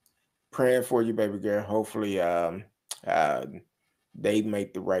 praying for you, baby girl. Hopefully, uh, they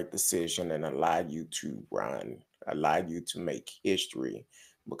make the right decision and allow you to run, allow you to make history,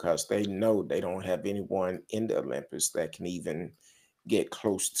 because they know they don't have anyone in the Olympics that can even get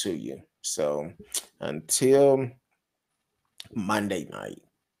close to you. So until Monday night,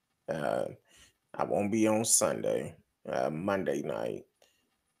 uh, I won't be on Sunday. Monday night,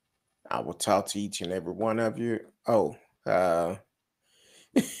 I will talk to each and every one of you. Oh, uh,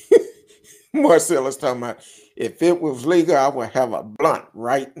 Marcella's talking about if it was legal, I would have a blunt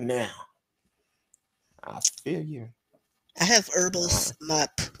right now. I feel you. I have Uh, herbals. One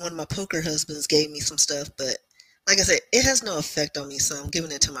of my poker husbands gave me some stuff, but like I said, it has no effect on me, so I'm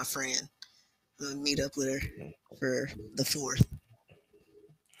giving it to my friend. I'm gonna meet up with her for the 4th.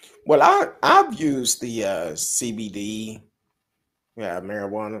 well, I've used the CBD,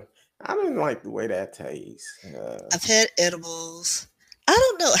 marijuana. I didn't like the way that tastes. I've had edibles. I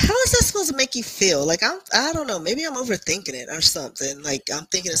don't know. How is that supposed to make you feel? Like I don't know. Maybe I'm overthinking it or something. Like I'm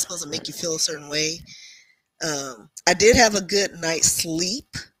thinking it's supposed to make you feel a certain way. I did have a good night's sleep.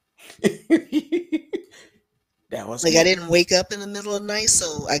 That was Like I good. didn't wake up in the middle of the night,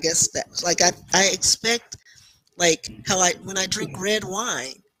 so I guess that like I expect like how I when I drink red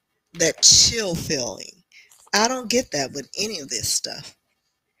wine, that chill feeling. I don't get that with any of this stuff.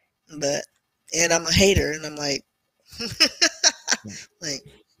 But and I'm a hater, and I'm like, like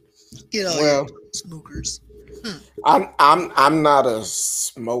get all you Well, smokers. Hmm. I'm not a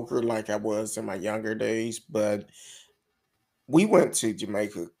smoker like I was in my younger days, but we went to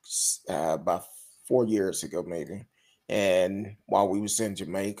Jamaica about 4 years ago, maybe. And while we was in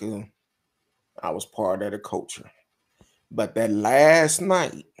Jamaica, I was part of the culture. But that last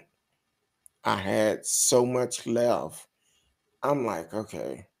night, I had so much left. I'm like,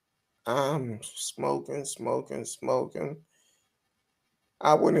 okay, I'm smoking, smoking, smoking.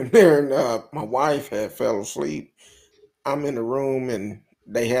 I went in there and my wife had fell asleep. I'm in the room and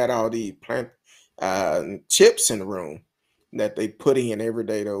they had all the plant chips in the room that they put in every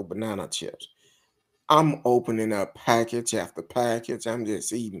day, those banana chips. I'm opening up package after package. I'm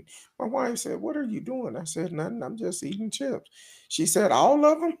just eating. My wife said, "What are you doing?" I said, "Nothing. I'm just eating chips." She said, "All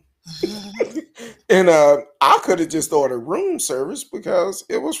of them?" And I could have just ordered room service because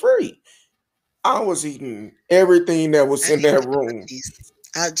it was free. I was eating everything that was I in didn't even that get the room. munchies.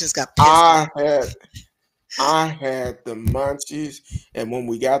 I just got pissed off. I had I had the munchies, and when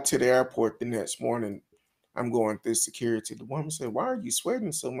we got to the airport the next morning, I'm going through security. The woman said, "Why are you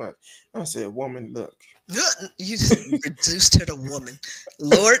sweating so much?" I said, "Woman, look." You just reduced her to woman.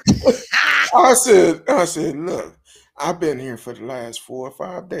 Lord. I said, look, I've been here for the last 4 or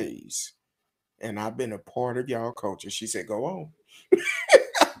 5 days, and I've been a part of y'all culture. She said, "Go on."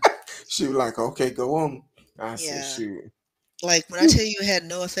 She was like, "Okay, go on." I said, Yeah. "Shoot." Like when I tell you it had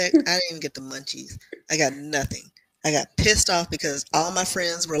no effect, I didn't even get the munchies. I got nothing. I got pissed off because all my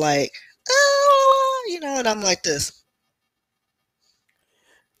friends were like, oh, and I'm like this.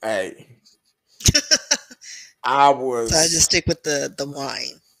 Hey, I So I just was stick with the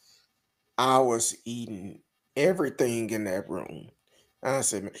wine. I was eating everything in that room. I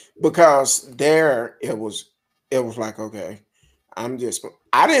said, because there it was like, okay, I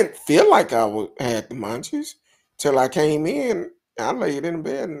didn't feel like had the munchies till I came in. I laid in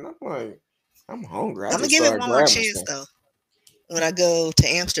bed and I'm like, I'm hungry. I I'm gonna just give it started one more grabbing chance stuff. though when I go to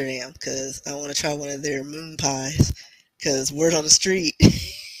Amsterdam because I want to try one of their moon pies. Because word on the street,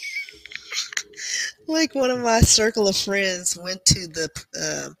 Like one of my circle of friends went to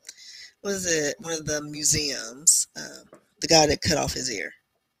the was it one of the museums? The guy that cut off his ear.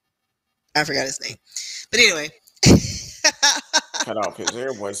 I forgot his name. But anyway, Cut off his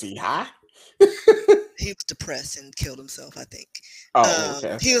ear. Was he high? he was depressed and killed himself, I think. Oh,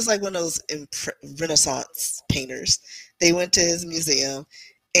 okay. He was like one of those Renaissance painters. They went to his museum,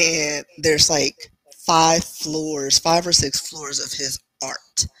 and there's like 5 or 6 floors of his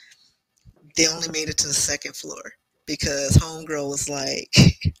art. They only made it to the second floor because homegirl was like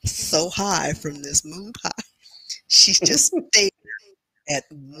so high from this moon pie. She just stayed at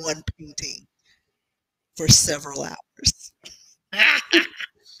one painting for several hours.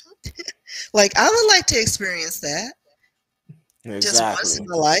 Like I would like to experience that just once in Exactly.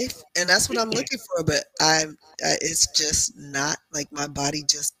 my life, and that's what I'm looking for. But it's just not like my body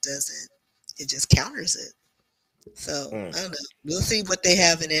just doesn't. It just counters it. So I don't know. We'll see what they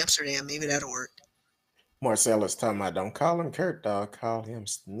have in Amsterdam. Maybe that'll work. Marcella's talking about don't call him Kurt Dog, call him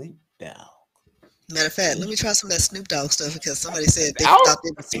Snoop Dogg. Matter of fact, let me try some of that Snoop Dogg stuff because somebody said they Oh, thought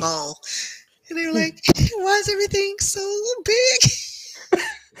they were small, and they were like, "Why is everything so big?"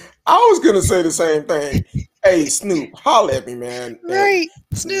 I was gonna say the same thing. Hey Snoop, holler at me, man. Right,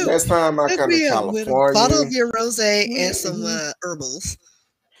 Snoop. Next time I Hook come to me up with a bottle California, of your rosé and some herbals.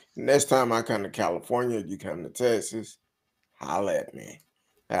 next time I come to California, you come to Texas, holler at me.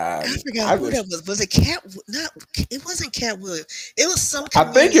 I forgot I who that just, was. Was it Cat? Not. It wasn't Cat Williams. It was some I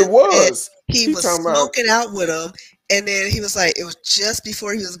think comedian it that was. he He was talking about smoking out with him, and then he was like, it was just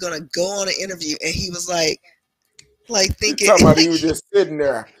before he was gonna go on an interview, and he was like he thinking, talking about he was just sitting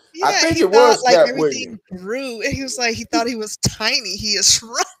there. I yeah, think he it thought was like Cat everything Williams. grew, and he was like, he thought he was tiny. He is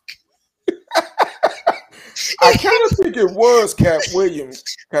shrunk. I And he kind of think it was Cat Williams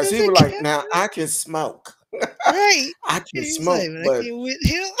because was he a was like, cat, "Now I can smoke, right? I can And he was like, smoke, but I but can't with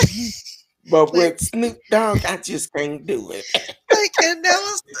him. Like, with Snoop Dogg, I just can't do it." and that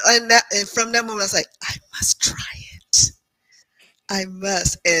was, and from that moment, I was like, I must try it. I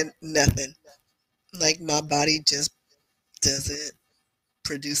must, and nothing. Like my body just doesn't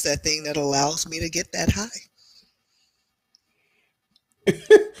produce that thing that allows me to get that high.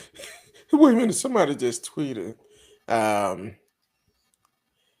 Wait a minute, somebody just tweeted. Um,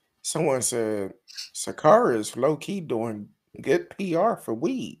 Someone said Sakara is low key doing good PR for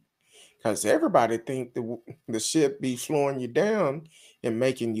weed because everybody think the shit be slowing you down and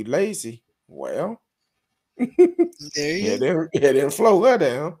making you lazy. Well, There you go. it didn't slow her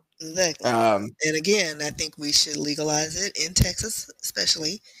down. Exactly. Um, And again, I think we should legalize it in Texas,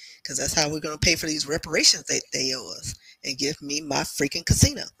 especially because that's how we're going to pay for these reparations they owe us and give me my freaking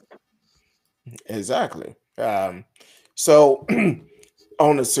casino. exactly. So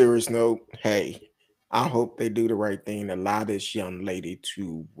on a serious note, hey, I hope they do the right thing and allow this young lady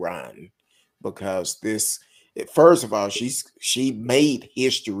to run because first of all, she made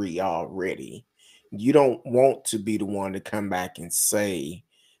history already. You don't want to be the one to come back and say,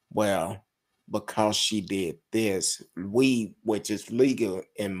 well, because she did this, which is legal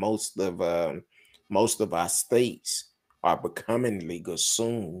in most of our states, are becoming legal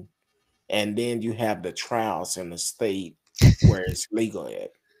soon. And then you have the trials in the state where it's legal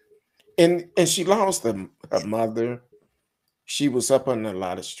at. And she lost her Yeah. mother. She was up under a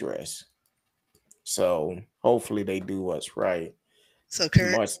lot of stress. So hopefully they do what's right. So,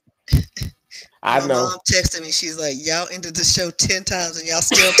 Kurt, Much I my know. mom texted me. She's like, y'all ended the show 10 times and y'all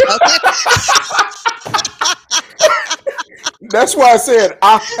still talking? That's why I said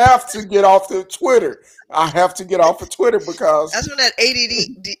I have to get off the Twitter. I have to get off of Twitter because That's when that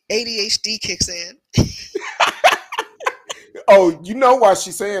ADHD kicks in. oh, you know why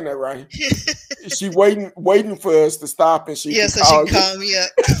she's saying that, right? She waiting for us to stop and she Yeah, can so she call can you. call me up.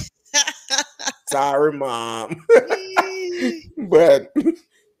 Sorry, mom. But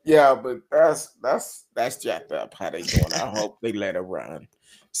yeah, but that's jacked up how they doing. I hope they let her run.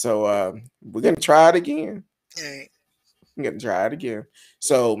 So we're gonna try it again. All right. We're gonna try it again.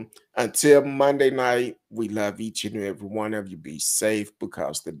 So until Monday night, we love each and every one of you. Be safe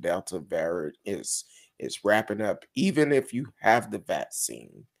because the Delta variant is wrapping up. Even if you have the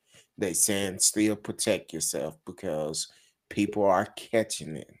vaccine, they saying still protect yourself because people are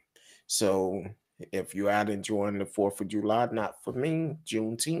catching it. So if you're out enjoying the 4th of July, not for me,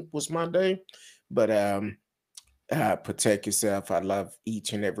 Juneteenth was my day, but protect yourself. I love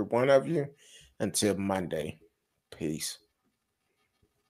each and every one of you. Until Monday, peace.